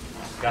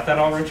 Got that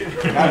all, Richard?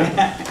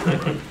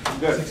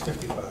 Good.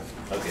 6:55.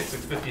 Okay,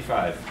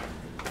 6:55.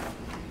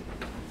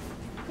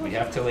 We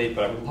have till 8,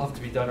 but I would love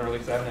to be done early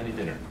because I haven't had any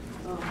dinner.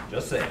 Oh.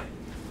 Just saying.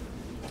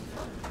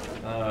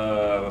 Where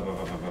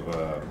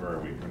are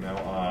we? We're now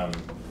on,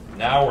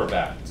 now we're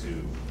back to.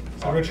 So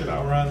talking Richard,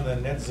 about- we're on the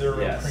net zero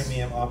Yes.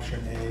 premium option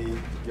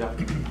A Yep.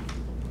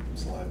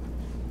 slide.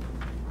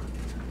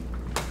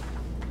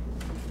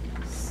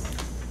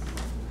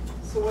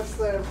 So what's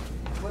the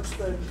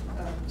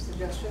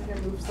suggestion here,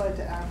 move slide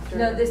to after?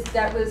 No,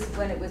 that was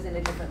when it was in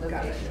a different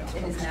Got it.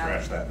 location. It is now.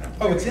 Scratch that now.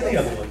 Oh, it's in the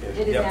other It location.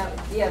 is Yep. now,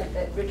 yeah,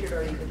 Richard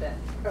already did that.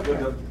 Okay,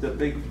 With the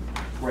big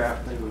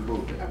graph thing, we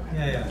moved it. okay.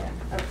 Yeah, yeah.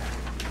 Yeah. Okay.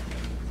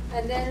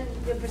 And then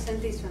you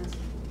present these ones.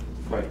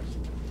 Right.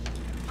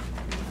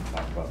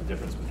 Talk about the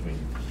difference between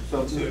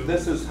So two.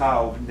 this is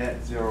how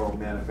net zero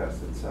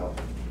manifests itself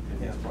in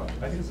this Yeah. project.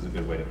 I think this is a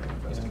good way to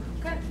manifest it.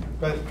 Can,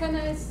 But can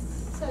I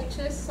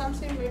suggest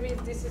something? Maybe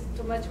this is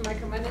too much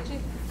micromanaging.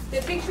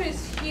 The picture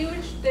is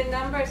huge, the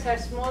numbers are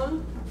small.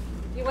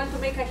 You want to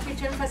make a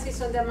huge emphasis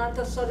on the amount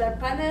of solar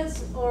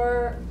panels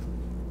or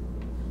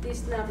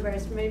these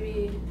numbers,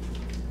 maybe?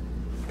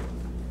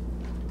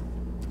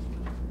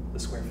 The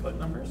square foot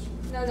numbers?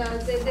 No,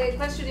 the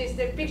question is,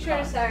 the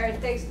pictures are,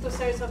 takes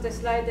 2/3 of the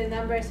slide, the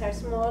numbers are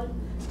small,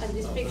 and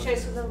this picture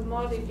is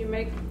small if you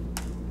make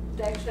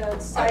the actual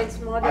size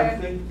smaller. I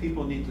think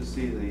people need to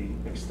see the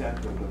extent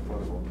of the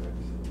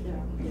photovoltaics. Yeah.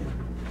 Yeah.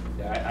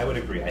 Yeah, I would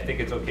agree. I think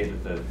it's okay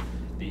that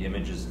the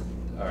images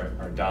are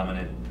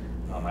dominant.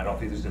 I don't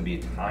think there's gonna be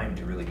time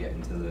to really get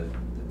into the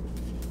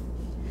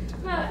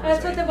No, I numbers.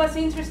 thought it was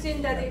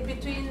interesting that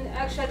between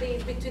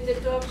the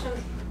two options,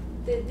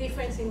 the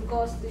difference in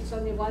cost is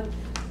only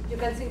you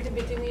can think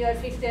between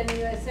UI50 and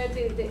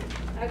UI30, the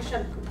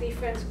actual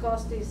difference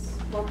cost is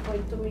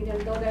 $1.2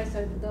 million,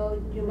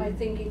 although you might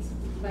think it's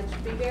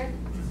much bigger.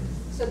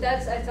 So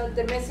that's, I thought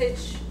the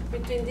message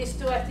between these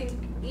two, I think,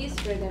 is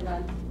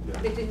relevant,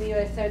 between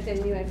UI30 and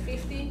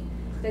UI50,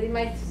 that it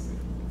might,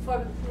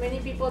 for many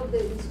people,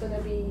 it's going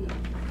to be.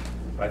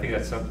 I think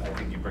that's something. I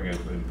think you bring up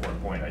an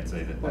important point. I'd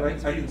say that. Well, I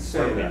can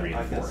say that.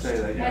 I can say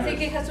that. Yeah. I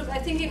think it has to. I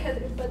think it has.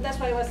 But that's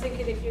why I was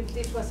thinking if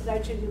this was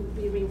larger, it would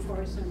be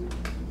reinforced and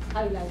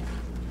highlighted.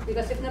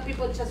 Because if not,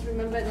 people just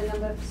remember the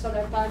number of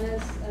solar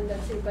panels and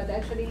that's it. But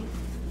actually,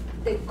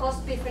 the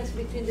cost difference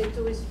between the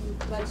two is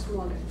much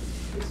smaller.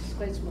 It's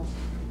quite small.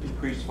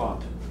 Increased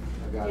font.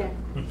 I got it.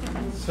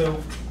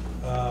 So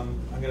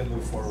I'm going to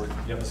move forward.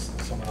 Yes,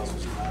 someone else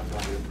was going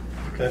to do.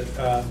 But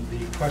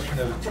the question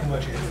of too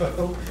much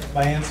info,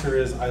 my answer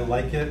is I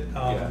like it.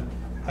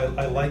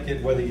 I like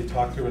it whether you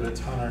talk through it a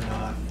ton or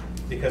not,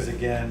 because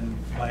again,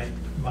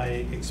 my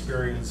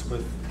experience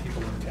with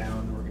people in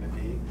town who are going to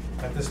be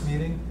at this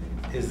meeting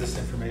is this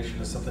information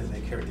is something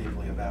they care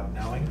deeply about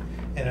knowing.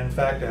 And in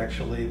fact,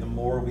 actually, the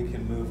more we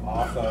can move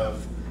off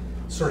of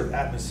sort of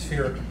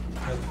atmospheric,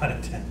 no pun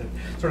intended,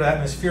 sort of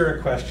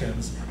atmospheric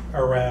questions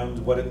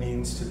around what it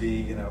means to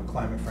be,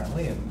 climate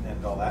friendly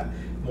and all that,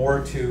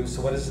 more to,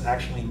 so what does it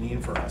actually mean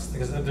for us?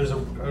 Because there's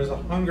a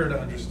hunger to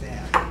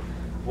understand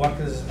what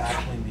does it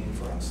actually mean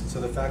for us. And so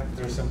the fact that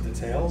there's some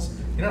details,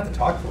 you don't have to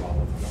talk through all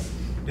of them.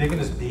 They can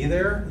just be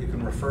there, you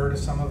can refer to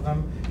some of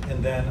them,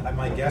 and then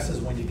my guess is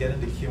when you get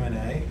into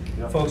Q&A,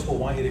 folks will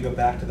want you to go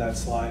back to that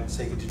slide and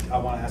say, I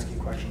want to ask you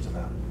questions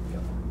about it.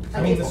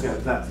 I mean, okay,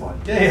 that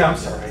slide. Yeah, I'm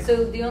sorry.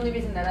 So the only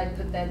reason that I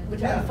put that,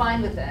 which I'm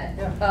fine with that,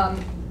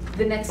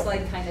 the next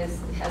slide kind of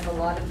has a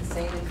lot of the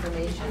same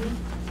information.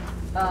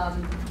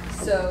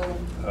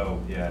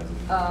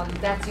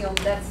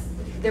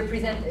 They're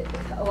presented,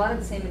 a lot of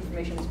the same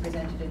information is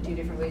presented in two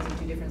different ways in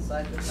two different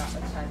slides with not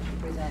much time to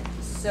present.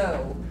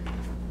 So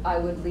I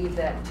would leave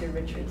that to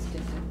Richard's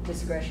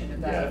discretion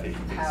about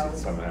how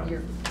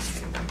you're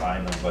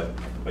combine them,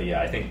 but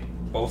yeah, I think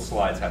both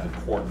slides have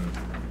important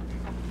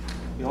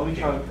let me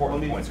try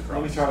points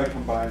across. Let me try to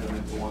combine them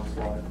into one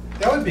slide.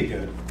 That would be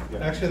good. Yeah.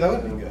 Actually, that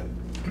would be good.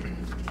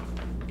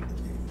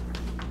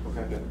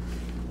 Okay, good.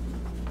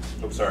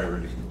 Oh, sorry,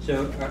 Rudy.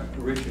 So,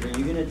 Richard, are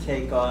you going to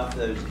take off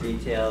those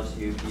details?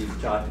 You've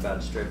talked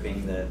about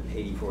stripping the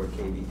 84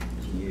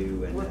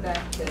 kBTU and we're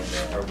back to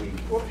the, are we?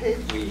 What page?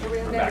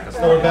 We're back on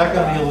So we're back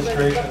on the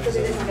illustrations.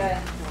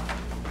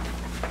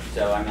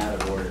 So I'm out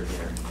of order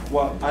here.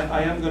 Well,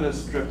 I am going to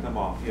strip them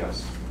off,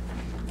 yes.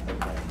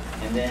 Okay.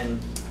 And then,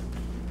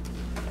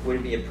 would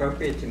it be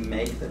appropriate to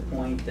make the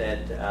point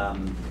that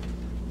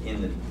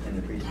in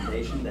the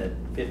presentation that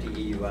 50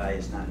 EUI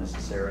is not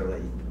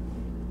necessarily,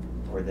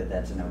 or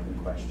that's an open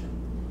question?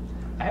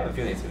 I have a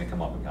feeling it's going to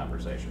come up in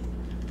conversation,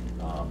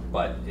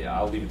 but yeah,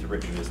 I'll leave it to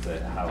Richard as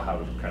to how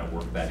to kind of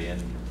work that in,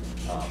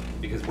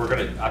 because we're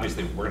going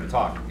to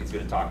talk. He's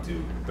going to talk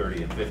to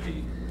 30 and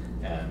 50,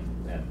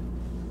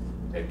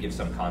 and give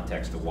some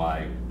context to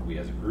why we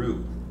as a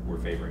group were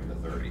favoring the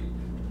 30.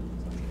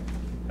 So,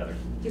 Heather.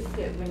 Just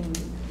when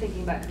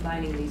thinking about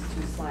combining these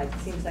two slides, it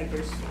seems like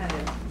there's kind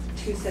of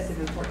two sets of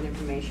important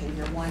information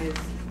here. One is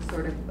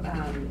sort of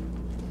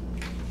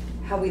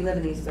how we live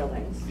in these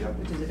buildings,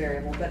 which is a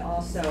variable, but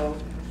also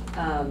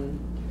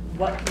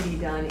what can be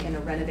done in a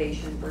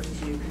renovation versus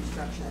new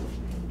construction.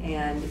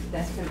 And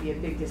that's going to be a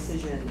big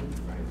decision,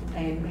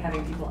 and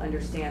having people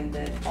understand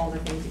that all the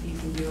things that you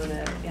can do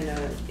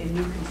in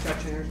new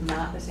construction are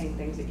not the same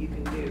things that you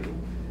can do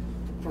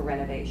for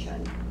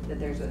renovation, that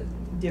there's a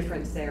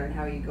difference there in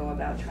how you go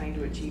about trying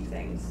to achieve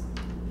things.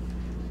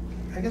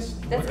 I guess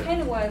that's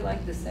kind of why I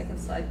like the second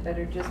slide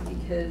better, just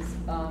because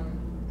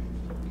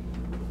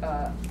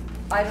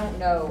I don't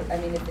know. I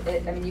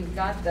mean, you've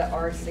got the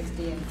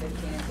R60 and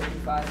 15 and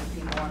 35. If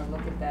people want to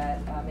look at that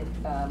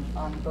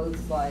on both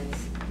slides,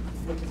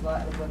 which is a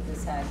lot of what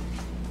this has.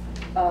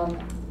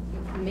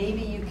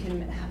 Maybe you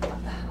can.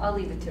 I'll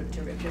leave it to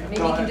Richard.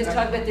 Maybe you can just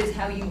talk about this: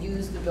 how you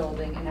use the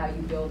building and how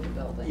you build the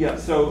building. Yeah.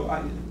 So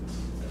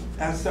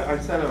I said I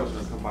was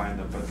going to combine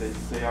them, but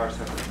they are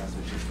separate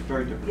messages,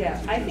 very different.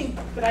 Yeah,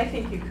 messages. I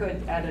think you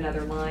could add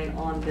another line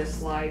on this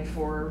slide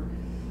for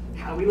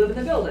how we live in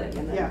the building,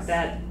 and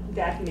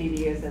that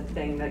maybe is a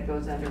thing that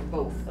goes under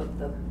both of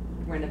the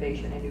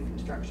renovation and new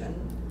construction.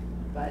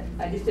 But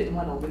I just didn't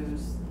want to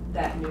lose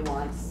that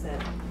nuance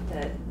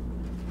that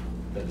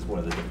is one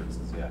of the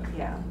differences.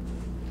 Yeah.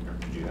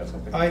 Did you have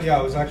something?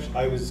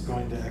 I was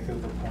going to echo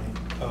the point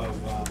of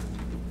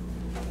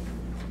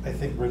I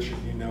think, Richard,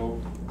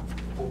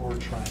 what we're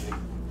trying to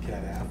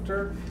get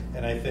after,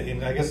 and I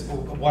guess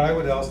what I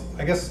would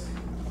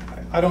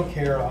I don't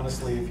care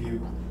honestly if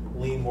you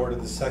lean more to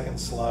the second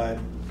slide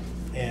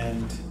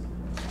and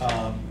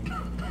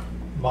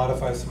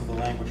modify some of the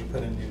language and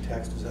put in new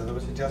text as Heather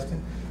was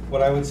suggesting.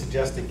 What I would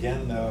suggest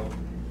again though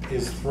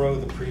is throw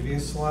the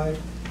previous slide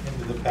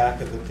into the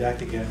back of the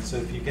deck again. So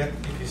if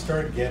you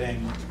start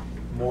getting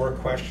more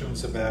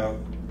questions about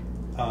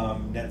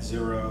net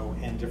zero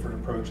and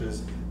different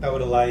approaches, that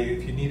would allow you,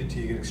 if you needed to,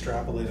 you could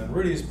extrapolate on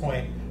Rudy's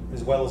point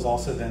as well as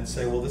also then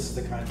say, well, this is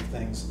the kinds of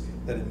things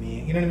that it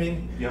means. You know what I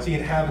mean? Yep. So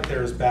you'd have it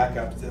there as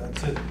backup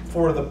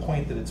for the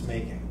point that it's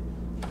making.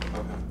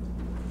 Okay.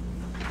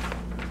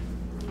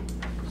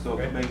 So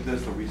Okay. make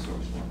this a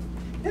resource one.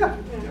 Yeah.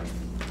 Yeah.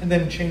 And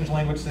then change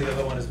language to the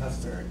other one is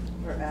necessary.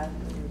 Or add.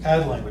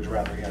 Add language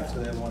rather, yeah, so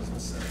the other one is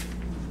necessary.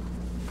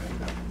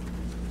 Okay.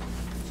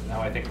 So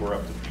now I think we're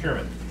up to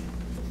procurement.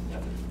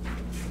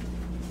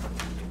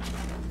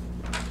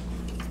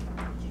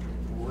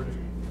 Board.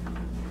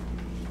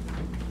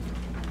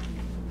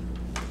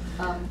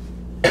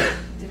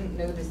 Didn't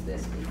notice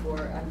this before.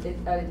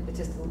 It's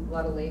just a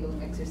lot of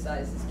labeling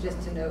exercises.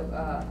 Just to note,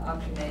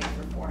 option A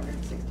for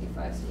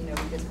 465. So,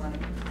 we just want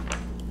to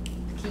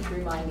keep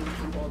reminding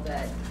people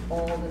that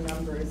all the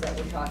numbers that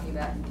we're talking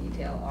about in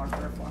detail are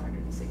for a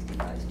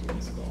 465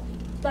 student school.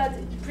 But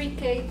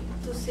pre-K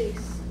to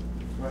 6.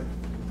 Right.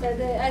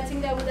 I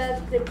think I would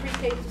add the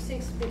pre-K to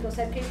 6 because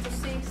a K to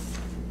 6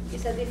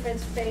 is a different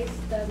space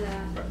than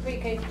a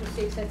pre-K to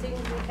 6. I think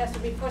it has to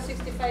be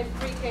 465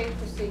 pre-K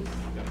to 6.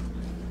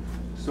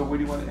 So where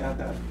do you want to add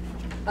that?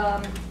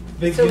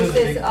 Big So deal it is a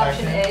says big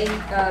option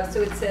action. A,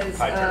 so it says,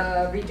 Pie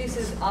chart.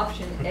 reduces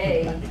option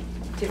A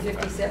to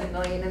 57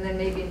 million, and then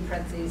maybe in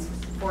parentheses,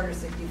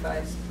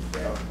 465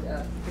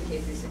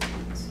 pre-K through 6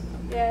 students.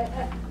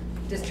 Yeah,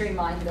 Just to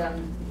remind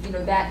them,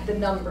 that the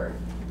number.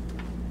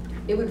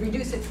 It would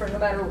reduce it for no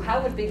matter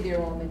how big the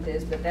enrollment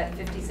is, but that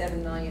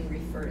 57 million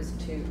refers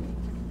to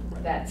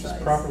that size.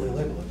 Just properly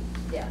label it.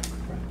 Yeah.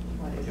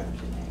 What is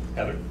option A?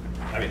 Heather,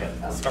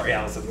 sorry,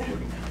 Allison.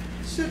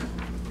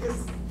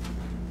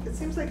 It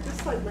seems like this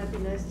slide might be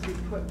nice to be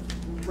put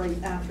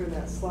right after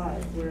that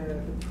slide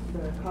where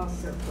the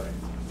costs are put.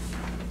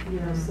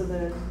 So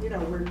that,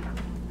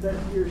 that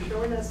you're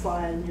showing that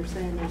slide and you're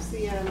saying there's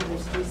CM and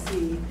there's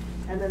GC,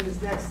 and then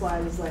this next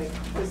slide is like,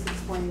 this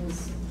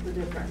explains the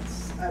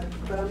difference.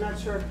 But I'm not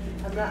sure,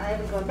 I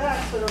haven't gone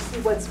back, so I don't see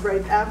what's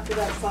right after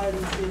that slide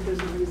and see if there's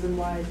a reason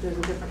why there's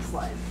a different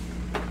slide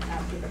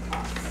after the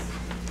costs.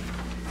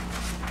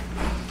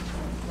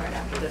 Right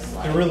after this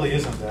slide. There really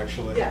isn't,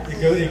 actually. Yeah.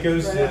 It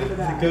goes Right after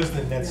that. to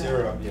net Yeah.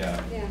 zero.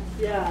 Yeah. yeah.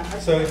 Yeah.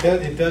 So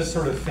it does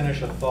sort of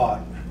finish a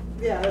thought.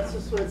 Yeah, that's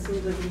just what it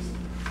seems like.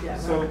 Yeah.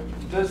 So right.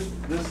 this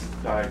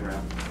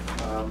diagram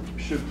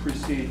should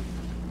precede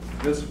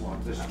this one,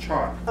 this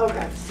chart.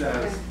 Okay. It says,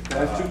 Okay.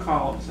 there's two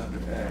columns under A,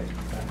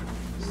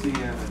 CM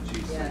and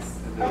GC. Yes.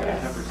 And there's Okay. a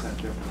 10%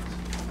 difference.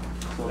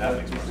 So That that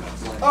makes just more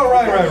sense. explains. Oh,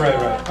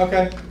 right.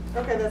 Okay.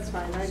 Okay, that's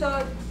fine.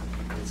 So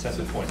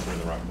Incentive points are in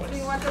the wrong place. do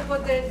you want to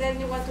put then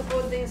you want to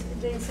put the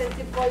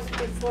incentive points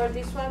before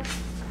this one?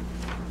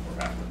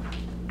 Or after.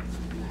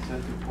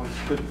 Incentive points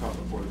could come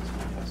before this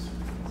one, yes.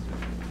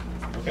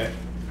 Okay.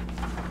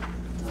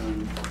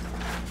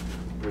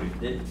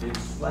 There's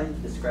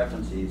slight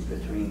discrepancies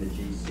between the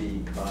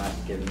GC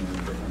cost given in the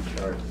different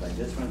charts. Like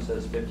this one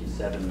says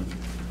 57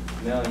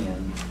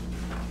 million.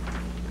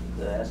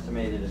 The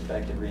estimated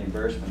effective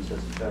reimbursement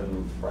says the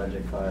total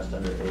project cost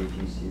under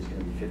AGC is going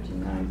to be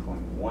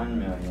 59.1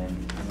 million.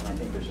 And then I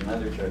think there's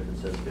another chart that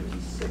says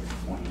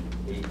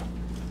 56.8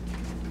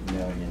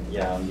 million.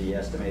 Yeah, on the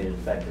estimated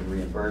effective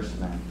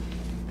reimbursement.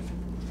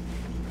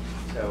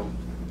 So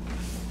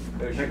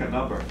there Pick a should,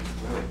 number,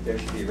 really. there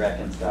should be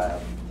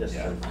reconciled, just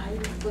Yeah. to. I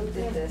looked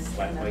at this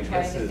and I'm Wait,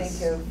 trying this to is-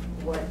 think of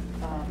what,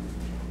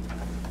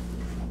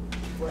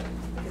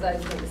 because I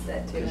noticed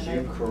that too. Because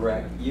and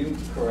you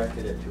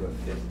corrected it to a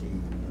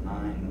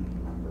 59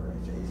 number, I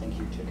think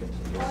you took it to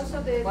this.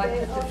 Also, the Why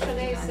put the option A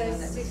 59 on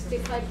says it?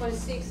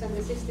 65.6 and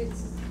the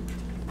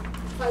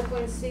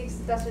 65.6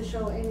 doesn't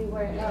show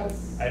anywhere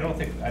else. I don't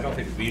think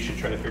we should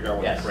try to figure out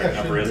what Yes. the correct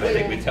Yeah, number is. I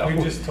think we tell we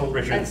just told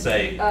Richard and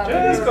say, Uh,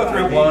 just go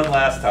through one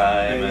last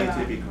time. They need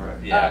and- to be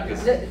correct. Yeah,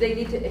 'cause- They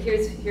need to,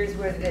 here's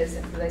what it is,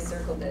 because I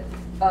circled it.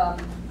 The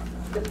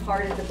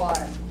part at the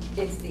bottom,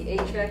 it's the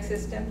HVAC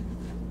system,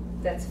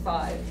 that's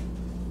 5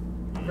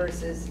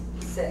 versus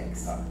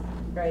 6,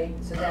 right?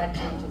 So that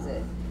changes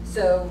it.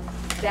 So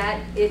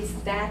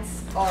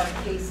that's our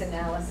case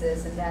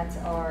analysis and that's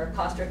our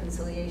cost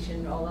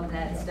reconciliation, all of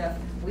that Yeah. stuff.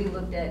 We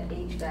looked at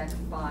HVAC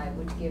 5,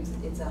 which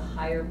it's a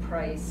higher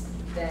price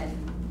than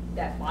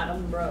that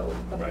bottom row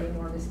of the Right.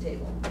 enormous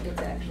table.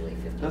 It's actually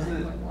Doesn't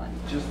it 59.1.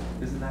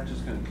 isn't that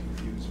just gonna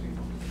confuse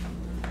people?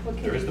 Well,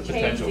 There is can the you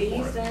change potential for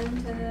these it. then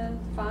to the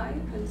 5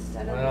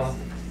 instead of Well,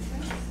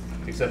 the 6?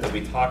 Except that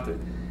we talked,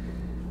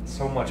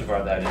 so much of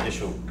that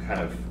initial kind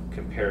of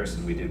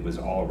comparison we did was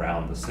all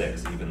around the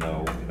 6, even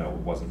though, it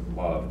wasn't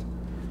loved.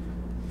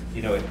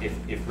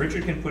 If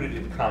Richard can put it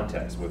in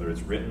context, whether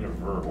it's written or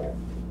verbal,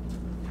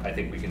 I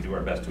think we can do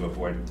our best to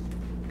avoid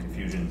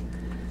confusion.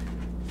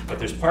 But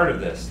there's part of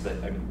this that,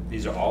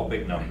 these are all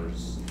big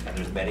numbers, and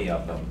there's many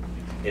of them.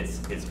 It's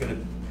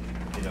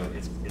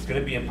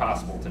gonna be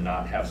impossible to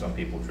not have some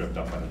people tripped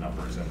up by the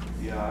numbers, and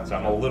Yeah. so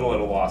I'm a little at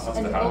a loss as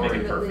And to how to make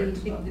it ultimately,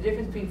 perfect. the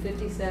difference between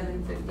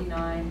 57,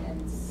 59,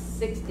 and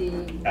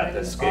 60. At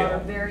this scale. Our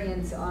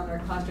variance on our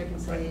cost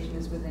reconciliation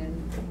is within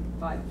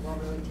 5, well,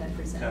 really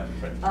 10%. Yeah,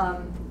 right.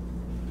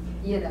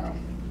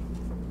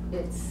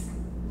 It's,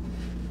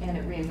 And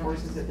it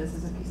reinforces that this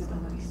is a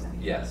feasibility study.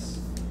 Yes.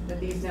 that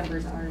these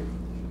numbers aren't,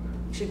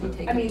 Should we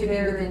take I it mean, to be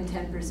they're- within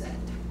 10%?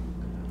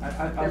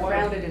 they're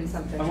grounded in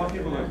something. I want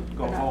people to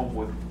go They're not. home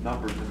with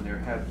numbers in their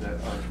head that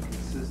are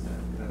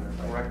consistent, that are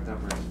correct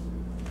numbers,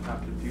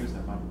 not confuse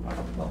them.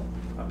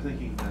 I'm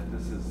thinking that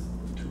this is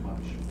too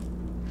much.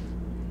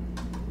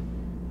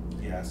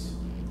 Yes.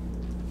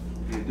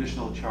 The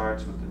additional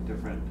charts with the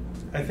different.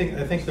 I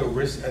think the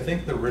risk,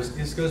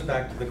 this goes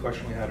back to the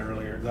question we had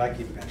earlier that I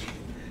keep mentioning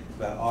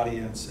about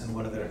audience and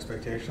what are their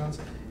expectations.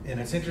 And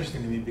it's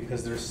interesting to me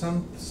because there's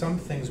some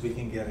things we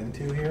can get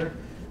into here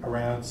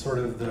around sort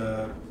of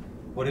the,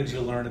 what did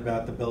you learn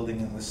about the building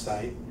and the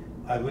site?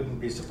 I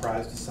wouldn't be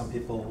surprised if some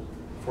people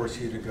force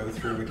you to go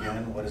through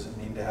again, what does it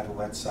mean to have a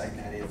wet site and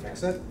how do you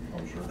fix it?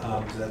 Oh, sure.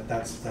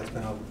 That's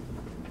been a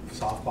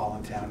softball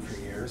in town for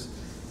years.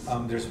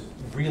 There's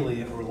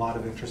really a lot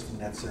of interest in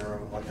net zero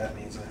and what that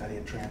means and how do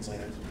you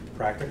translate it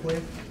practically.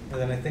 And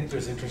then I think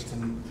there's interest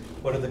in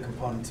what are the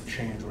components of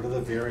change, what are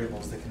the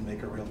variables that can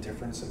make a real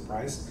difference in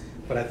price.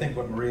 But I think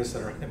what Maria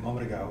said a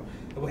moment ago,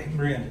 what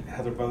Maria and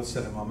Heather both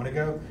said a moment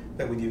ago,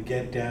 that when you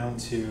get down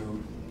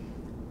to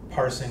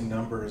parsing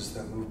numbers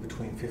that move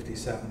between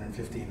 57 and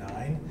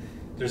 59,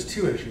 there's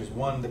two issues.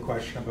 One, the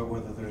question about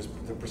whether there's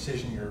the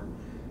precision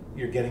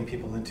you're getting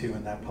people into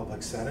in that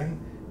public setting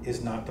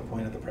is not the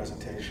point of the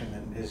presentation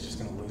and is just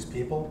going to lose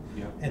people.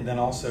 Yeah. And then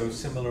also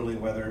similarly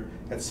whether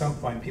at some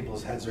point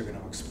people's heads are going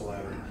to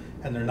explode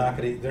and they're not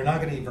going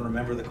to even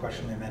remember the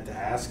question they meant to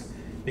ask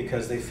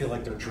because they feel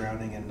like they're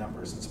drowning in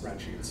numbers and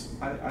spreadsheets.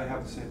 I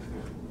have the same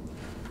feeling.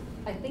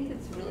 I think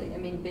it's really, I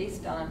mean,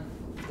 based on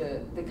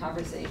the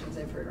conversations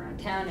I've heard around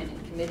town and in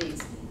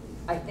committees,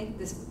 I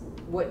think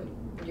what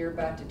you're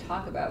about to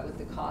talk about with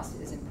the cost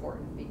is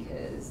important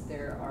because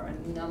there are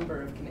a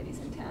number of committees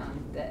in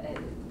town that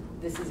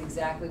this is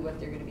exactly what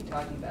they're going to be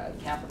talking about,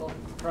 capital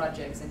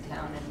projects in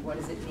town and what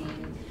does it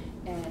mean,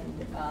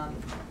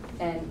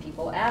 and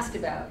people asked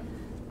about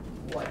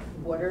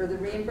what are the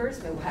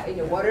reimbursement,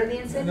 what are the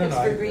incentives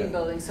for green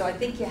buildings. So I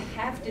think you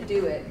have to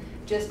do it.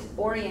 Just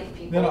orient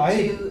people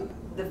to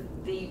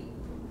the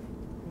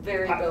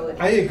variability.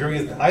 I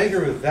agree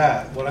with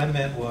that. What I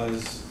meant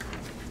was,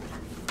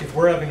 if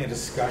we're having a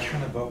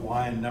discussion about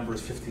why a number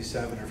is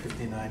 57 or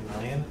 59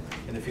 million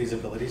in a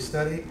feasibility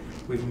study,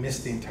 we've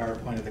missed the entire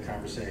point of the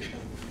conversation.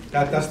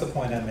 That's the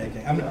point I'm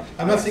making.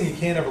 I'm not saying you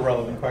can't have a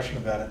relevant question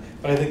about it,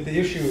 but I think the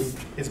issue,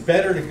 it's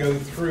better to go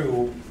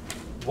through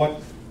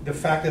the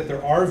fact that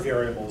there are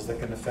variables that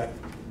can affect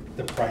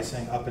the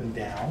pricing up and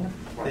down.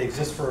 They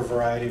exist for a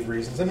variety of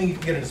reasons. I mean, you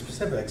can get into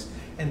specifics,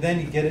 and then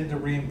you get into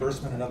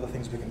reimbursement and other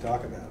things we can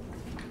talk about.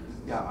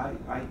 Yeah,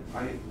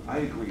 I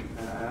agree,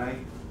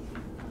 and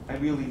I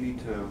really need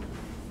to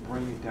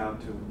bring it down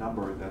to a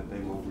number that they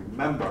will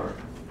remember,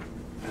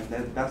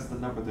 and that's the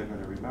number they're going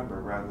to remember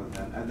rather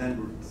than, and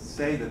then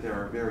say that there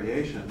are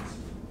variations,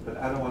 but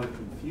I don't want to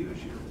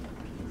confuse you.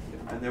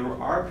 And there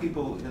are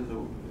people in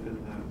the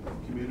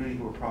community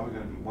who are probably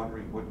going to be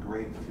wondering what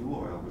grade fuel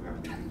oil we're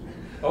going to be using.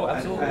 Oh,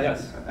 absolutely,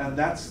 yes. And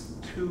that's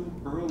too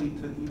early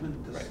to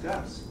even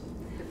discuss.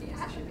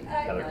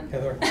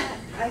 Heather?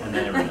 And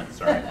then everyone,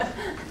 sorry.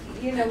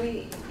 You know,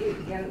 I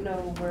don't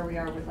know where we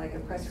are with like a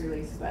press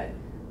release, but,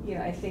 you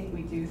know, I think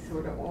we do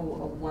sort of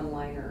owe a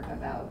one-liner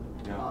about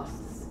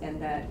costs.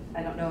 And that,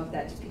 I don't know if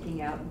that's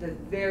picking out the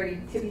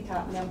very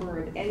tippy-top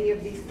number of any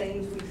of these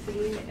things we've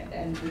seen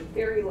and the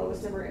very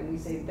lowest number, and we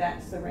say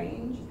that's the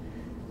range.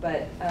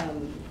 But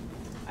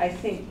I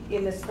think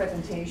in this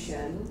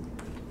presentation,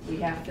 we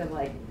have to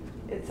like,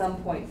 at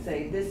some point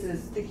say, this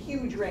is the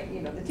huge range,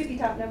 you know, the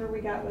tippy-top number we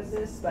got was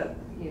this, but,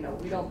 you know,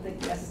 we don't think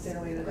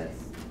necessarily that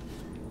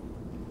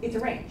it's a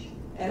range.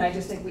 And I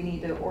just think we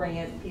need to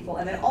orient people.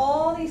 And then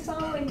all these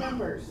following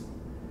numbers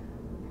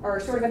are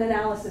sort of an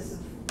analysis of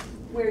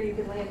where you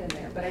can land in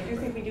there. But I do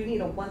think we do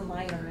need a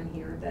one-liner in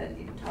here that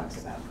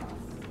talks about costs.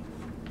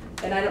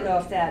 And I don't know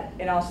if that,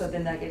 and also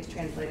then that gets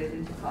translated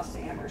into cost to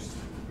Amherst.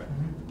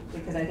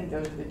 Because I think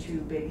those are the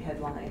two big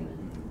headline.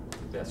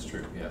 That's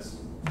true, yes.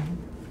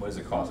 What does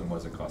it cost and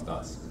what does it cost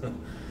us?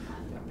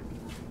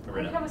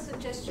 I have a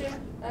suggestion.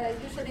 I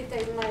usually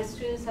tell my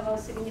students about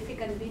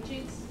significant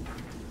digits.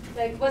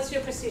 Like, what's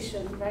your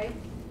precision, right?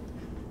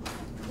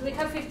 Do we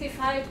have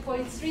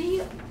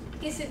 55.3?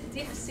 Is it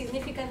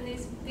significantly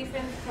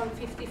different from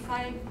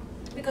 55?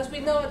 Because we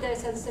know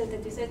there's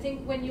uncertainties. I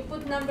think when you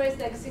put numbers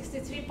like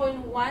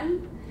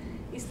 63.1,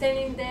 it's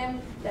telling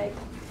them like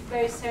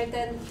very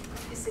certain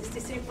is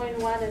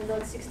 63.1 and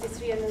not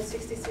 63 and not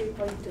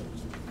 63.2.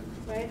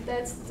 Right?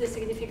 That's the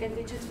significant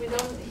digits. We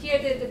don't here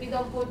that we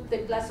don't put the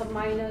plus or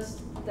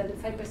minus the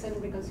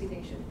 5%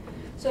 reconciliation.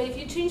 So if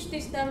you change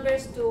these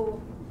numbers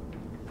to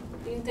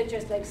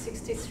integers like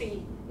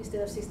 63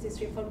 instead of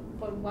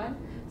 63.1,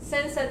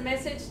 sends a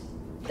message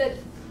that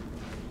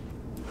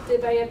the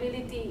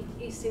variability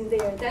is in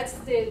there. That's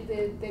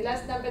the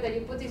last number that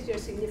you put is your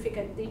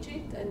significant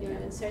digit and your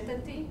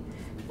uncertainty.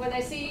 When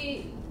I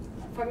see,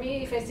 for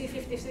me, if I see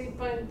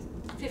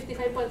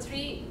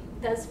 55.3,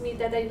 that's me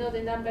that I know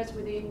the numbers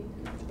within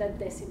that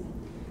decimal.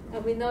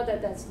 And we know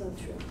that that's not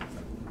true.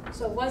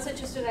 So one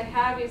suggestion I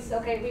have is,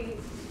 okay,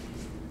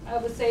 I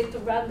would say to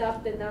round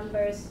up the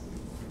numbers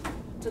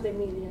to the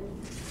million.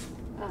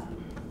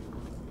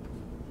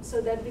 So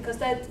that, because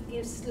that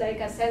gives like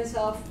a sense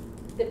of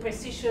the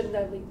precision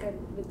that we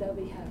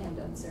have. And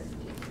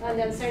uncertainty. And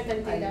the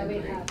uncertainty I that we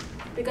agree. have.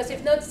 Because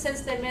if not,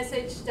 sends the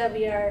message that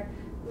we are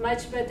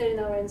much better in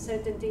our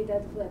uncertainty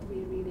than what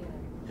we really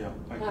are. Yeah,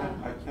 I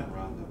can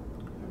round them.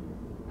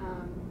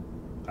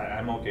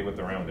 I'm okay with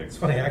the rounding. It's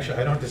funny, actually,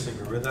 I don't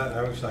disagree with that.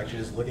 I was actually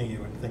just looking at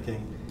you and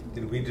thinking,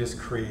 did we just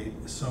create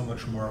so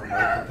much more work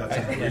that that's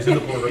an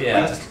unreasonable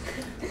Yeah.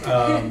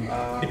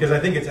 request? Because I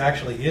think it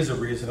actually is a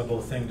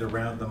reasonable thing to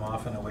round them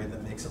off in a way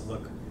that makes it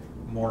look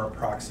more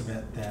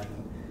approximate than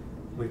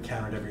we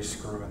counted every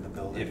screw in the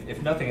building.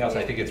 If nothing else,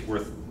 I think it's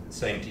worth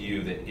saying to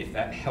you that if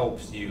that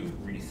helps you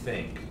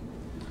rethink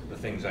the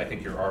things I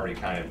think you're already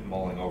kind of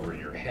mulling over in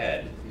your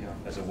head Yeah.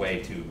 as a way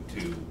to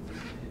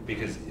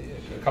because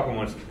a couple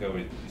months ago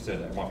you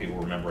said I want people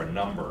to remember a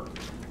number.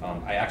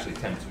 I actually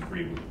tend to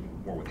agree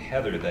more with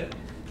Heather that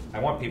I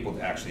want people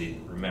to actually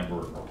remember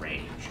a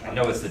range. I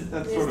know it's That's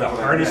the sort of what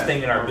I hardest meant,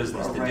 thing in our a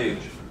business to do,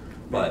 range,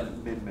 but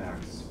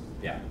Min-max.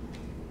 yeah.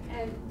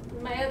 And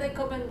my other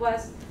comment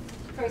was,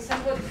 for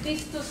example,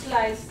 these two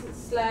slides,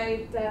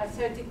 slide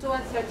 32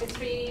 and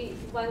 33,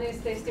 one is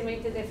the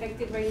estimated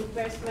effective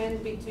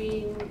reimbursement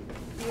between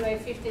UI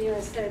 50 and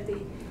US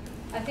 30.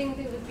 I think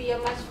it would be a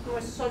much more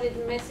solid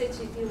message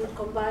if you would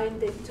combine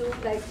the two.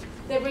 Like,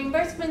 the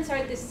reimbursements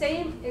are the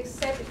same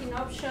except in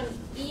option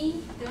E,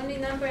 the only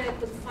number I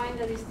could find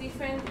that is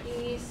different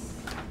is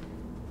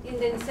in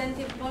the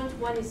incentive point,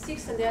 one is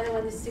 6 and the other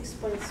one is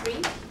 6.3.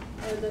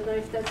 I don't know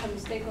if that's a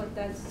mistake or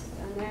that's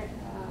an error.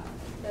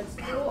 That's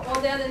true. All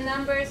the other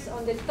numbers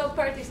on the top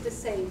part is the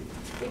same.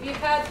 If you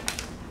had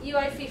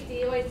UI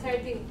 50, UI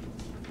 30,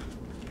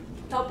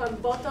 top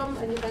and bottom,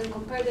 and you can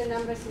compare the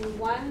numbers in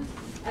one,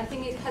 I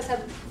think it has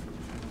a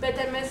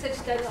better message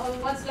than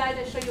on one slide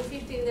I show you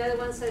 50, and the other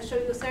ones I show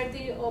you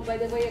 30. Oh, by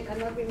the way, I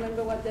cannot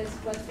remember what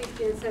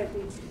 50 and 30.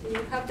 And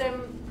you have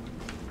them,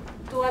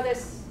 two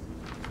others,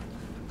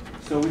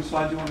 So which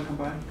slide do you want to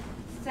combine?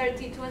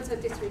 32 and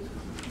 33.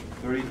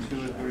 32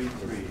 and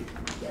 33.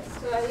 Yes,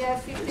 so I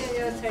have 50 and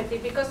you have 30,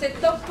 because the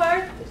top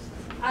part,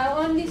 I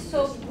only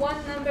saw one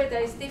number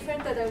that is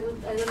different that I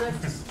don't know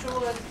if it's true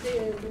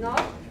or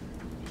not.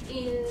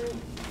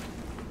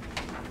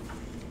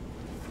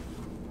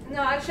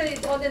 No, actually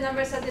all the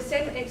numbers are the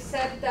same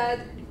except that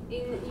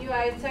in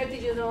UI 30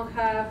 you don't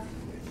have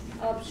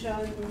option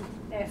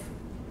F.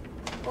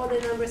 All the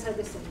numbers are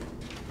the same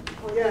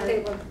on the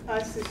table.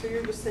 I see, so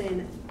you're just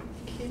saying,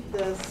 keep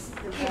this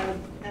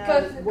and add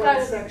Cut- one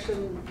cut- section,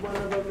 one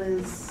of them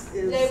is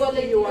Label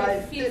it UI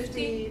 50,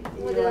 50,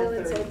 with the other UI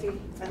one 30.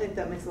 30. I think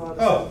that makes a lot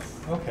Oh, of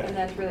sense. okay. And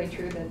that's really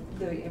true that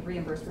the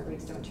reimbursement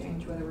rates don't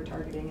change whether we're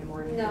targeting a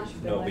more No.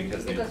 intensive No, building?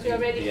 because Because we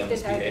already the hit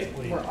the target.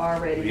 MSBA We're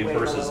already way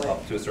reimburses below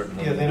up it. to a certain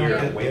Yeah, limit. they don't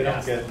You're get, way they don't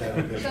past get it. that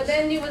ambitious. So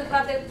then you will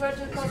have the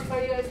project cost for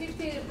UI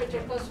 50, the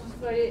project cost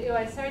for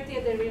UI 30,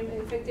 and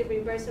the effective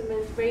reimbursement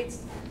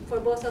rates for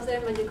both of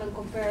them, and you can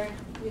compare.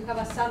 You have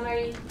a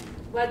summary.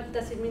 What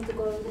does it mean to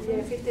go to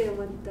UI 50 and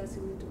what does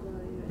it mean to go to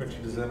UI 30?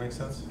 Richard, does that make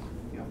sense?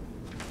 Yeah.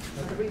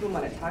 So we even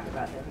want to talk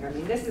about that here. I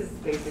mean, this is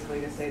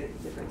basically to say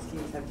that different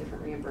schemes have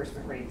different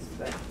reimbursement rates,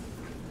 but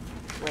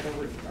whether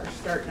our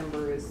start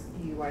number is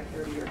UI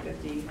 30 or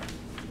 50.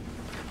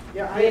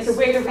 Yeah, It's a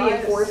way to I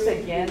reinforce assume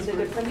again these the were-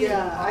 difference.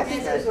 Yeah, I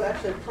think Offset. there's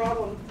actually a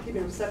problem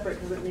keeping them separate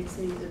because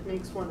it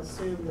makes one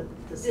assume that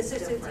this This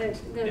is is different.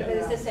 it, no, Yeah. but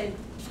it's the same.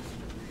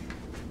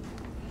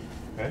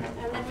 Okay.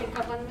 And then we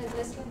have 1 minute,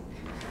 Leslie.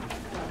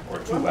 Or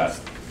two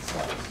last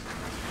slides.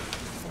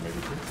 Or maybe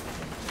three.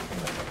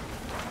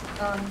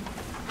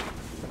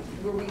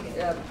 Were we,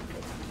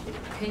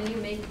 can you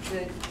make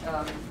the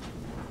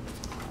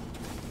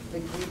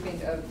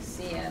grouping of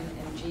CM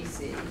and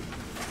GC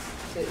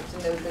to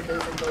note that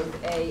those are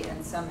both A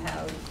and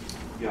somehow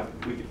Yeah,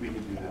 we can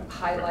do that.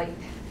 highlight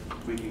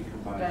We can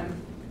combine them?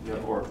 them.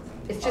 Yeah, or.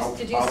 It's just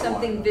to do outline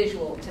something them.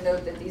 visual, to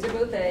note that these are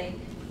both A,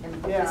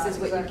 and Yeah, this is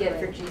what you get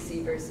for exactly.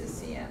 GC versus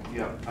CM.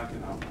 Yeah, I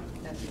can outline.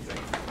 That'd be great.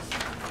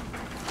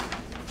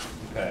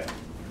 Okay,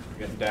 we're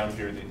getting down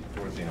here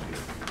towards the end here.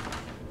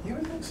 You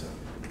would think so.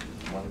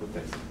 One would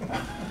think.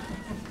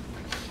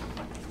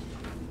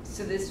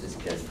 So this was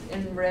just,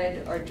 in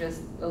red are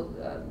just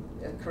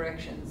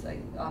corrections, like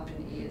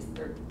option E is,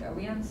 are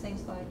we on the same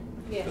slide?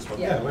 Yeah. This one?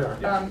 Yeah, we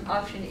are.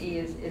 Option E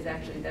is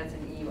actually, that's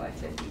an EUI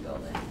 50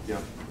 building. Yeah.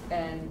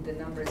 And the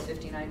number is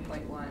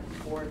 59.1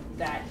 for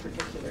that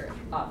particular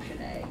option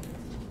A.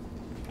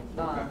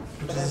 Okay.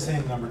 Which is the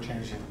same number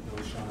change that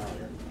was shown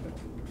earlier.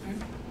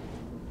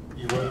 Hmm?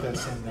 You wrote that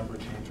same number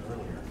change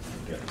earlier.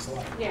 Yeah. It's a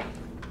lot. Yeah.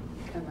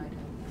 You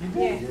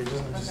Yeah. did, you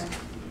just,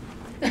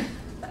 Okay.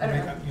 I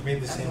don't know. you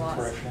made the I'm same lost.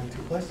 correction in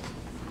two places.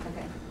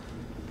 Okay.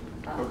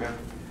 Okay.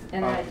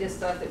 And I just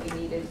thought that we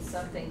needed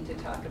something to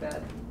talk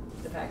about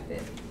the fact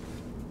that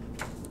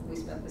we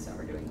spent the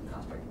summer doing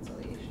cost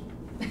reconciliation.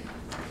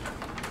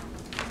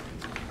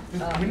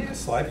 Do we need a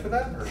slide for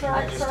that, or should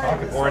Sorry, we just sorry, talk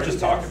I about it? Or just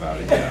talk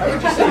about it, I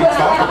would yeah. just say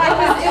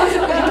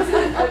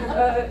talk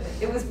about it.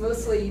 It was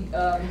mostly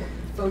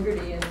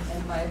Fogarty and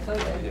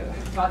Mayakoda Yeah.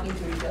 talking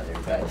to each other,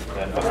 but.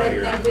 And but us I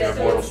mere think mere this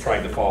mortals is-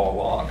 trying to follow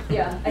along.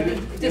 Yeah, I think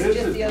It just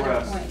is the other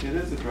addressed- point. It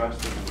is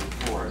addressed in the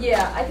report.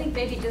 Yeah, I think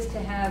maybe just to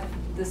have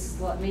this,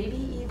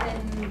 maybe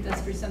even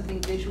just for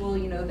something visual,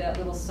 you know, that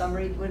little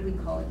summary, what do we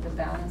call it, the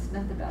balance,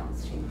 not the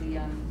balance sheet, the,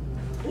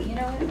 you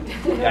know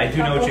what? Yeah, I do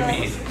know what you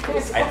mean.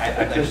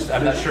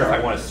 I'm not sure if I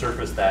want to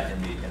surface that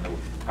in the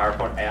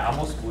PowerPoint. I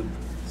almost would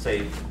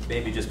say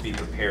maybe just be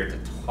prepared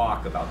to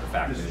talk about the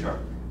fact This that. chart.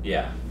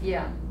 Yeah.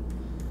 Yeah,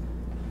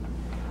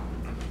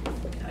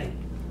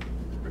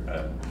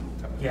 Uh,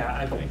 Yeah,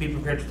 I'd be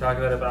prepared to talk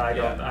about it, but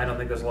Yeah. I don't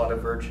think there's a lot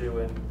of virtue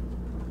in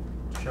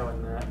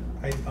showing that.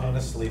 I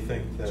honestly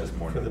think that Just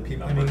more for the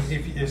people, I mean, numbers.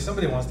 if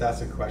somebody wants to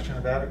ask a question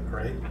about it,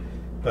 great,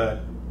 but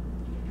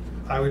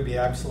I would be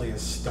absolutely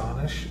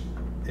astonished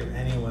if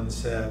anyone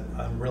said,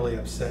 I'm really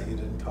upset you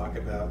didn't talk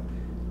about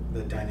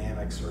the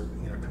dynamics or,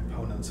 you know,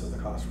 components of the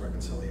cost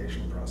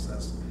reconciliation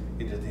process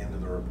you did at the end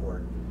of the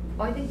report.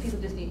 well, I think people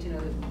just need to know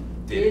that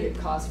we Did- did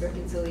cost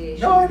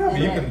reconciliation. No, I know, but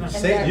and you that- can and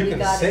say- that you we can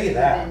got say it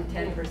that. within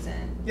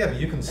 10%. Yeah, but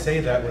you can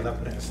say that without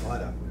putting a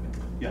slide up.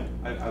 Yeah,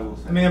 I will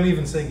say. I mean, I'm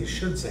even saying you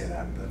should say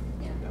that, but,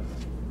 Yeah.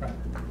 right.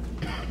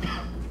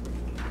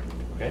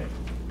 Okay.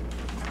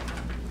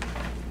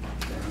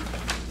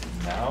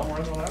 Now we're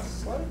on the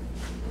last slide.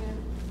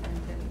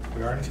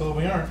 We are until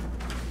we aren't.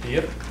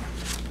 Yep.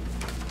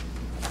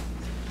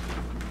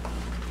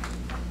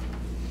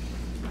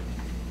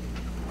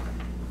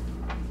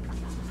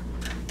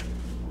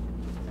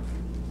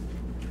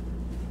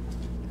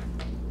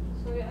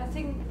 So I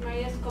think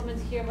Maria's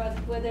comments here about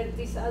whether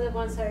these other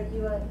ones are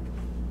UI,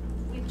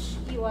 which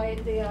UI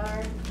they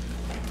are,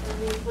 I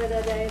mean,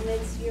 whether they're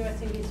net zero, I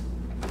think is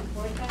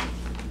important.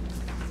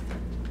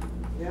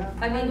 Yeah.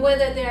 I And mean,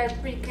 whether they are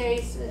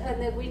pre-Ks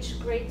and at which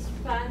grade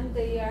span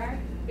they are,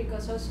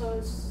 because also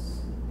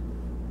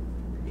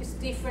it's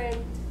different,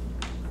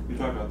 You're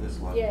talking about this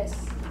one? yes.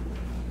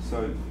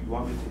 So you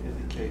want me to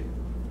indicate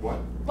what?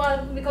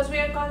 Well, because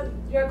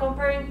you're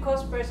comparing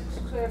cost per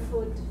square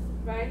foot,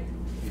 right?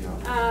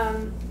 Yeah.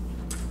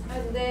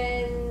 And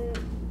then,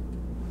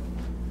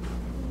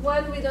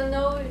 one, we don't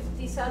know if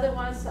these other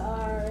ones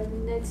are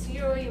net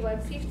zero, UI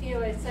 50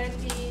 or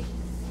 30.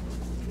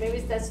 Maybe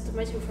that's too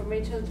much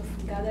information to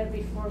gather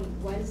before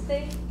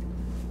Wednesday.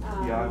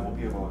 Yeah, I won't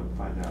be able to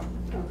find out.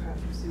 Okay,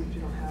 so if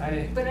you don't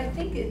have. but I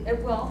think,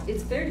 well,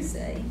 it's fair to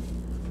say,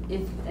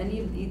 if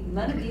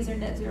none of these are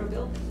net zero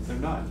buildings. They're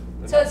not.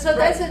 So that's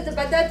Right. it,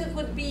 but that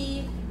would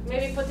be,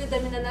 maybe putting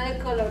them in another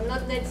color,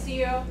 not net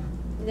zero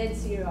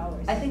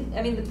hours. I think,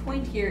 I mean, the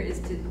point here is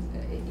to,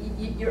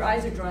 your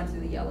eyes are drawn to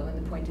the yellow,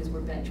 and the point is we're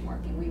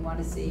benchmarking. We want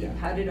to see, Yeah.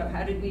 how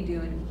did we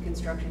do in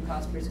construction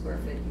cost per square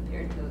foot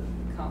compared to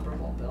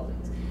comparable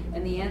buildings?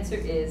 And the answer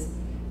is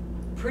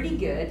pretty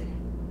good,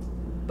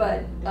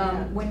 but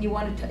Yeah. when you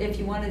want to, if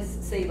you want to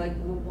say like,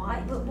 well,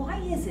 why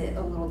is it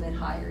a little bit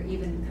higher,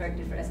 even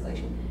corrected for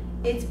escalation?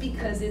 It's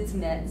because it's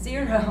net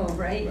zero,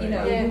 right? You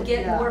know, Right. you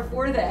get Yeah. more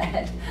for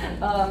that.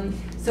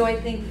 So I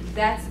think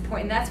that's the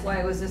point, and that's why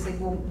I was just like,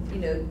 well, you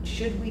know,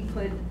 should we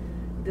put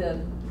the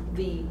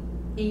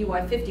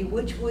EUI 50,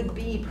 which would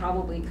be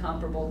probably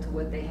comparable to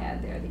what they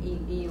had there, the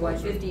EUI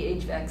 50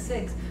 HVAC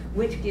 6,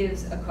 which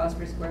gives a cost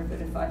per square foot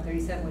of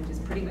 537, which is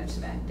pretty much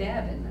smack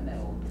dab in the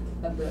middle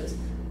of those.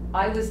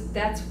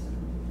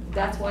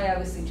 That's why I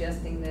was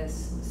suggesting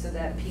this, so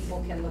that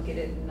people can look at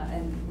it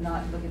and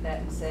not look at that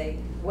and say,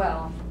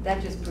 well,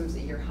 that just proves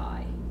that you're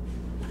high.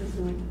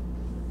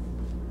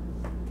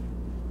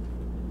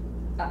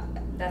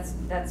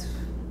 That's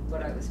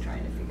what I was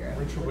trying to figure out.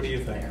 Richard, what do you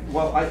think? There.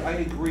 Well, I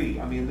agree.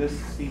 I mean, this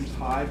seems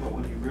high, but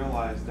when you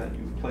realize that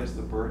you've placed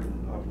the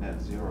burden of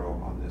net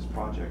zero on this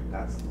project,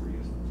 that's the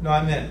reason. No,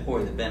 I meant.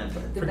 Or the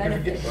benefit. The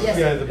benefit, yes.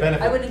 Yeah, the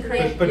benefit. I would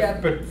encourage, But- yeah.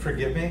 But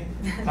forgive me,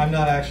 I'm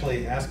not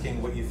actually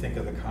asking what you think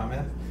of the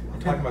comment. I'm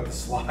talking about the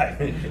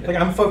slide. Like,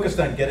 I'm focused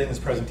on getting this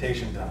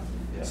presentation done.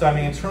 Yeah. So I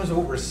mean, in terms of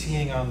what we're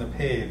seeing on the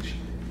page,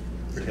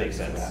 It makes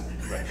sense.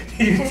 Right.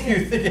 do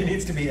you think it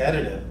needs to be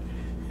edited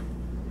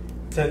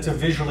to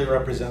visually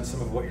represent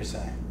some of what you're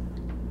saying?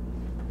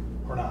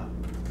 Or not?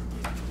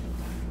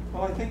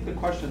 Well, I think the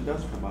question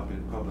does come up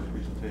in public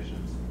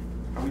presentations.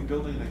 Are we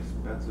building an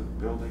expensive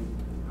building?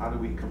 How do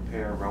we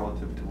compare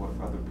relative to what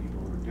other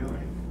people are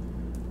doing?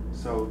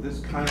 So this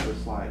kind of a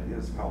slide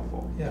is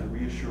helpful Yeah. to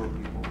reassure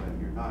people that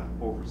you're not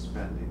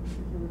overspending.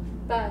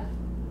 But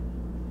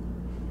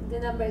the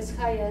number is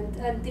high, and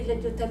until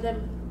you tell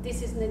them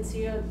this is net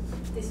zero,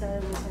 these other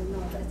ones are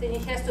not. I think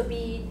it has to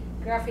be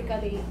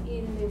graphically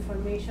in the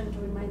information to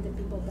remind the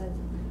people that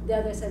the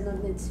others are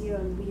not net zero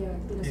and we are.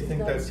 Do because you it's think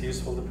not- that's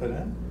useful to put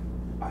in?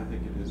 I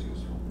think it is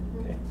useful.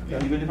 Okay.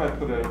 Okay. Even if I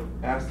put an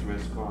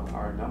asterisk on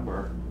our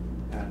number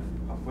and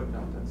a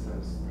footnote that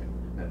says.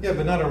 that- Yeah,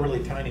 but not a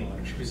really tiny one.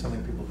 It should be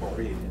something people can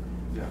read.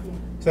 Yeah.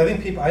 So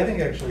I think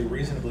actually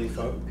reasonably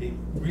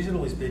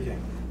speaking,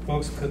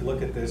 folks could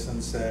look at this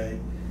and say,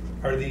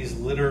 are these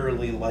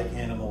literally like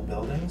animal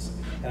buildings?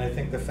 And I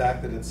think the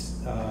fact that it's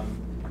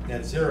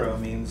net zero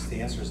means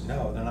the answer is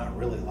no, they're not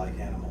really like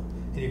animal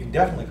And you can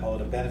definitely call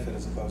it a benefit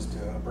as opposed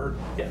to a burden.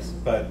 Yes.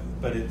 But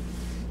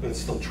it's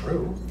still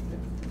true.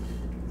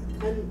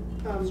 And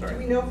do Sorry.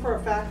 we know for a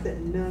fact that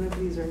none of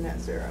these are net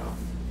zero?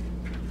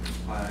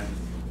 I'm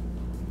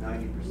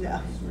 90%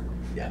 Yeah. certain.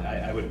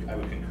 Yeah, I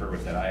would concur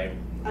with that. I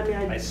mean,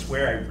 I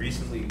swear I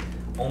recently,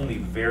 only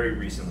very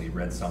recently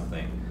read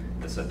something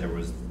that said there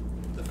was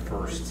the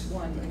first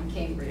One in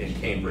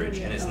Cambridge.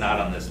 and it's not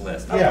on this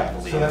list. I Yeah, don't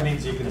believe so that it.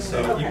 means you can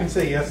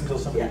say yes until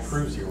somebody Yes.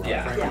 proves you wrong.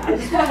 Yeah. frankly. Yeah, I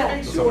just want to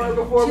make sure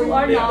before we. To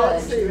our make that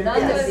knowledge, statement. none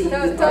Yes. of these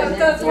That's- are net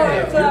that's zero. what-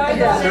 Yeah, if you're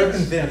Yeah. so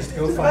convinced,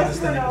 go Just find us us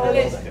for the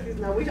knowledge.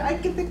 name. No, I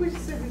think we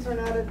should say these are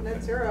not at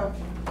net zero,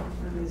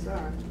 and these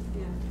are.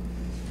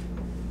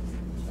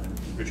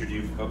 Richard,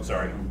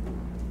 sorry.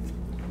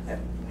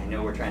 I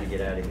know we're trying to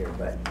get out of here,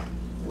 but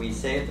we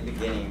say at the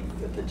beginning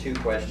that the two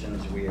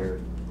questions we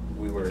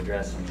were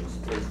addressing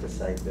is the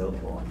site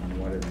buildable and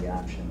what are the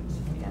options?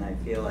 And I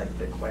feel like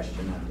the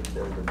question of the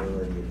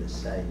buildability of the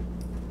site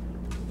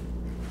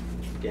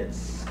gets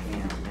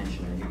scant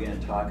mention. Are you gonna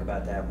talk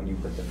about that when you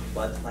put the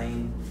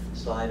floodplain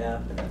slide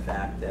up, and the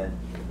fact that,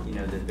 you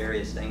know, the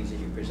various things that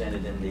you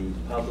presented in the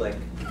public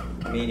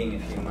meeting a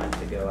few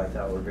months ago, I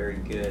thought were very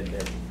good,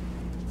 that,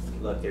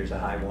 look, there's a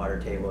high water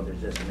table,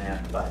 there's this and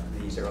that, but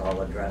these are all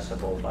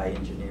addressable by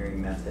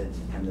engineering methods,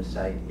 and the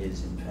site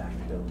is in fact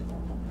buildable.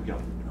 Yeah.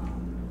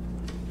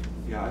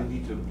 Yeah, I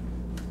need to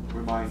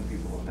remind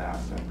people of that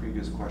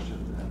previous question,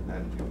 and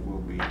that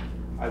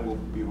I will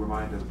be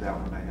reminded of that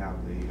when I have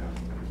the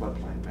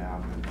floodplain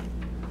map,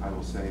 and I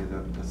will say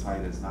that the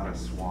site is not a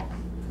swamp,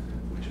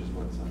 which is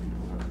what some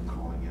people are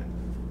calling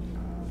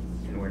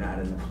it. And we're not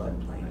in the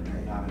floodplain,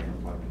 right? Not in the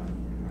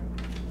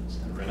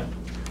floodplain. Rena?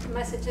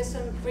 My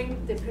suggestion,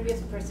 bring the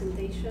previous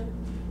presentation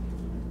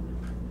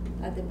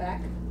at the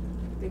back,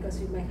 because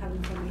you might have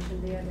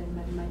information there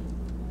that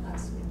might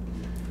ask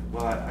you.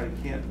 Well, I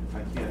can't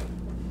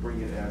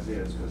bring it as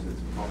is, because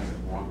it's probably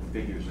got wrong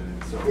figures in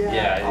it, so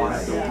Yeah. I'll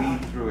have to Yeah.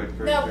 weed through it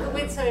very No,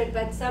 carefully. wait, sorry,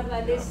 but some,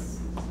 at least,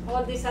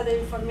 all this other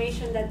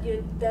information that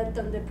you did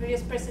on the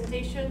previous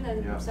presentation, Yeah.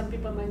 and some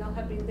people might not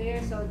have been there,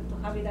 so to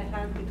have it at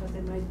hand, because they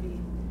might be.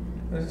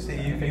 I was gonna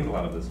say, I think a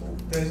lot of this will.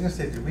 I was gonna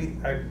say,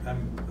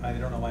 I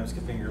don't know why I'm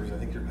skipping yours, I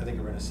think you're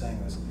gonna saying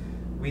this.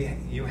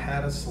 You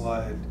had a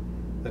slide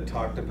that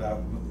talked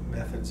about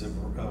methods of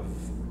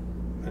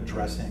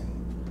addressing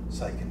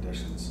site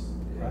conditions,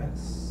 right?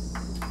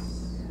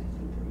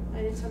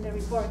 And it's on the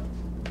report.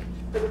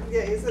 But yeah,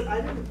 is it, I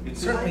didn't.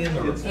 It's certainly in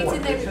the It's report.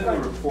 It's in the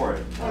report. report.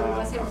 Or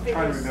was it I'm trying to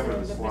previous, remember the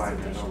the slide, I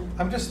presentation?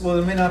 I'm well,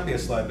 there may not be a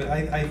slide, but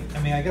I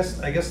mean, I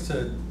guess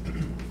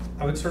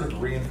I would sort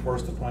of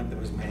reinforce the point that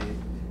was made,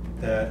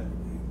 that,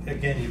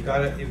 again,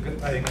 I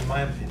think in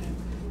my opinion,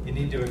 you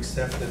need to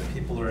accept that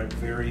people are at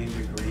varying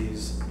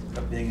degrees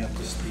of being up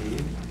to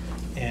speed.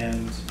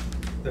 And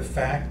the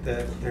fact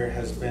that there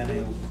has been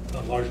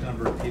a large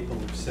number of people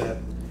who've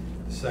said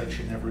the site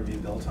should never be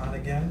built on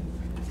again,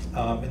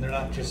 and they're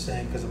not just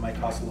saying because it might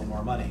cost a little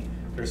more money,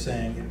 they're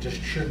saying it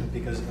just shouldn't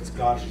because it's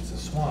a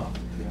swamp.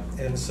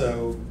 Yeah. And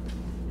so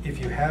if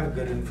you have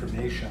good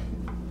information,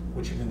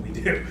 which I mean we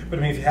do, but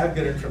I mean if you have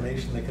good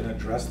information that can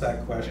address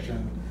that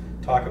question,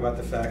 talk about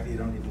the fact that you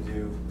don't need to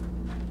do,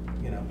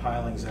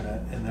 pilings in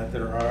it, and that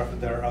there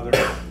are other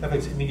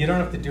methods. I mean, you don't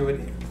have to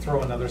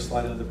throw another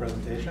slide into the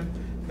presentation,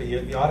 but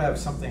you ought to have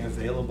something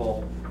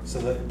available so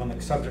that when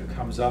the subject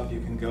comes up, you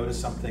can go to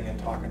something and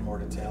talk in more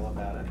detail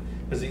about it.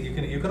 Because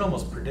you can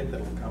almost predict that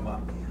it will come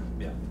up.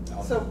 Yeah.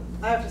 So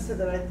I have to say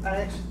that I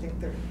actually think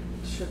there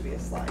should be a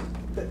slide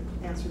that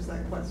answers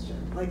that question.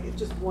 Like,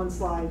 just one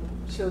slide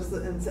shows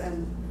the,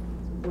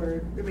 and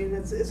where, I mean,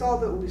 it's all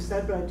that we've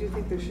said, but I do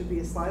think there should be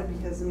a slide,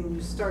 because, I mean,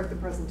 you start the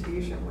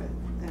presentation with,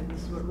 and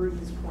this is what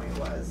Ruth's point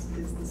was,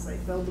 is the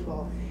site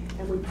buildable?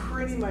 And we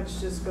pretty much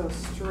just go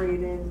straight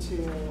into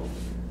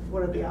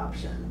what are the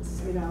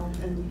options,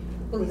 and.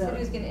 Well, he said without- he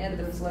was gonna add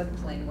the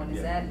floodplain one,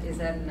 is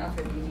that enough,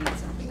 or do you need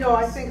something No,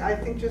 I else?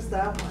 think just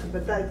that one,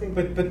 but I think.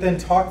 But then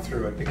talk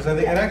through it, because I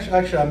think, and Yeah. actually, Oh,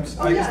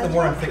 I guess yeah, the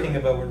more I'm talk through thinking it.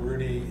 about what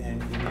Rudy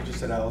and you just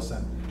said,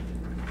 Allison,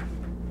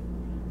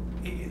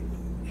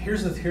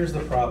 here's the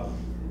problem.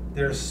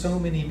 There's so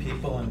many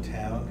people in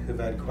town who've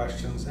had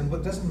questions, and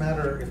it doesn't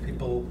matter if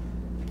people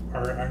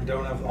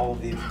don't have all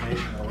of the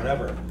information or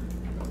whatever.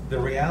 The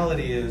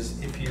reality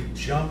is, if you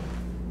jump,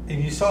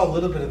 and you saw a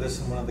little bit of this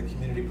in one of the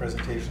community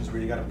presentations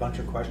where you got a bunch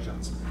of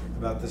questions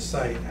about the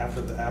site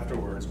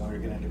afterwards when we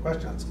were getting into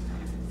questions,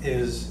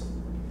 is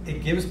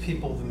it gives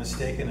people the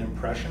mistaken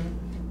impression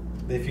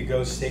that if you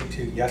go straight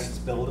to yes, it's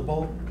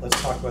buildable,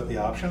 let's talk about the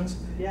options.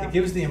 Yeah. It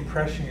gives the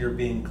impression you're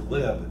being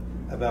glib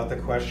about the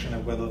question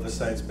of whether the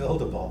site's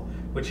buildable,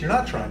 which you're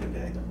not trying to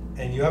be.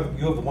 And you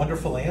have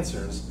wonderful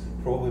answers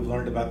for what we've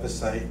learned about the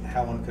site,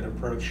 how one could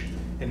approach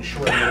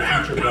ensuring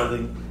that a future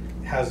building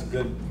has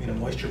good,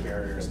 moisture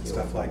barriers and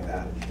stuff like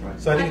that. Right.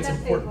 So I think And it's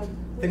that's important. it.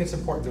 I think it's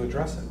important to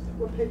address it.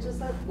 What page is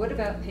that? What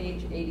about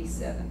page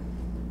 87?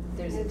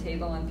 There's a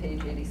table on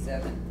page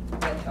 87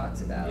 that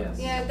talks about. Yes.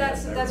 Yeah,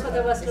 that's what I Is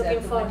was that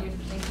looking the for. one you're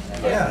thinking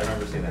of? Yeah, I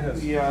remember seeing that. It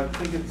is. Yeah, I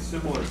think it's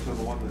similar to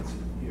the one that's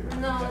here.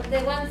 No, the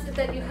ones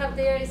that you have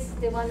there is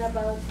the one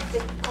about the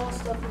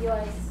cost of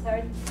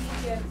UISRT.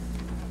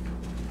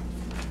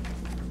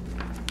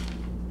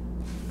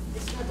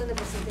 It's not on the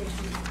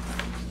presentation.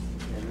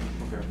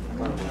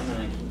 One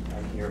thing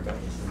I hear about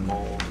is the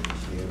mold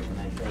issue, and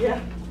I think, Yeah.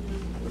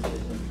 which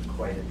isn't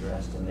quite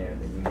addressed in there,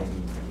 that you may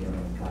be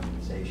dealing with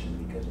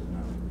compensation because of no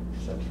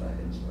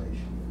subsidized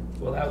installation.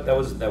 Well, that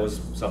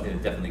was something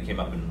that definitely came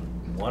up in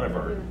one of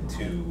our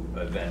two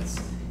events,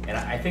 and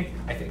I think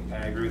I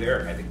agree with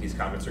Eric. I think these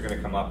comments are going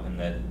to come up, and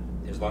that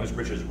as long as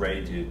Rich is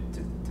ready to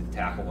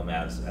tackle them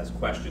as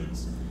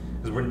questions,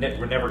 because we're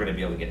never going to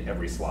be able to get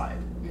every slide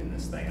in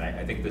this thing, and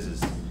I think this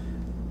is,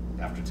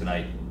 after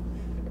tonight,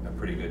 a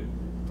pretty good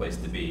place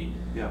to be.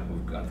 Yeah.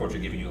 We've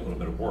unfortunately given you a little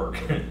bit of work.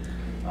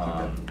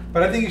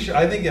 But I think you should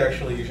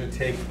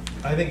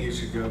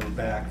go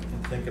back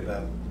and think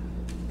about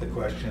the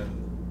question.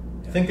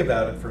 Yeah. Think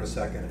about it for a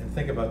second, and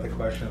think about the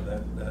question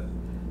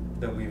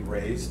that we've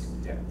raised.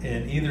 Yeah.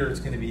 And either it's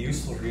going to be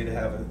useful for you to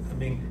have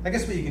I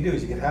guess what you can do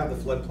is you can have the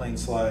floodplain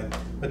slide,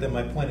 but then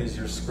my point is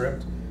your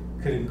script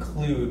could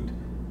include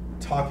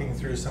talking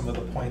through some of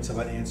the points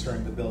about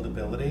answering the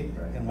buildability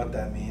Right. and what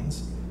that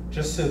means,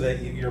 just so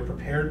that you're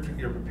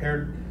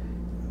prepared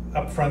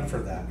up front for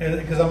that.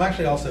 Because I'm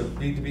actually also,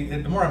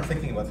 the more I'm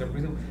thinking about it,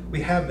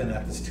 we have been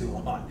at this too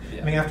long.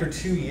 Yeah. I mean, after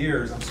 2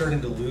 years, I'm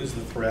starting to lose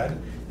the thread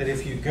that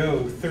if you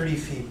go 30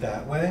 feet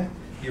that way,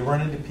 you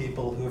run into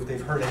people who, if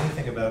they've heard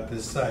anything about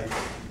this site,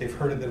 they've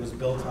heard that it was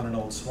built on an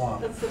old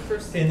swamp. That's the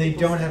first thing. And they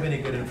people don't say. have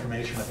any good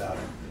information about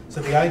it.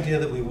 So the idea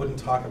that we wouldn't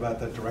talk about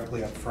that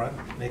directly up front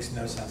makes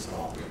no sense at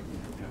all.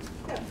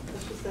 Yeah,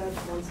 let's just add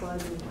one slide.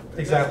 And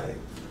Exactly.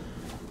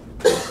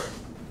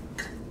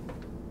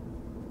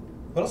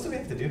 What else do we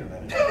have to do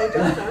tonight? We're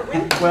done, aren't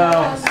we?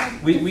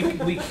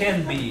 Well, we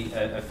can be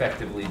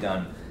effectively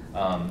done.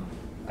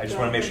 I just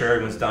want to make sure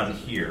everyone's done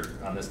here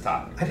on this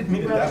topic. I didn't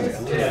mean it Well, that way.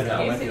 just- Yeah,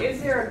 no,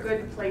 is there a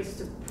good place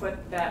to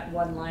put that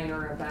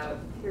one-liner about,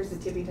 here's the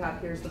tippy top,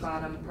 here's the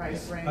bottom,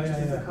 price range, Oh, yeah, this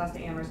is the yeah. cost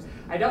of Amherst?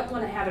 I don't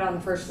want to have it on the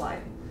first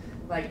slide,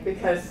 like,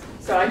 because,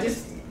 so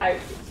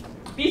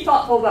be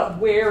thoughtful about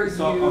where you.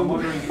 So I'm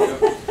wondering,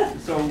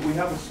 so we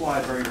have a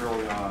slide very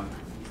early on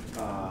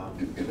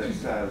that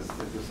says,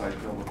 is the site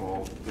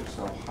buildable? If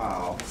so,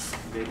 how?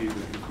 Maybe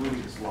the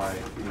concluding slide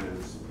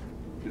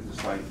is the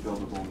site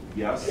buildable?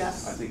 Yes.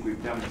 Yes. I think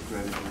we've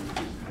demonstrated in the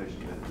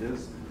presentation that it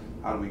is.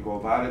 How do we go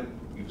about it?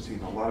 You've seen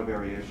a lot of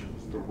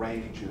variations. The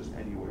range is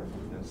anywhere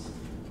from this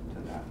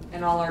to that.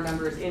 And all our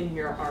numbers in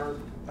here are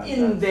And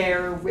in that's-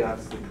 there that's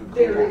with the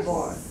concluding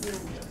variables.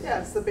 slide. Yeah,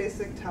 it's the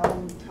basic tell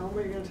them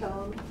what you're gonna tell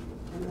them,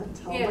 and then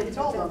tell them Yeah, what you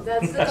told them.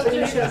 that's the So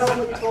you should conclusion. tell them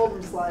what you told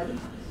them slide.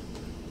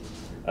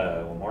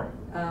 One more?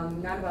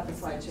 Not about the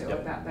slideshow,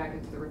 Yep. about back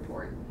into the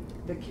report.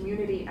 The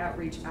community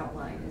outreach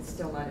outline is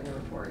still not in the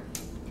report.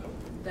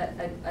 That,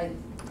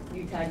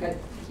 You tagged it?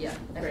 yeah,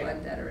 I Great.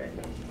 flagged that already.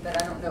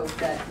 But I don't know if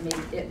that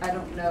made it, I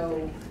don't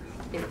know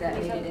if that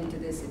made it into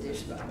this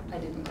edition. I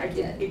didn't look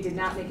yet. It did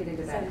not make it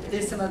into that.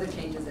 There's some other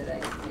changes that I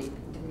made,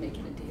 didn't make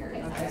it into here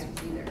Okay.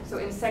 either. So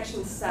in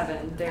section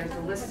 7, there's a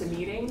list of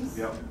meetings.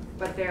 Yep.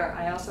 But there,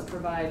 I also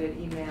provided,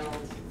 emailed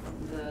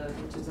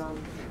which is on,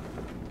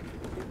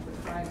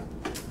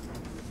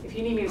 if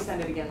you need me to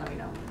send it again, let me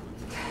know.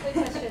 Wait a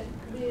question.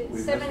 The We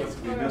 7 missed is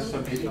a- we for missed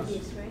some meetings,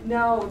 meetings. right?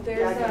 No, there's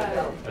Yeah, I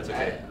got it. That's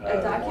okay.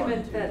 a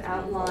document One, two, that three, four,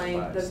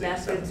 outlined five, the six,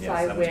 methods seven. Yeah,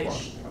 by seven's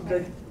which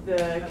one.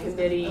 the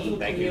committee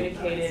Thank you.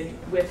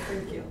 communicated with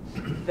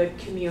the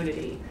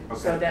community.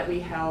 So Okay. that we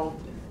held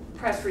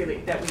press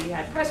release, that we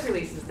had press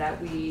releases,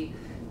 that we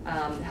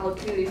held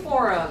community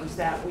forums,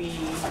 that we.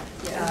 Yeah,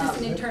 it's just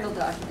an internal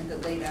document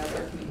that laid out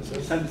our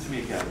communication. Send it to me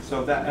again.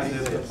 So that,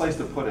 and the place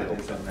to put it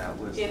is in that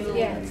list. In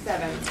Yeah.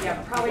 7,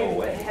 yeah, probably Go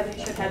away.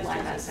 should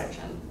headline that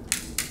section.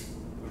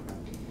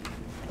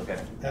 Okay.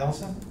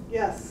 Allison,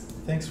 Yes,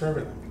 thanks for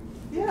everything.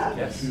 yeah.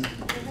 Yes.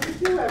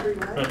 Thank you,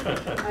 everyone.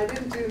 I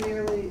didn't do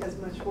nearly as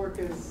much work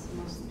as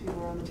most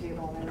people on the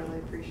table, and I really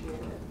appreciate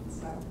it,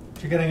 so.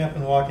 If you're getting up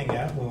and walking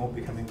out, we won't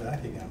be coming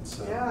back again,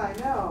 so. Yeah, I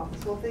know.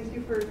 So thank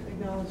you for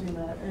acknowledging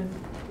that, and,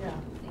 yeah,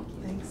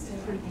 thanks to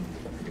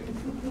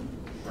everyone.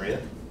 Maria?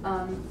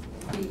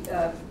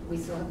 We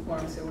still have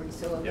form, so we're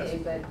still Yes. okay,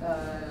 but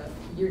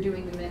you're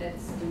doing the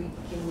minutes.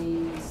 Can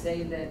we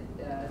say that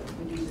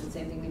we do the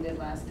same thing we did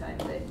last time,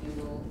 that you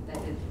will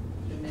edit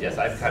the minutes? Yes,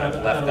 I've kind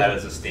of left that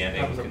as a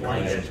standing That was a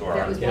blanket. conclusion to our.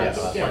 That was yes.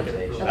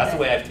 blanket, yeah. That's the Okay.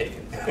 way I've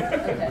taken it. Okay.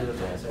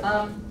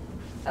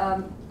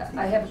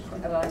 I have a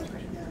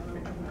question. Yeah,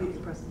 I'll read the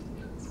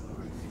presentations.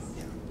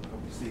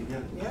 See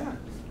again? Yeah.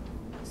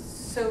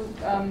 So,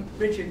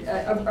 Richard,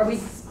 are we,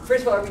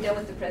 first of all, are we done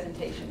with the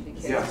presentation?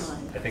 Because Yes.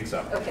 I think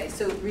so. Okay,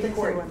 so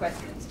report everyone.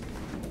 questions.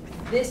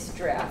 This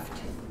draft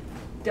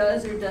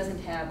does or doesn't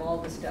have all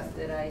the stuff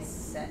that I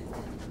sent?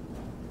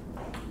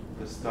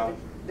 The stuff.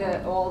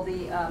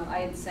 I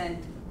had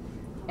sent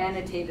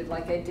annotated,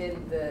 like I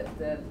did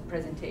the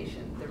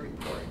presentation, the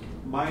report.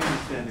 My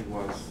understanding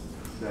was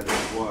that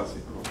it was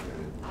incorporated.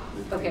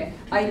 Okay,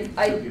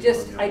 The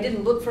two I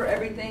didn't look for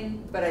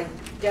everything, but I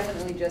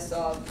definitely just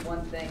saw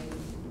one thing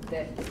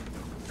that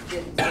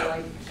didn't, so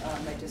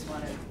I just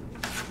want to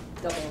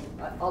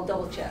I'll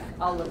double check,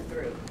 I'll look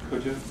through.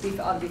 Could you?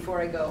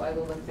 Before I go, I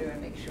will look through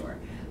and make sure.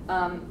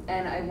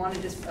 And I want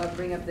to just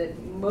bring up that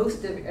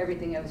most of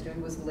everything I was doing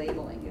was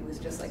labeling. It was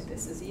just like,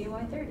 this is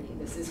EUI 30,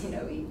 this is,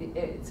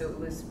 so it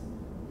was,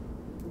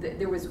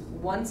 there was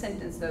one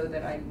sentence though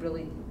that I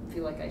really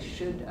feel like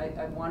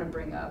I want to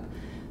bring up,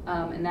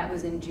 and that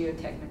was in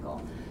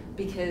geotechnical,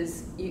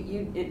 because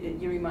you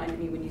reminded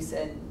me when you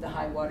said the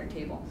high water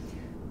table.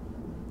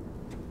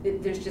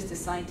 There's just a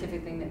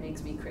scientific thing that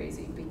makes me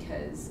crazy,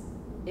 because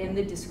in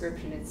the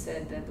description it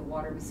said that the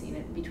water was seen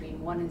at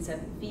between 1 and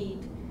 7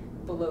 feet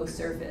below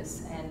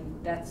surface, and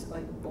that's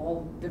like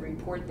all the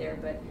report there,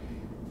 but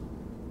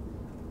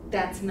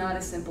that's not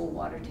a simple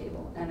water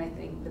table. And I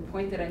think the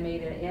point that I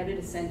made, I added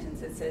a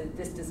sentence that said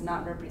this does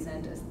not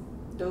represent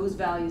those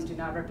values do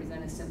not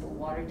represent a simple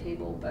water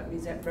table, but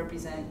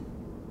represent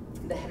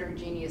the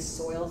heterogeneous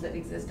soils that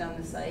exist on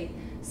the site,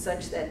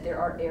 such that there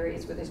are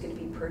areas where there's going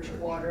to be perched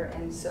water.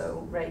 And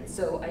so,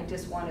 so I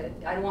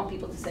don't want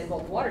people to say, well,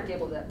 the water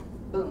table that,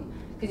 boom,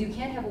 because you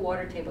can't have a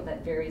water table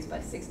that varies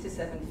by 6 to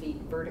 7 feet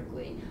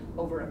vertically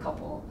over a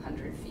couple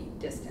 100 feet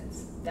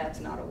distance. That's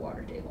not a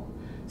water table.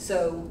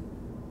 So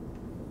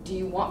do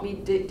you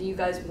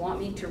guys want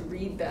me to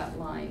read that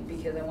line,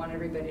 because I want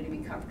everybody to be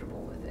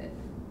comfortable with it?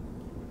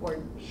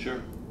 Or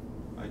Sure,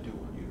 I do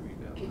want you to read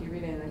that. Can you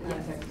read it in the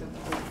context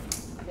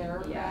of the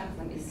paragraph? Yeah,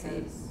 let me see.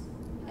 Because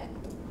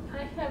I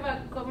have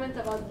a comment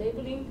about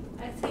labeling.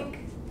 I think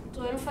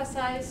to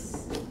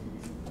emphasize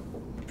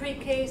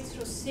pre-K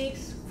through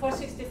 6,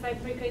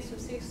 465 pre-K through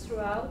 6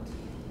 throughout.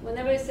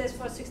 Whenever it says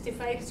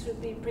 465, it should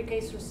be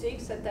pre-K through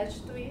 6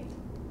 attached to it.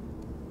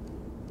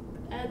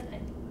 And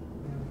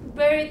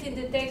buried in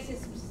the text,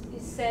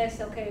 it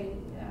says, okay,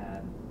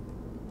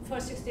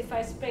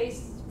 465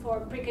 space for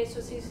pre-K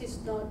through 6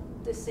 is not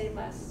the same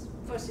as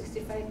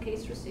 465 K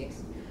through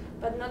 6,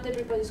 but not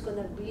everybody's going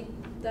to read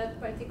that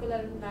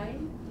particular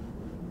line.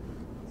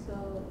 So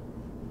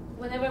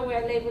whenever we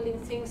are labeling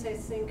things, I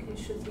think it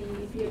should be,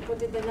 if you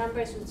put in the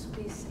numbers, it should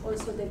be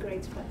also the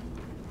grades part.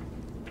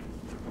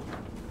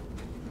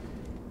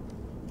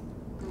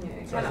 yeah,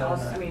 it So kind I of don't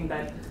also, know. I mean,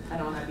 but I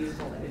don't have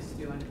useful that is to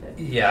do anything.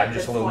 Yeah, I'm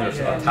just a little nervous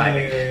about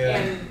timing.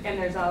 And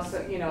there's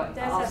also,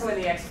 That's also a-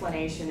 in the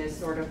explanation is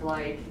sort of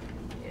like,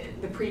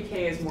 the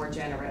pre-K is more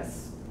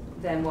generous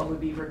than what would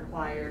be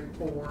required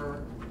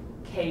for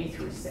K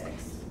through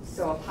 6.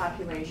 So a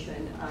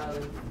population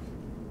of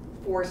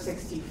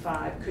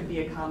 465 could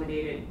be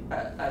accommodated,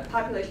 a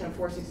population of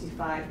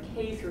 465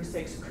 K through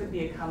 6 could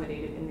be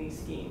accommodated in these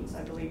schemes,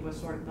 I believe was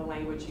sort of the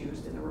language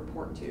used in the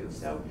report too.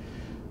 So,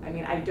 I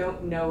mean, I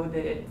don't know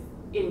that it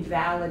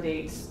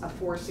invalidates a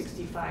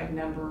 465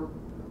 number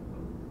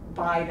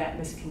by that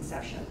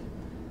misconception.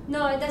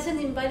 No, it doesn't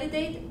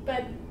invalidate,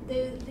 but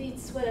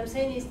it's what I'm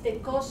saying is the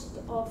cost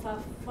of a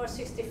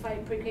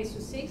 465 pre-K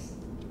through 6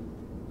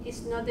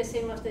 is not the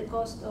same as the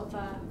cost of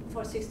a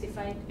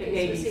 465 It K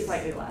may through be 6.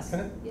 slightly less. Can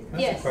I ask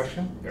Yes. a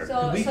question?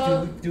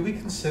 So, Do we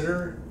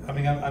consider, I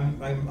mean,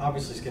 I'm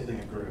obviously skipping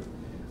a group.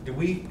 Do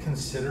we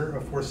consider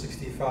a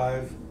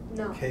 465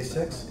 no,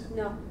 K6?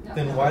 no.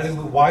 Then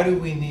why do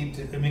we need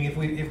to, I mean,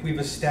 if we've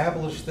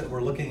established that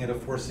we're looking at a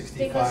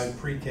 465 Because-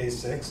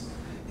 pre-K6,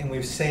 and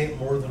we've said it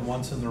more than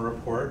once in the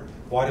report,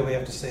 why do we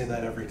have to say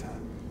that every time?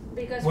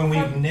 Because When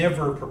we've from-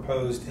 never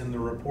proposed in the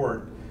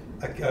report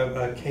a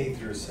K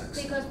through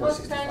 6. Because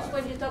most times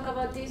when you talk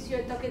about this,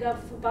 you're talking of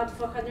about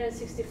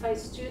 465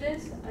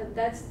 students, and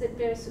that's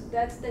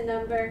the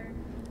number.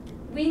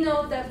 We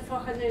know that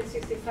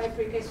 465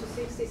 pre-K through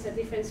 6 is a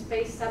different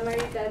space summary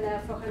than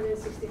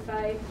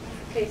 465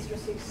 K through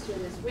 6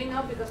 students. We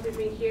know because we've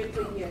been here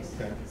 2 years.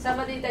 Okay.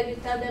 Somebody that you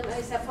tell them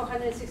is a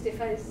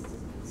 465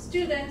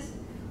 students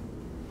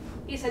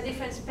is a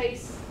different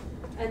space,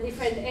 a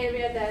different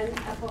area than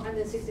a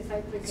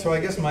 465 pre-K. So I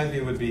guess my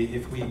view would be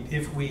if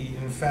we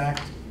in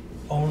fact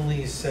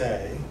only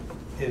say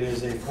it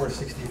is a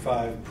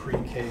 465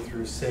 pre-K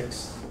through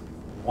 6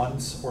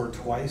 once or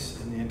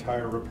twice in the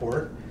entire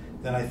report,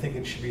 then I think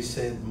it should be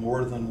said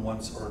more than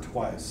once or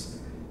twice.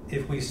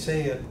 If we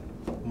say it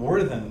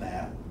more than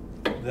that,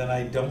 then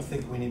I don't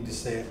think we need to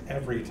say it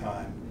every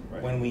time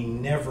when we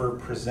never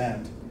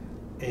present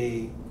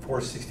a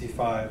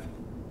 465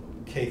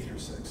 K through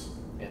 6.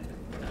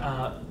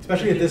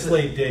 Especially at this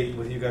late date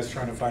with you guys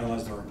trying to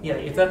finalize the report. Yeah,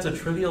 if that's a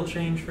trivial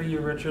change for you,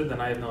 Richard, then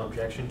I have no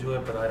objection to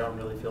it, but I don't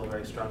really feel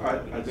very strongly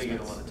that we I need to think spend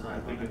a it's, lot of I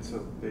time think on it. it's a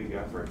big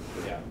effort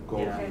to Yeah. go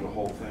Yeah. through the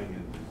whole thing,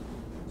 and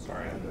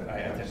Sorry, I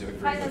have to agree.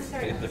 Final with-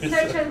 search,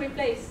 there's- search and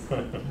replace.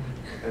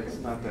 it's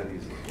not that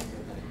easy.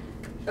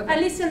 At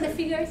least on the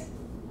figures.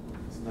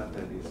 It's not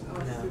that easy. Oh,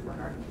 it's No. super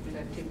hard.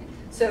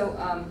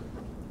 So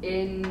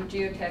in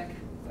geotech,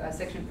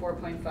 section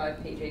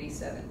 4.5, page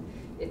 87,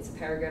 it's a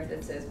paragraph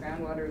that says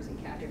groundwater is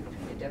encountered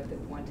between a depth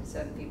of 1 to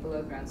 7 feet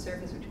below ground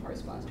surface, which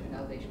corresponds to an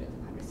elevation of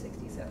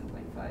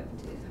 167.5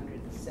 to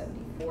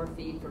 174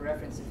 feet. For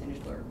reference, the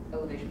finished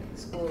elevation of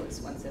the school is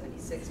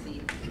 176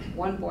 feet.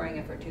 One boring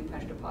effort to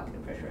punched a pocket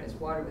of pressurized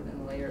water within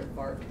a layer of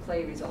barked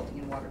clay, resulting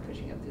in water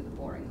pushing up through the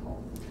boring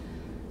hole.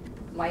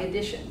 my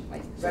addition,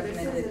 my So this is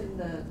recommended in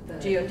the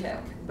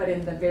geotech. But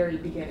in the very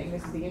beginning,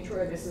 this is the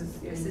intro, or this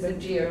is in This is the in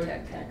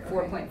geotech, okay.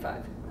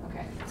 4.5,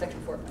 Okay,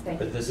 section 4.5. thank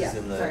you. But this Yeah, is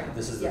in sorry. the,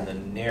 this is Yeah. in the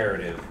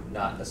narrative,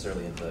 not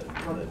necessarily in the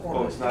Report.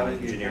 Oh, it's not in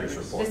the engineer's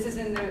appendix. report. This is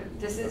in the,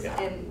 this is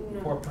Okay.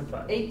 in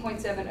 4.5.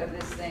 8.7 of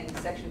this thing,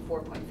 section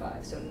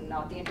 4.5, so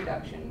not the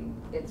introduction,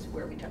 it's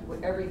where we talk,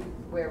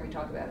 everywhere we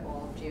talk about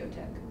all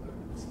geotech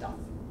stuff.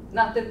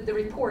 Not the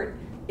report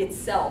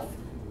itself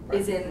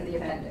is in the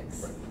Okay.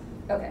 appendix.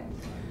 Okay,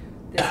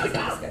 this is the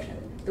discussion.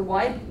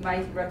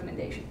 My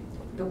recommendation,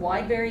 the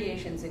wide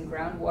variations in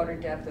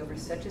groundwater depth over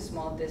such a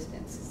small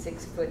distance,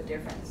 6-foot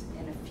difference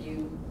in a few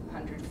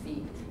hundred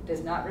feet,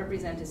 does not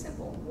represent a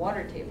simple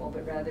water table,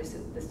 but rather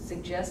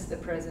suggests the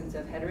presence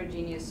of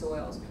heterogeneous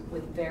soils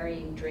with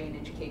varying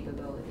drainage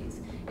capabilities.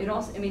 It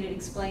also, I mean, it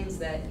explains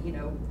that, you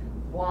know,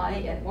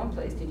 why at one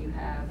place did you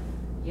have,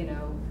 you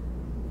know,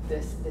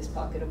 this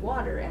pocket of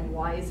water, and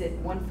why is it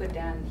 1 foot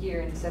down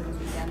here and 7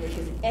 feet down here?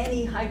 Because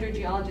any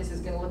hydrogeologist is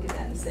going to look at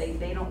that and say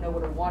they don't know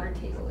what a water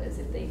table is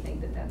if they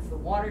think that that's the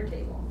water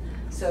table.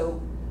 So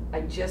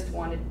I just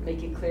wanted to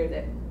make it clear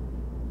that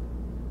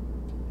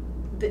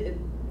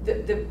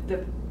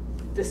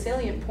the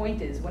salient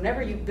point is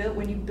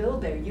when you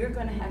build there, you're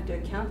going to have to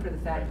account for the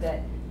fact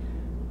that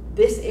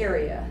this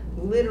area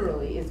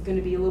literally is going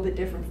to be a little bit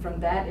different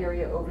from that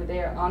area over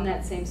there on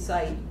that same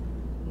site,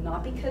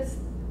 not because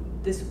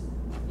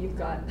you've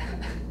got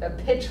a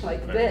pitch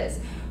like this,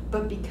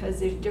 but because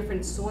there's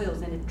different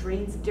soils and it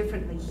drains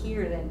differently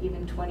here than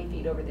even 20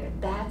 feet over there.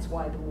 That's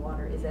why the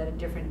water is at a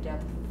different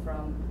depth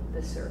from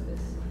the surface.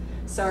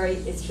 Sorry,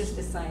 it's just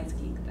a science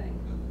geek thing.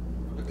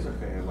 It's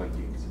okay, I like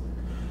geeks.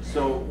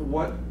 So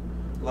what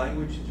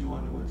language did you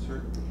want to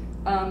insert?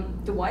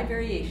 The wide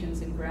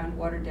variations in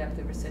groundwater depth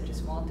over such a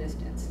small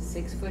distance,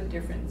 6-foot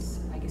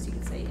difference, I guess you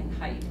could say in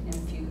height and a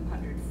few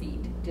hundred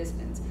feet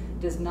distance,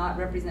 does not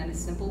represent a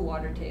simple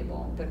water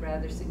table, but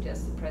rather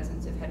suggests the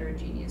presence of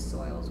heterogeneous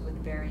soils with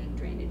varying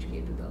drainage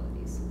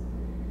capabilities.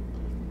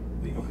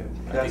 Okay,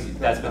 I think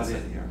that's that's not been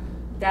in here.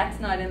 That's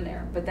not in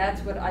there, but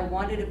that's what I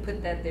wanted to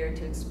put that there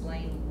to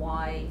explain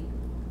why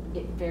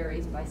it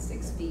varies by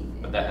 6 feet.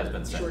 But that has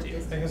been sent short to you. I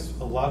distance. guess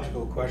a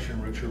logical question,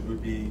 Richard,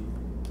 would be,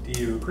 do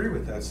you agree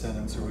with that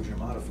sentence or would you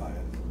modify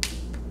it?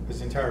 Because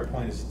the entire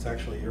point is it's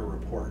actually your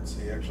report,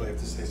 so you actually have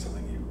to say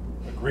something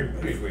you agree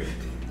with. Agree.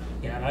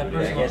 Yeah, and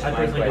I I guess my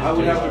personally question I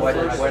would is, have to what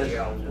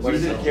first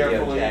is read the it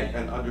carefully geotech?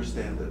 and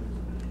understand it,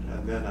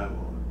 and then I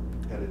will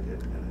edit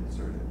it and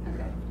insert it.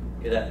 Okay.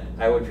 Because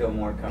I would feel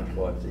more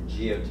comfortable if the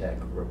geotech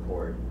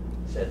report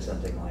said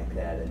something like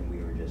that and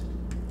we were just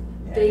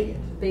adding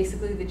it.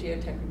 Basically, the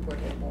geotech report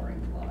had mooring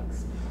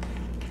logs.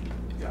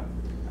 Yeah.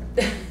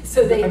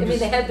 So they, I I'm mean, they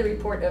just- had the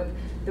report of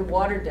the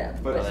water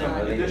depth, But but some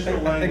not. additional I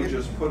think language it-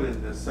 is put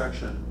in this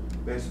section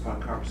based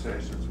upon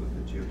conversations with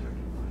the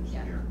geotechnical Yeah.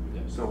 engineer.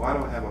 Yeah. So I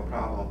don't have a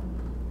problem,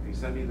 if you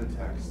send me the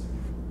text,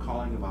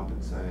 calling him up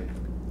and say,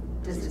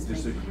 Does "We this make,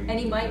 disagree and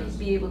he with might this."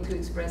 be able to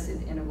express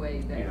it in a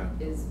way that Yeah.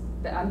 is,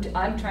 that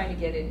I'm trying to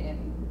get it in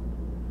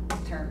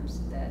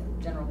terms that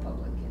general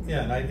public can.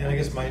 Yeah, and I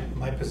guess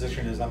my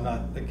position is I'm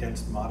not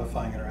against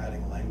modifying it or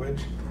adding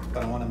language,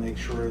 but I want to make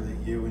sure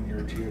that you and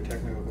your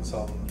geotechnical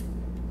consultant,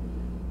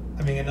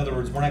 I mean, in other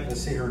words, we're not going to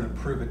sit here and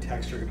approve a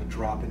text you're going to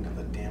drop into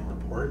the damn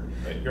report.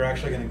 Right. You're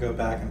actually going to go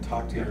back and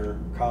talk to your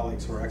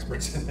colleagues who are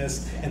experts in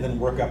this and then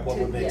work up what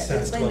would make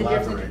sense to Explain the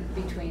elaborate.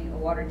 difference between a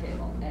water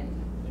table and.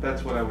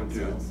 That's what I would do.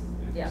 soils.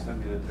 Yeah.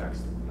 Send me the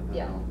text and then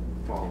Yeah. I'll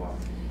follow up.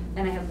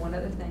 And I have one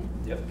other thing.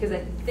 Yep. Because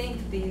I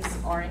think these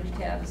orange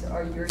tabs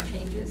are your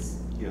changes.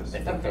 Yes. I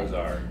think Okay. those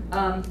are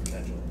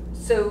Potentially.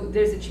 So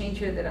there's a change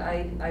here that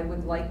I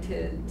would like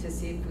to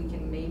see if we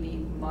can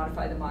maybe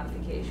modify the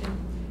modification.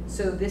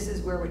 So this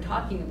is where we're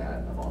talking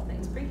about, of all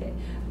things, pre-K.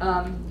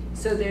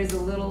 So there's a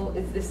little,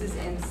 this is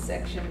in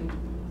section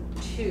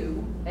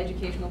 2,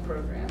 educational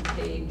program,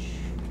 page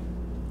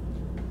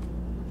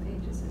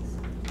is this?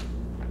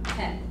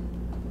 10.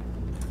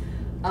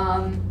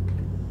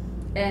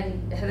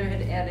 And Heather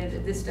had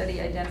added, this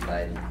study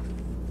identified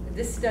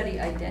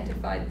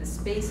the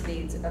space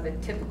needs of a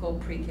typical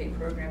pre-K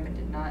program and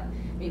did not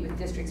meet with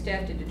district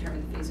staff to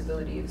determine the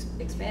feasibility of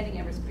expanding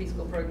Amherst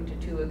preschool program to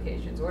 2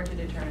 locations or to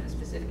determine the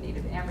specific need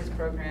of Amherst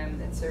program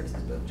that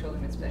services both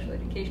children with special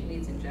education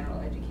needs and general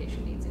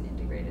education needs in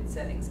integrated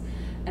settings.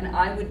 And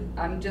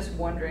I'm just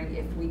wondering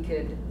if we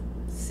could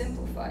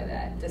simplify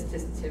that, just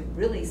to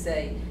really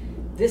say,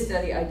 this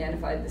study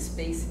identified the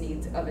space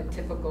needs of a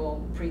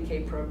typical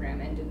pre-K program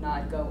and did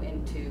not go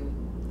into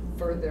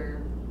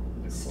further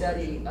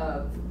study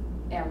of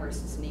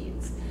Amherst's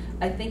needs.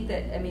 I think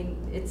that, I mean,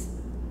 it's,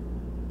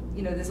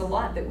 you know, there's a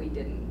lot that we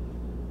didn't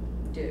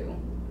do.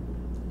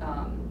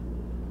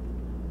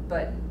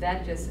 But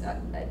that just,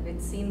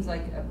 it seems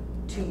like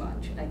too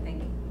much. I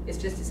think it's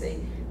just to say,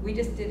 we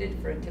just did it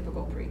for a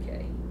typical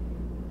pre-K.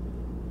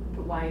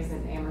 But why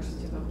isn't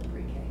Amherst typical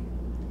pre-K?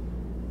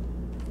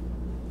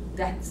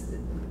 That's,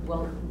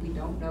 well, we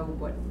don't know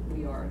what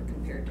we are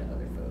compared to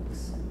other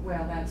folks.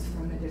 Well, that's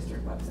from the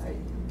district website.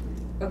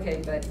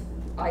 Okay, but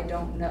I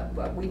don't know,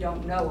 but we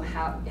don't know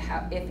how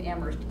if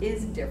Amherst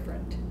is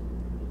different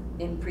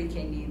in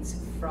pre-K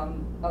needs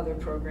from other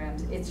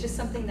programs. It's just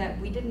something that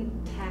we didn't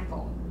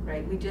tackle,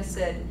 right? We just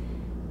said,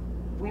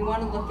 we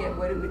want to look at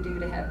what it would do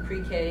to have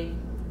pre-K,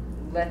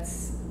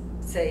 let's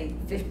say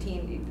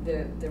 15,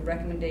 the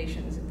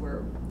recommendations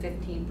were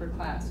 15 per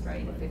class,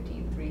 right?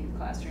 3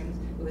 classrooms.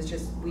 It was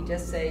just, we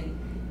just say,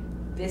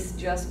 this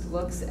just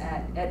looks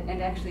at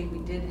and actually we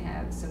did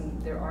have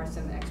there are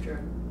some extra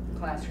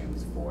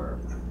classrooms for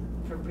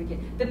pre-K.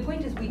 The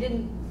point is we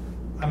didn't.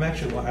 I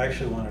actually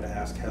wanted to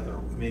ask Heather,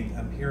 I mean,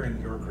 I'm hearing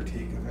your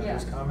critique of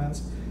Heather's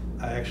comments.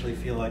 I actually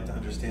feel like to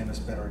understand this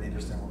better, I need to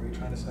understand what were you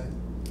trying to say?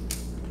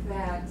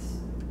 That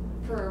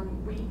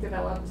we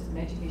developed an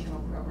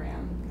educational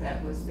program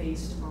that was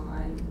based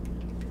on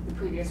the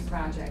previous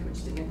project,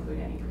 which didn't include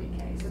any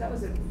pre-K. So that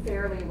was a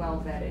fairly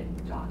well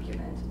vetted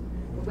document.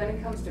 But when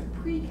it comes to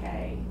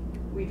pre-K,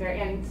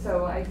 and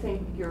so I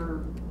think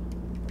your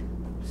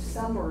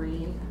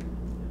summary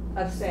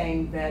of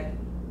saying that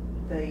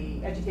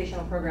the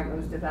educational program that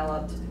was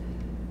developed,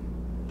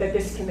 that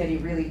this committee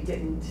really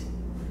didn't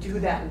do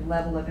that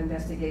level of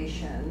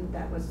investigation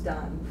that was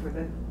done for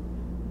the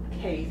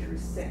K through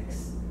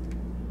 6.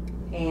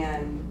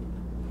 And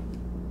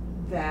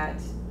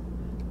that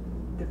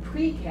the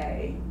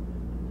pre-K,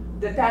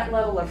 that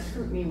level of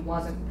scrutiny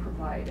wasn't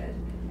provided.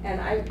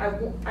 And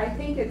I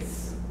think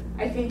if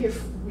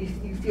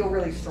you feel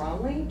really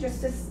strongly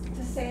just to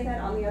say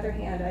that. On the other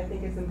hand, I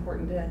think it's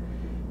important to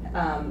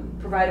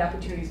provide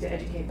opportunities to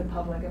educate the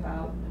public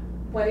about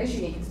what is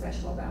unique and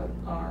special about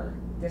our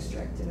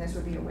district, and this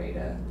would be a way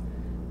to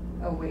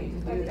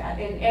do that,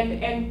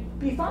 and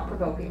be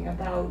thought-provoking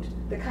about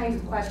the kinds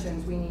of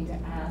questions we need to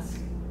ask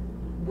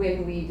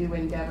when we do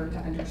endeavor to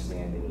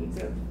understand the needs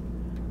of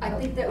I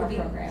think that would be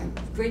program.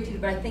 Great to do,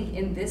 but I think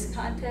in this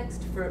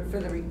context, for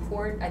the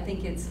report, I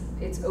think it's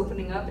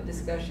opening up a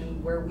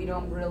discussion where we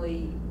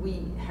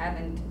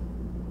haven't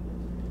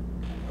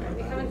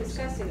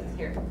discussed it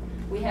here.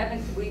 We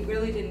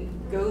really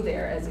didn't go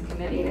there as a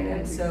committee, and and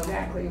that's so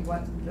exactly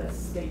what the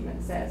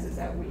statement says, is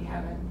that we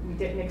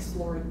didn't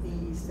explore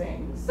these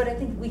things. But I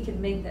think we could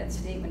make that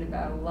statement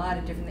about a lot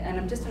of different, and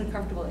I'm just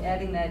uncomfortable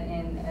adding that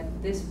in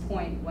at this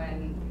point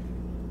when,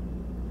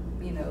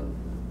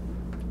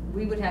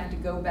 we would have to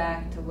go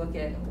back to look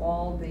at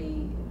all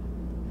the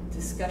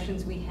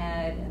discussions we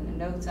had and the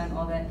notes on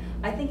all that.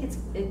 I think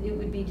it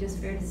would be just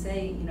fair to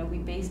say, we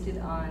based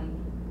it on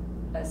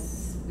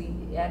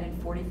we added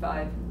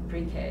 45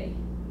 pre-K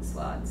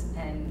slots,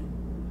 and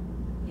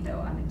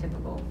on a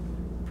typical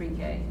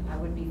pre-K, I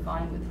would be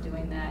fine with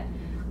doing that.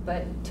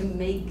 But to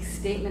make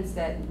statements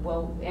that,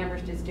 well,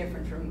 Amherst is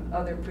different from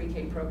other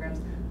pre-K programs,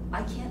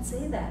 I can't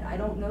say that. I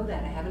don't know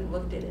that. I haven't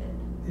looked at it.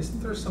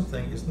 Isn't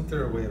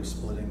there a way of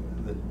splitting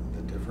the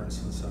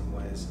difference in some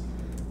ways?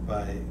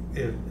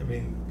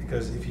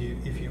 Because if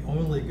you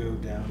only go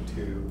down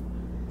to,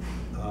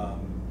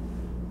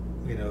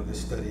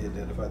 this study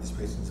identified the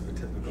spaces of a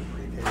typical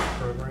pre-K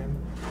program,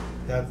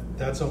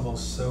 that's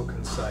almost so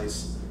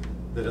concise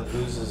that it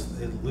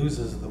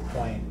loses the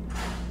point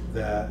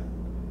that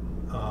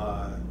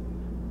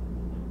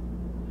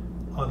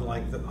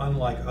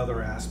unlike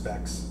other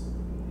aspects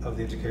of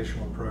the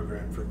educational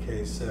program for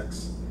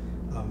K-6,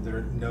 there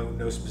are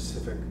no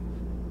specific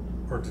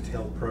or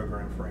detailed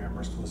program for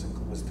Amherst was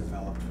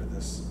developed for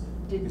this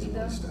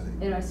feasibility study.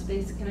 In our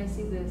space, can I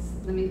see this?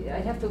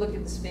 I'd have to look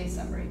at the space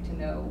summary to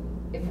know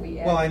if we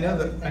add. Well, I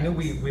know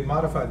we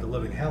modified the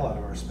living hell out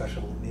of our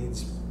special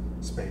needs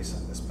space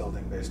in this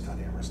building based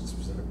on Amherst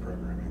specific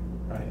programming,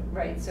 right?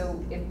 Right.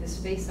 So if the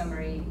space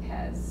summary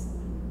has,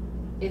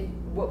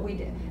 what we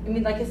did,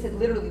 like I said,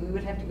 literally, we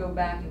would have to go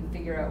back and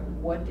figure out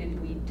what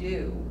did we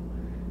do.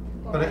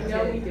 Well, I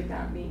know we did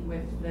not meet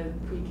with the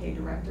pre-K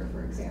director,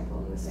 for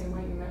example, in the same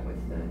way you met with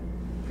the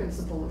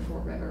principal of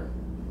Fort River.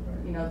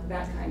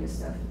 That kind of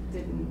stuff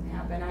didn't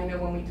happen. I know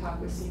when we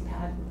talked with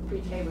CPAD,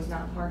 pre-K was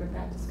not part of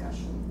that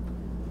discussion.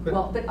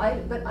 But I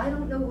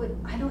don't know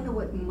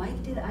what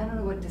Mike did. I don't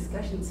know what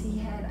discussions he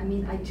had.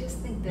 I just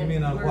think that. You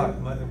mean on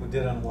what? Mike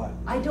did on what?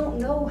 I don't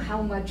know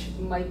how much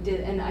Mike did,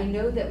 and I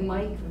know that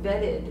Mike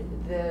vetted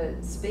the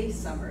space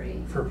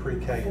summary for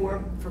pre-K.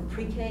 For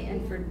pre-K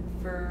and for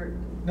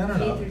No.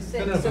 K through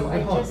 6. No, so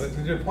but hold on.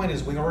 But the point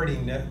is we already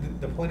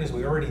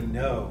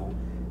know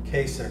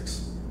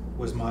K6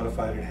 was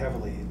modified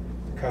heavily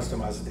to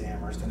customize it to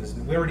Amherst, and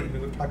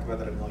we've talked about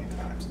that a million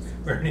times.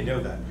 We already know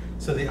that.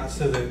 So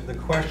the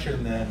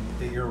question then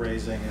that you're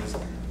raising is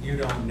you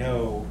don't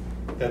know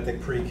that the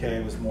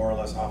pre-K was more or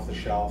less off the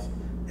shelf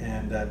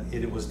and that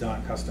it was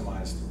not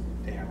customized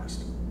to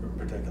Amherst in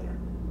particular.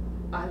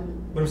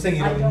 But I'm saying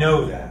you don't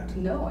know that.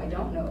 No, I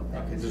don't know.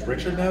 Okay. Does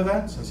Richard know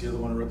that, since you're the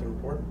one who wrote the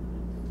report?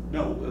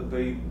 No,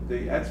 the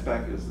ed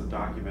spec is the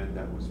document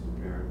that was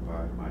prepared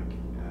by Mike,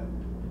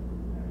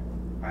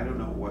 and I don't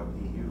know what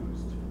he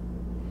used.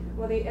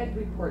 Well, the ed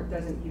report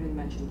doesn't even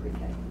mention pre-K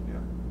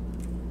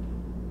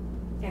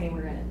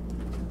anywhere in it.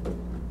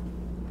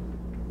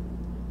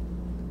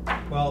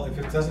 Well, if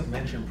it doesn't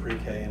mention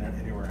pre-K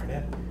anywhere in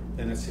it,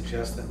 then it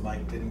suggests that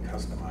Mike didn't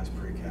customize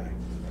pre-K.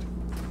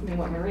 I mean,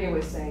 what Maria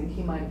was saying,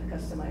 he might have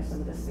customized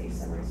some of the space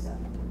summary stuff.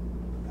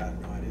 I have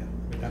no idea.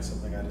 I mean, that's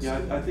something I just. Yeah,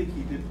 I think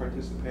he did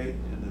participate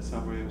in the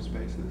summary of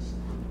spaces.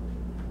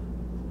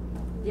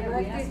 Yeah, I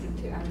we think- asked him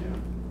to.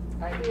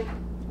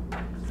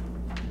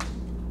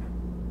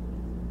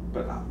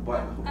 But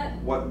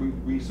what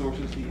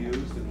resources he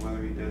used and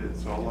whether he did it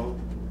solo,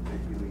 they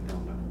really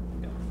don't know.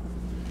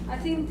 I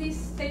think this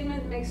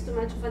statement makes too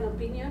much of an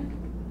opinion.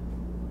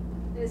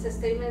 It's a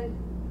statement.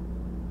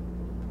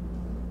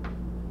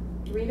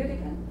 Read it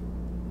again.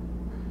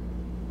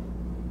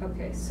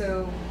 Okay,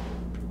 so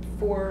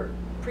for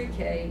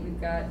pre-K,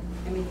 we've got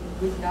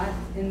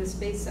in the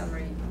space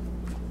summary,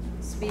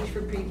 speech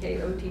for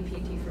pre-K, OT,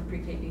 PT for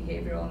pre-K,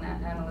 behavioral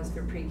analyst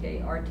for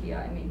pre-K,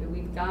 RTI. I mean,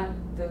 we've got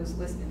those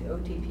listed,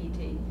 OT,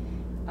 PT.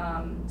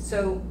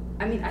 So,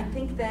 I mean, I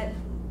think that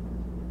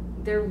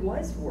there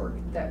was work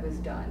that was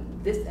done.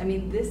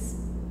 This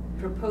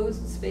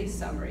proposed space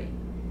summary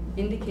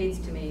indicates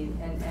to me,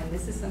 and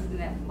this is something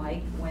that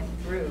Mike went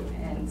through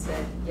and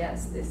said,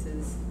 yes, this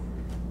is,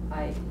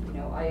 I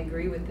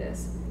agree with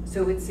this.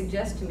 So it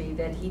suggests to me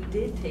that he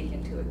did take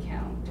into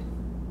account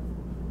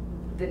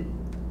the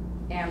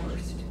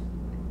Amherst.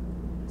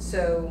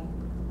 So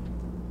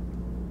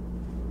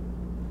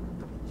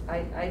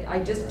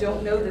I just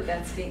don't know that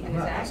that statement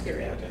is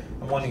accurate.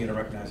 I'm wanting you to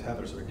recognize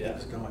Heather so we can keep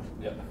this going.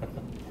 Yeah.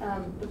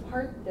 The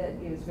part that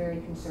is very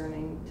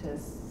concerning to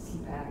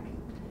CPAC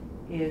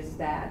is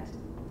that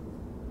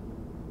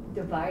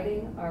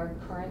dividing our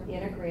current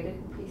integrated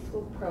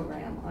preschool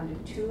program onto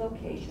 2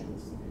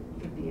 locations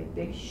would be a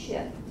big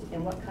shift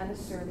in what kind of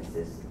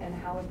services and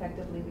how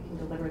effectively we can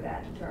deliver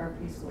that to our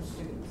preschool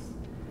students.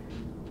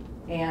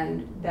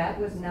 And that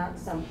was not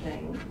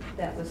something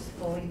that was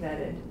fully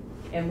vetted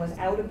and was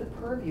out of the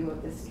purview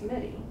of this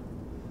committee.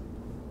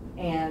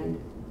 And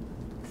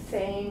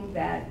saying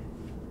that,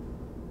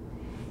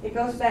 it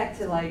goes back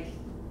to like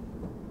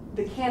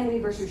the can we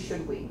versus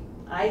should we.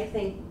 I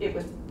think it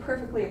was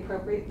perfectly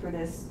appropriate for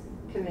this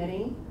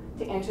committee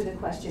to answer the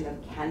question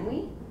of can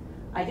we.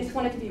 I just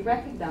want it to be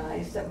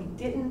recognized that we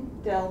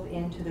didn't delve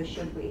into the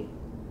should we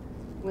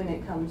when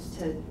it comes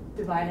to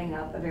dividing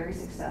up a very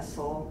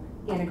successful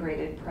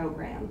integrated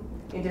program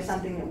into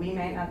something that we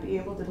may not be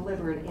able to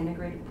deliver an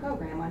integrated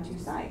program on 2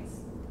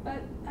 sites.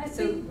 But I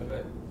think,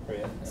 Okay,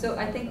 Maria? so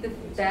I think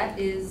that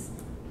is,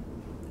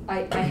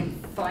 I am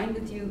fine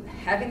with you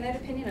having that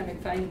opinion, I'm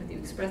fine with you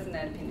expressing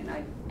that opinion.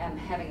 I am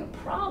having a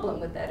problem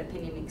with that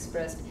opinion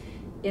expressed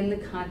in the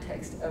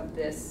context of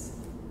this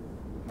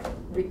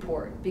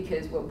report,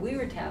 because what we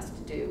were tasked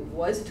to do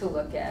was to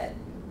look at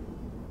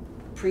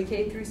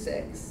pre-K through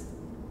 6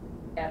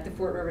 at the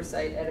Fort River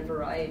site at a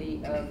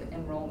variety of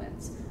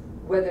enrollments.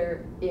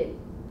 Whether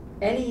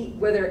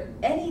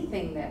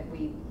anything that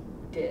we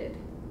did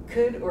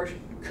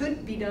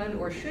could be done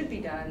or should be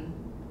done,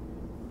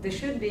 the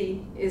should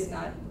be is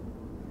not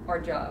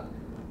our job.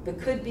 The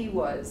could be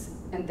was,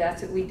 and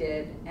that's what we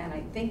did. And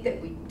I think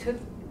that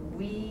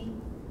we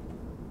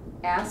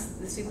asked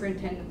the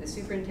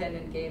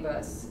superintendent gave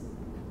us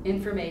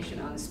information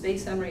on the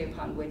space summary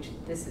upon which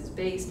this is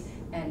based,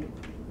 and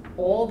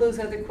all those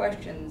other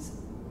questions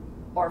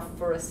are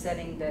for a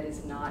setting that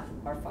is not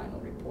our final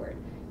report.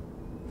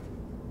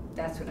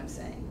 That's what I'm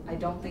saying. I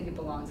don't think it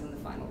belongs in the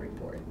final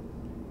report.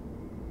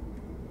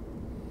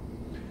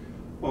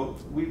 Well,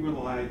 we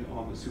relied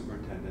on the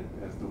superintendent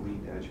as the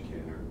lead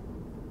educator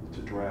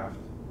to draft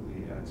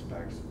the ed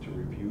specs, to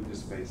review the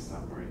space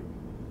summary.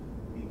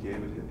 He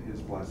gave it his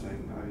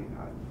blessing. I mean,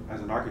 as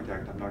an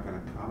architect, I'm not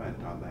going to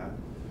comment on that.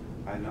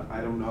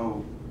 I don't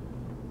know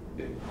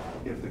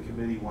if the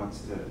committee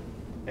wants to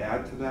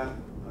add to that.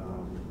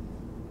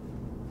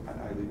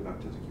 I leave it up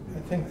to the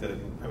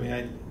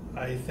committee.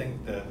 I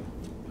think that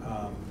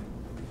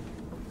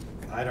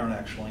I don't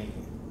actually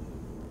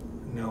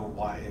know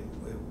why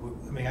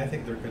I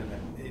think there could have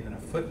been even a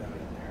footnote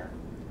in there.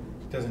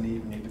 It doesn't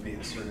even need to be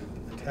inserted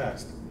into the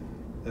text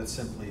that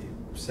simply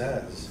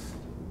says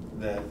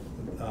that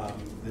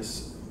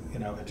this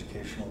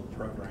educational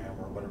program,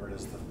 or whatever it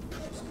is, the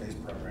space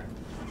program,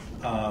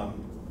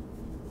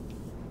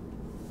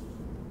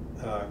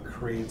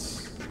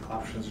 creates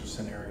options or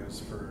scenarios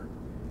for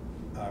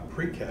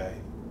pre-K,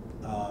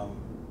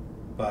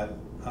 but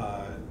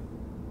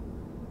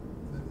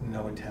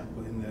no attempt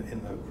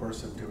in the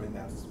course of doing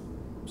that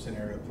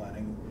scenario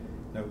planning,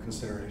 no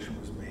consideration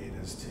was made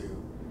as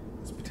to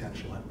its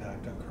potential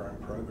impact on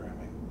current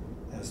programming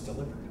as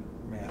delivered.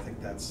 I mean, I think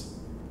that's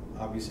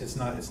obvious.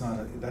 I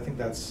think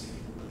that's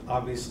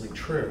obviously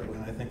true,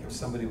 and I think if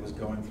somebody was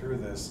going through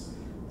this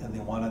and they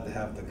wanted to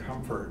have the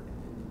comfort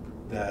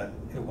that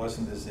it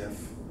wasn't as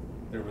if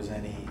they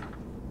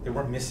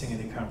weren't missing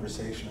any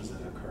conversations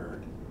that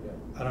occurred,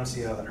 I don't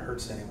see how that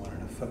hurts anyone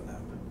in a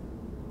footnote.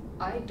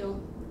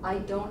 I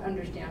don't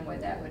understand why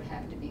that would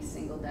have to be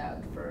singled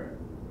out for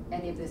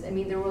any of this. I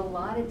mean, there were a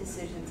lot of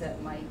decisions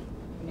that Mike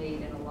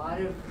made and a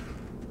lot of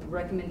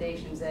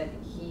recommendations that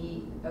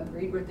he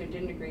agreed with or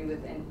didn't agree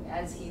with, and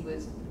as he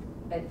was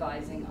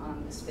advising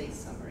on the space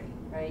summary,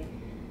 right?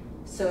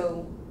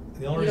 So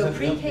The only You know,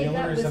 reason, pre-K, the only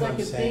that was reason like I'm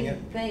a saying big it,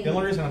 thing. the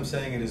only reason I'm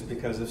saying it is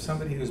because if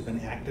somebody who's been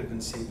active in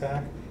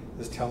CPAC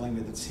is telling me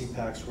that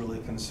CPAC's really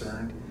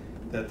concerned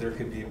that there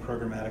could be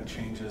programmatic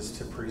changes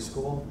to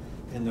preschool,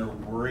 and they're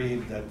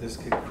worried that this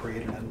could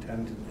create an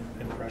unintended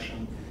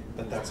impression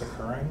that that's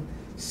occurring,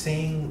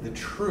 saying the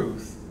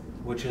truth,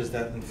 which is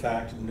that in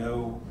fact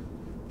no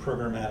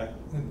programmatic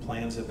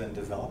plans have been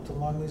developed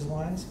along these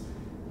lines,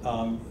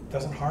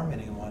 doesn't harm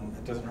anyone.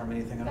 It doesn't harm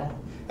anything at all.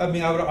 I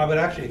mean, I would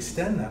actually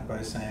extend that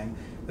by saying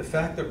the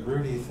fact that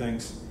Rudy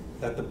thinks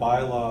that the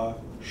bylaw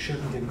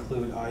shouldn't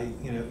include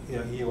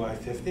EUI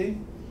 50,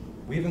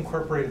 we've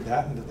incorporated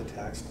that into the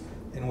text,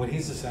 and what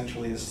he's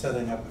essentially is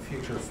setting up a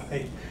future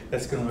fight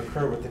that's going to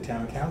occur with the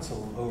town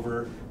council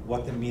over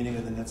what the meaning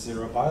of the net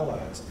zero bylaw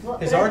is. Well,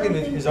 His but I don't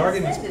argument, think his we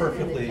argument's said it in the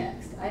perfectly.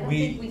 text. I don't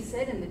think we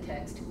said in the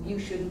text you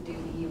shouldn't do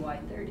the EUI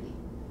 30.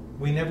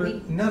 We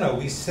never. No.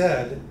 We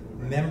said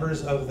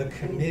members of the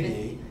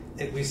committee.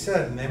 We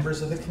said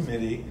members of the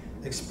committee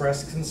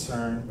expressed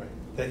concern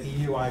that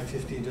EUI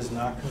 50 does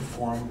not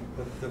conform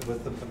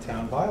with the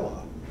town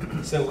bylaw.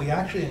 So we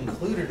actually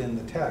included in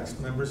the text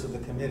members of the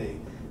committee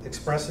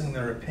expressing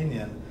their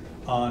opinion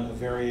on a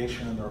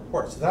variation in the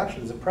report. So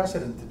actually there's a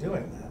precedent to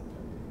doing that.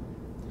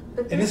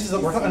 But And this is,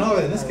 in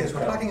this case,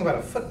 we're talking about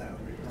a footnote.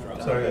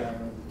 So yeah.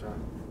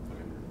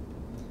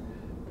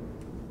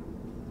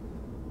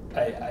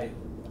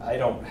 I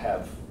don't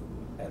have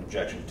an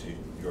objection to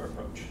your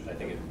approach. I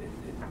think it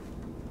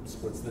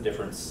splits the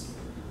difference.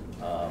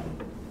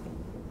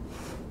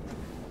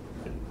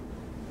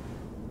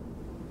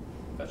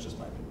 That's just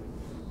my opinion.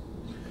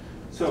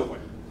 So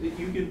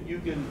you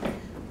can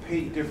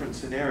paint different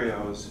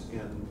scenarios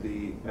in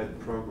the ed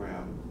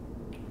program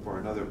for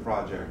another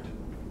project.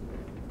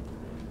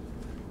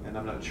 And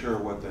I'm not sure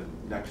what the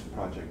next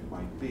project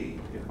might be.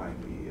 It might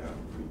be a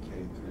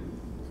pre-K through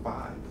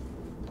 5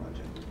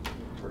 project,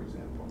 for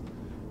example,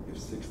 if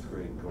 6th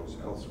grade goes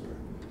elsewhere.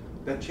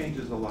 That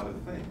changes a lot of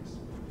things.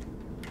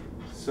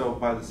 So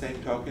by the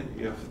same token,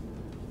 if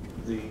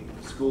the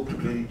school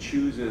committee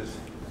chooses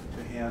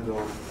to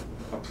handle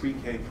a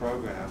pre-K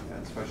program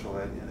and special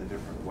ed in a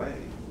different way,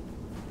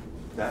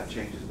 that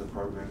changes the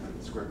program and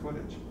the square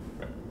footage.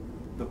 Right.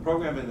 The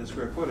program and the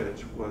square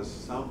footage was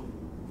some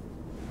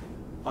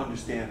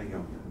understanding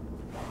of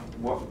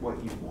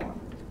what you want.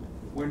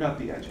 We're not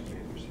the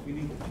educators. You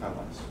need to tell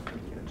us what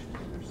the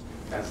educators,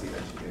 as the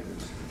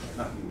educators,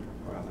 not you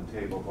around the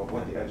table, but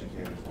what the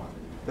educators want.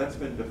 That's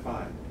been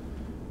defined.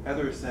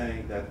 Heather is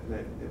saying that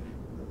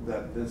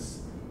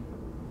this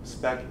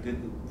spec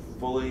didn't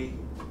fully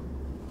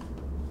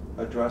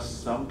address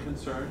some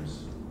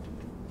concerns,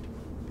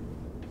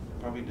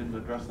 probably didn't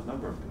address a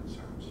number of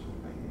concerns.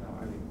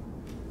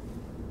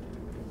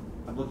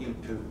 I'm looking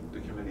to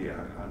the committee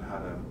on how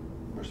to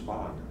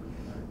respond.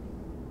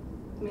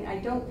 I mean, I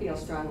don't feel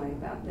strongly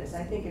about this.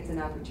 I think it's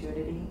an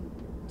opportunity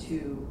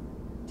to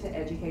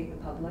educate the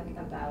public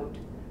about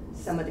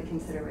some of the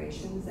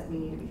considerations that we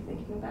need to be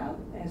thinking about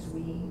as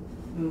we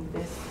move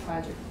this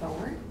project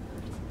forward.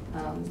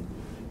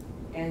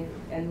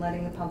 And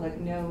letting the public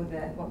know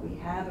that what we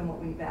have and what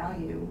we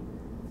value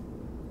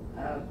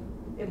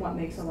and what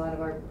makes a lot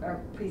of our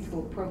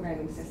preschool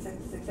programming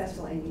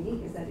successful and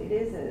unique is that it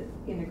is an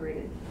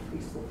integrated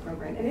preschool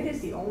program, and it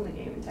is the only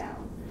game in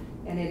town,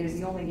 and it is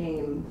the only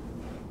game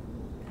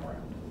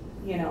around.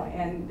 You know,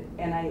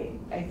 and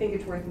I think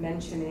it's worth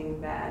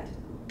mentioning that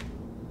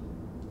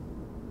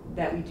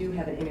we do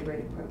have an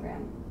integrated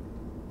program,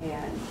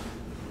 and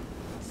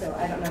so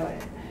I don't know.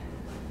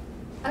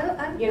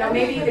 You know,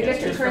 maybe the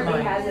district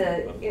currently has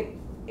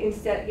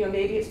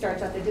maybe it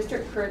starts out, the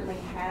district currently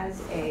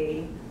has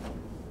a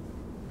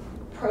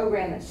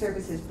program that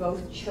services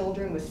both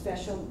children with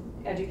special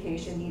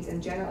education needs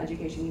and general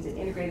education needs in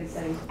integrated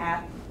settings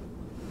at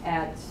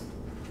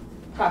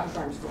Crawford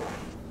Farm School.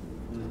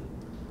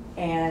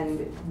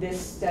 And this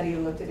study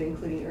looked at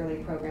including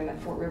early program at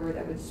Fort River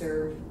that would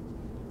serve,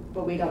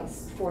 but we don't,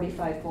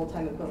 45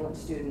 full-time equivalent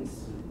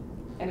students.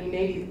 I mean,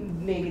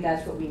 maybe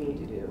that's what we need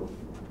to do.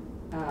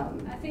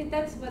 I think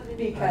that's what we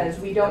need. Because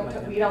we don't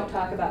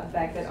talk about the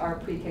fact that our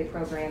pre-K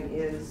program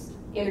is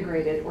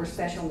integrated or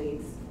special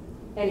needs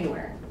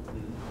anywhere.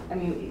 I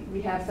mean,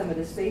 we have some of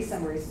the space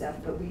summary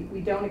stuff, but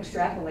we don't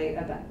extrapolate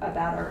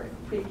about our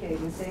pre-K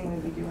in the same way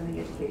we do in the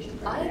education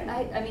program.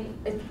 I mean,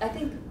 I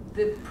think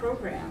the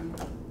program,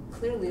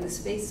 clearly the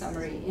space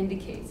summary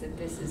indicates that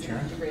this is an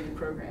integrated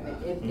program.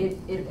 It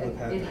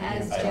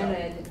has gen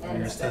ed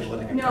and special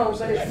ed. No,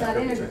 but it's not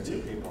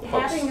integrated.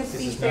 Having a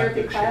speech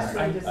therapy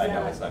classroom does not. I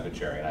know it's not good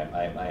sharing,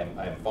 and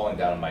I'm falling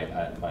down on my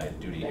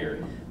duty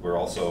here. We're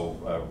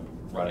also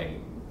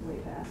running Way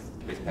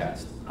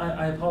past.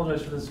 I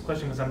apologize for this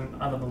question because I'm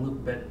out of the loop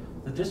a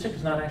bit. The district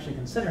is not actually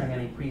considering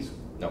any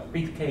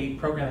pre-K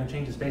programming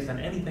changes based on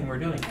anything we're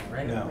doing here,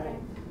 right? No. Right.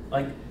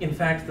 Like, in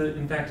fact,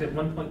 at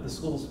one point the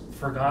schools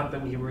forgot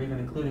that we were even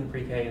including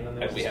pre-K, and then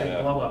there was a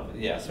big blow up.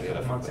 Yeah, so we had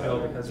a months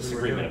ago because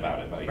disagreement about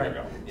it about a year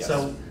ago. Yes.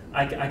 So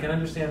I can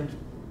understand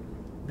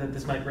that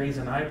this might raise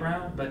an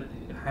eyebrow, but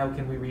how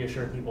can we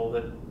reassure people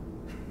that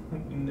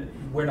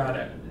we're not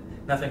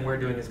nothing we're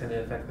doing is going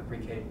to affect the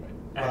pre-K,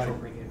 actual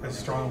pre-K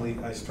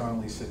program. I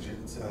strongly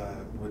suggest,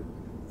 would,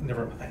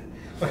 never mind.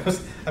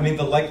 I mean,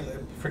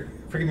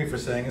 forgive me for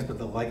saying this, but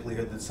the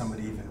likelihood that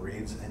somebody even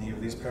reads any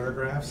of these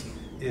paragraphs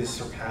is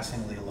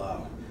surpassingly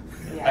low.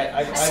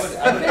 I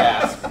would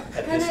ask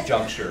at this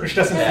juncture Which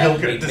doesn't that feel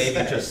good we to maybe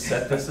say. just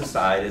set this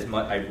aside as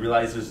much. I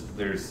realize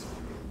there's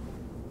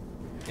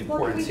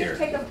importance Well, here.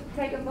 can we just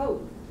take a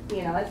vote?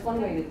 You know, that's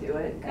one way to do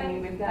it. I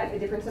mean, we've got a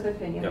difference of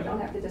opinion, we Yep.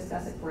 don't have to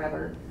discuss it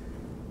forever.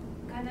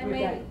 Can I We've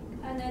make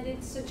got- an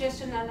edit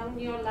suggestion along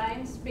your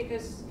lines?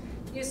 Because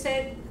you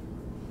said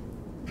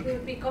you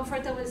would be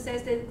comfortable,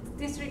 says that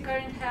district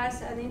current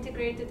has an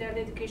integrated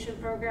early education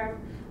program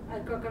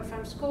at Crocker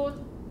Farm School.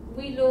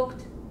 We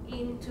looked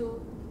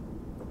into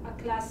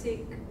a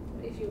classic,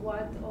 if you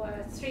want, or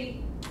a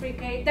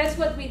pre-K. That's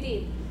what we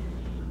did.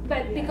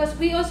 But Yeah. because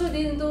we also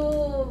didn't do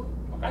a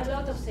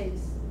lot of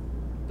things.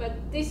 But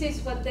this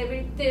is what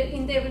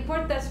in the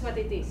report, that's what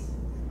it is.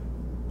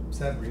 Is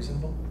that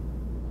reasonable?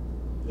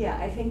 Yeah,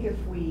 I think if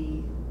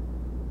we,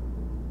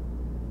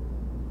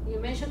 You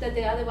mentioned that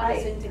the other one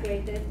is I-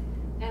 integrated,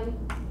 and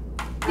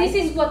this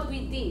is what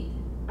we did.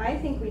 I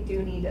think we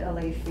do need to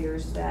allay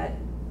fears that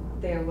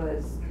there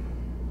was,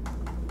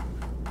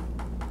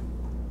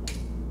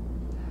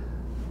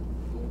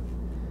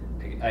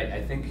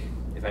 I think,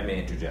 if I may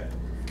interject,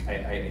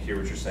 I hear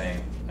what you're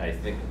saying. I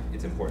think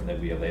it's important that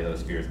we allay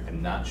those fears.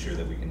 I'm not sure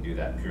that we can do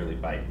that purely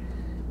by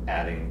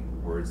adding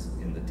words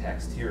in the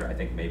text here. I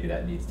think maybe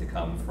that needs to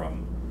come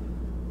from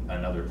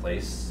another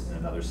place, in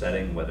another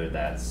setting, whether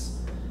that's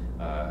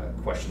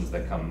questions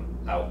that come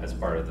out as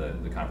part of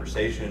the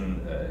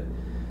conversation,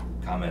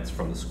 comments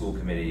from the school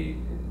committee,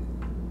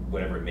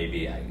 whatever it may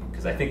be,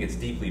 because I think it's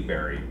deeply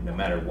buried, no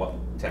matter what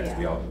text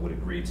we all would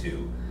agree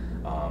to,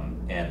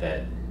 and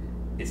that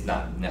it's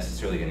not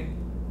necessarily going to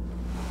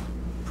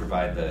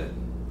provide the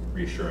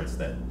reassurance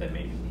that may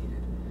be needed.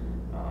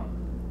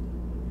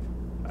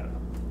 I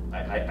don't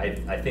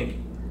know. I think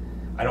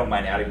I don't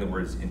mind adding the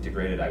words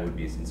integrated. I would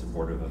be in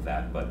supportive of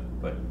that, but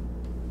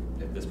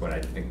at this point, I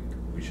think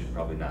we should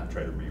probably not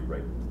try to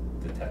rewrite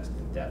the text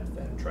in depth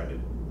and try to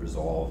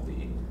resolve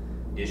the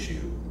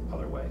issue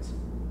other ways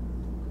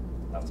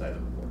outside of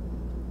the report.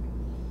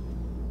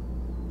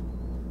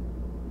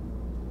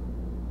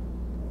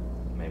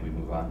 May we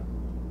move on?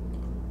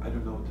 I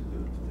don't know what to do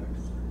with the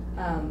text.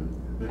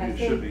 Maybe I it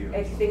should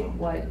be. think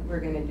what we're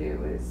gonna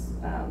do is,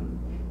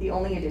 the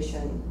only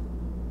addition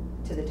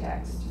to the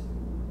text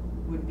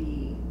would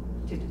be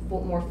to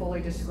more fully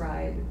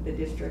describe the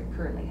district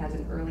currently has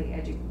an early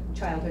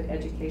childhood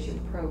education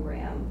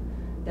program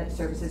that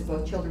services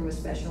both children with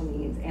special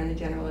needs and the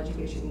general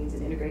education needs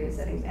in integrated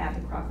settings at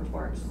the Crocker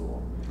Farm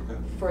School. Okay.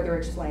 Further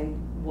explain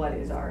what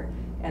is art,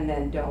 and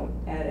then don't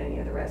add any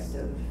of the rest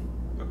of,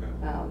 Okay.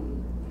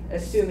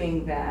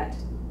 assuming that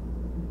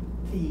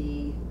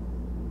the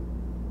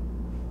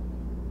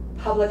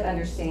public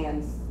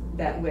understands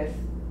that with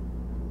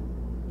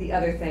the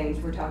other things,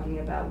 we're talking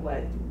about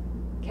what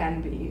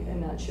can be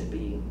and not should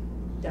be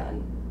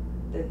done.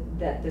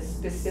 That the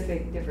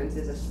specific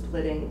differences of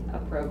splitting a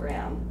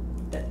program,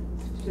 that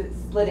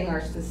splitting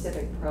our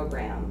specific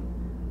program,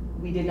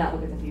 we did not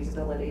look at the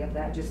feasibility of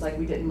that, just like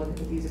we didn't look at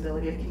the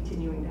feasibility of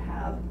continuing to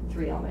have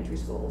 3 elementary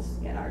schools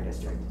in our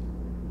district.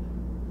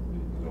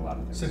 A lot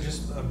of things. So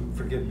just,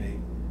 forgive me,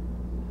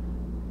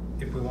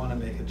 if we want to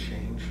make a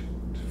change,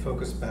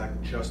 focus back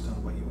just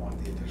on what you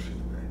want the addition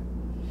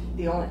to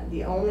be.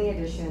 The only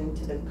addition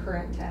to the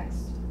current text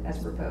as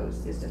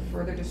proposed is to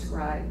further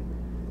describe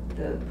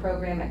the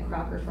program at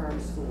Crocker Farm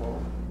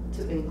School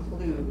to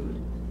include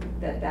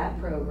that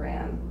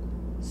program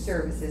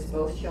services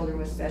both children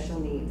with special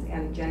needs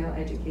and general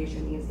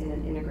education needs in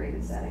an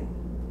integrated setting.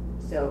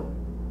 So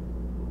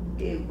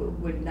it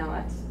would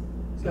not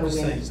go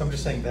in. So I'm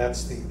just saying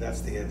that's the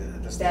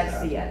edit. That's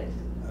the edit.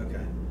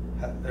 Okay.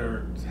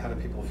 How do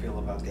people feel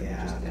about the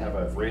ad? Just have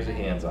a raise of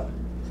hands on it.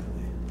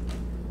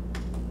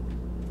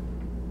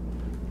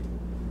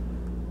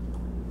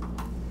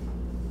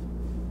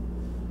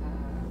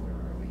 Where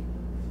are we?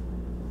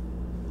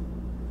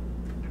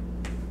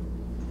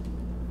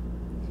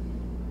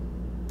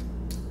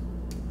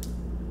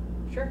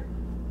 Sure.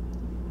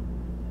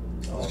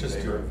 All Let's in just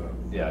do favor? a vote.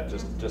 Yeah,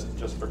 just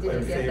for Did you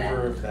In clarity. get that?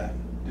 favor of that.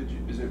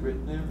 Is it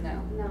written there?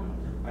 No. No,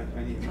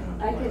 I need to.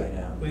 I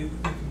could, We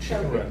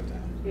can write it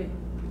down.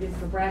 it's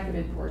the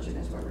bracketed portion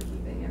is where we're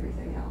keeping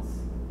everything else.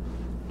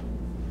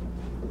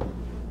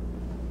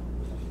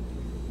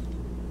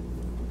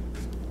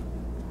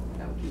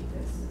 I'll keep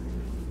this.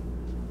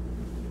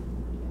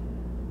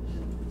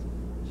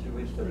 So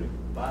it's the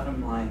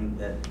bottom line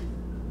that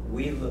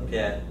we looked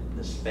at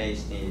the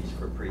space needs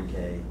for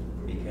pre-K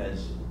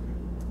because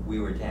we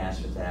were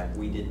tasked with that.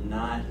 We did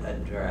not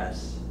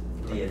address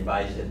the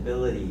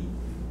advisability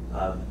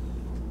of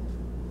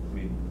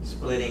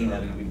splitting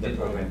the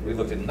program. We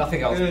looked at nothing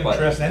We else didn't but.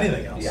 address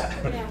anything else. Yeah.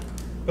 Yeah.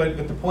 But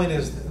the point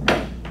is,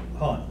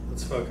 hold on,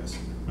 let's focus.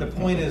 The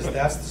point is,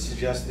 that's the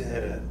suggested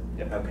edit.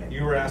 Yep. Okay.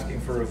 You were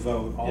asking for a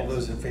vote. All Yes.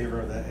 those in favor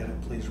of that edit,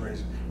 please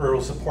raise, or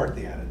will support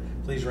the edit.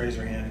 Please raise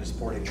your hand in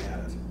supporting the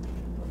edit.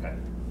 Okay,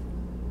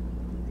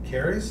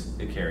 Carries?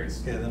 it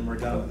carries. Okay, then we're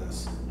done with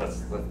this.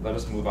 Let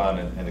us move on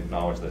and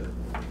acknowledge that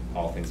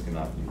all things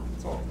cannot be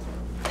solved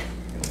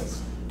in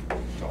this.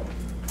 So,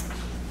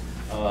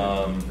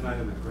 Can I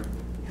have the correct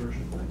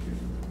version? Thank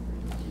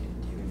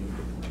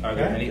you. are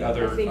there Okay. any I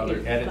other think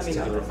edits let to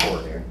me the know.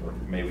 report? Or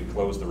may we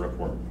close the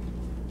report?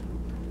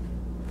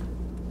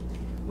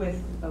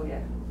 With, oh yeah.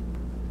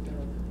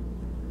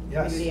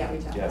 Yes. Community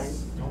outreach outlines.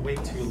 Yes. Don't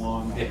wait too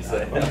long on Yes,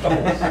 that.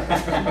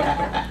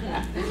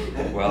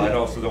 Well, I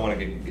also don't want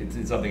to get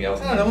into something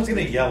else. No one's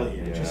gonna yell at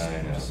you, Yeah, just, I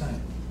I'm know. just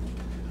saying.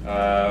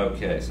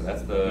 Okay, so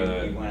that's You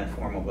the. want a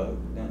formal vote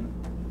then?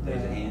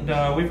 Raise a hand?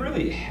 No, we've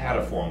really had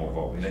a formal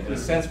vote. In a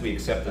sense, we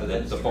accepted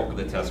the bulk of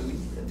the text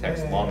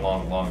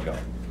long ago.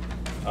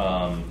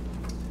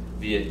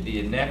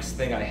 The next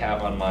thing I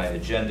have on my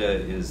agenda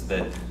is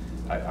that,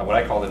 what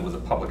I called it was a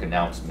public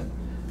announcement.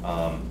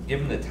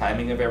 Given the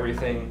timing of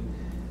everything,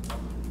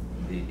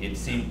 it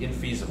seemed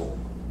infeasible,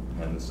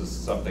 and this is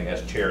something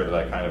as chair that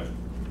I kind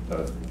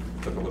of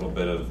took a little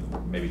bit of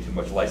maybe too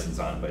much license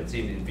on, but it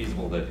seemed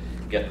infeasible to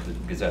get the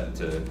Gazette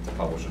to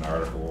publish an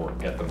article or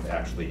get them to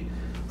actually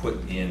put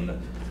in,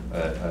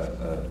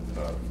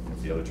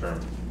 what's the other term?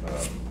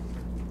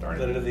 Darn it.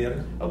 Letter to the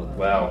editor?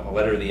 A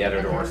letter to the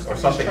editor or I'm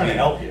just something. trying to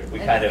help you. We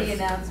And kind of. the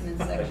announcement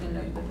section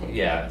of the paper.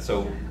 Yeah,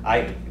 so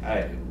I,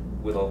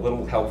 with a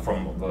little help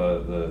from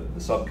the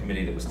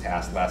subcommittee that was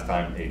tasked last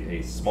time,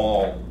 a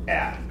small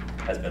ad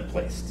has been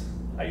placed.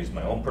 I used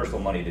my own personal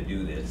money to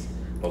do this,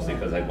 mostly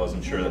because I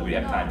wasn't sure that we'd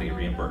have time to get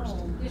reimbursed.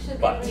 You should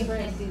be But, You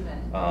reimbursed. can't do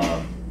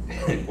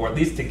that. or at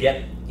least to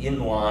get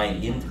in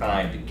line in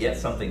time to get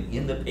something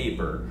in the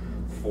paper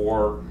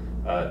for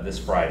this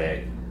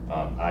Friday,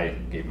 I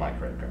gave my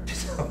credit card.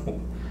 So,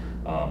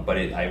 but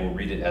I will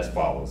read it as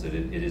follows. It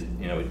is,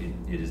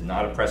 it is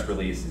not a press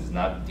release. It is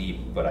not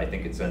deep, but I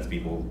think it sends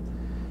people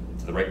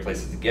to the right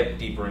places to get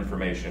deeper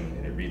information.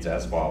 And it reads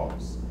as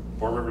follows: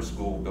 Fort River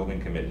School Building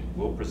Committee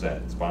will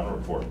present its final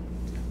report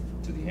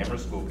to the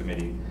Amherst School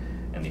Committee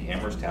and the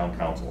Amherst Town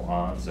Council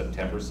on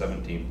September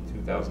 17th,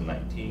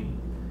 2019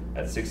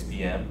 at 6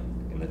 p.m.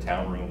 in the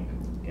town room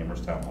at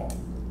Amherst Town Hall.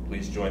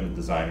 Please join the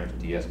designers,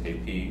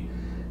 DSKP,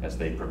 as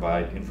they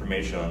provide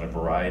information on a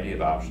variety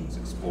of options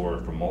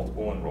explored for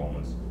multiple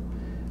enrollments,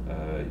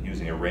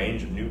 using a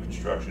range of new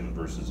construction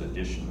versus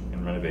addition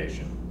and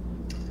renovation,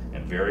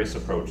 and various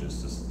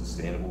approaches to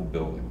sustainable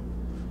building.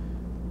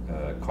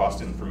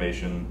 Cost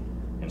information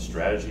and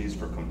strategies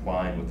for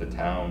complying with the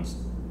Town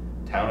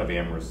of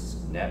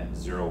Amherst's net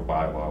zero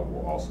bylaw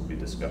will also be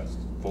discussed.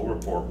 Full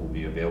report will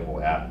be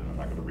available at, and I'm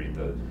not going to read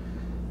the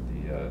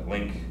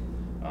link,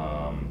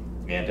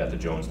 and at the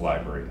Jones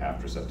Library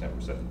after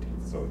September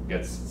 17th. So it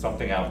gets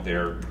something out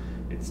there.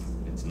 It's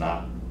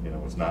not,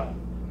 it's not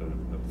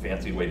a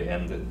fancy way to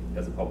end it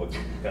as a public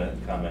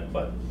comment,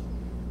 but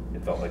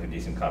it felt like a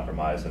decent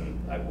compromise, and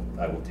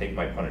I will take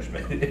my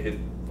punishment if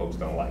folks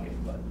don't like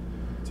it. But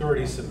It's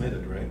already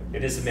submitted, right?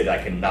 it is submitted.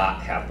 I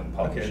cannot have them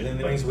publish Okay, it. then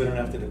that but- means we don't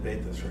have to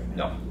debate this right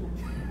now. No.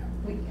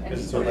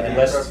 It's Would it be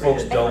Unless appropriate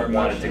folks don't for a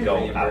want it to motion go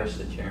reimburse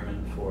out. the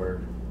chairman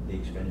for the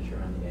expenditure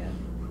on the ad?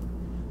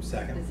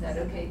 Second. Is that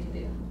okay to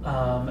do?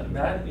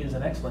 That is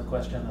an excellent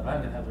question that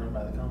I'm gonna have to run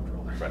by the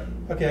comptroller. Right.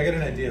 Okay, I got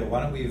an idea.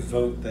 Why don't we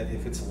vote that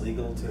if it's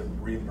legal to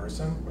reimburse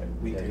them,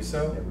 we do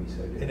so? That we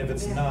so do. And if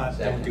it's Yeah. not, don't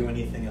Second. do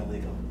anything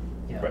illegal.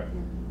 Yeah. Right.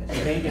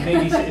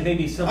 It may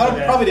be simple.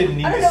 I probably didn't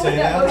need I to don't know say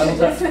what that that.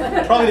 motion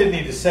is. Probably didn't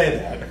need to say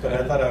that, but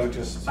I thought I would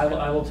just.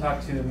 I will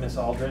talk to Miss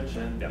Aldrich,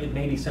 and Yep. it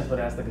may be simpler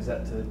to ask the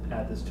Gazette to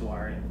add this to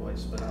our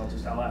invoice, but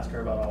I'll ask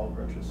her about all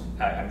approaches.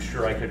 I'm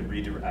sure I could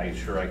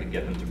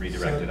get them to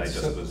redirect it. I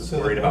just was So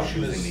the worried about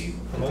motion losing is-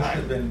 the motion has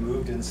time. been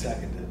moved and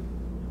seconded.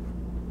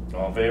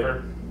 All in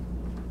favor?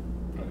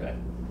 Okay.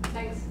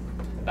 Thanks.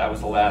 That was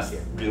the last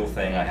real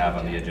thing I have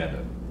on the agenda.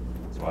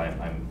 So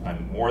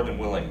I'm more than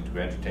willing to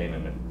entertain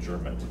an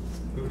adjournment.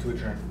 Move to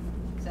adjourn.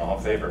 All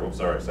in favor? Oh,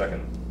 sorry,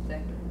 second.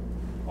 Second.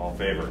 All in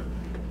favor?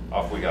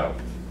 Off we go.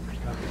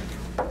 Okay.